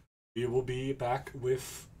least. We will be back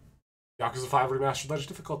with Yakuza 5 Remastered Legend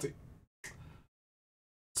difficulty.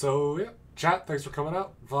 So, yeah. Chat, thanks for coming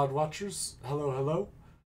out. VOD watchers, hello, hello.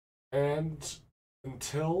 And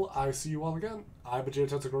until I see you all again, I'm Ajay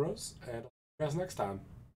Tetsuko Rose, and I'll see you guys next time.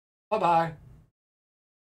 Bye-bye.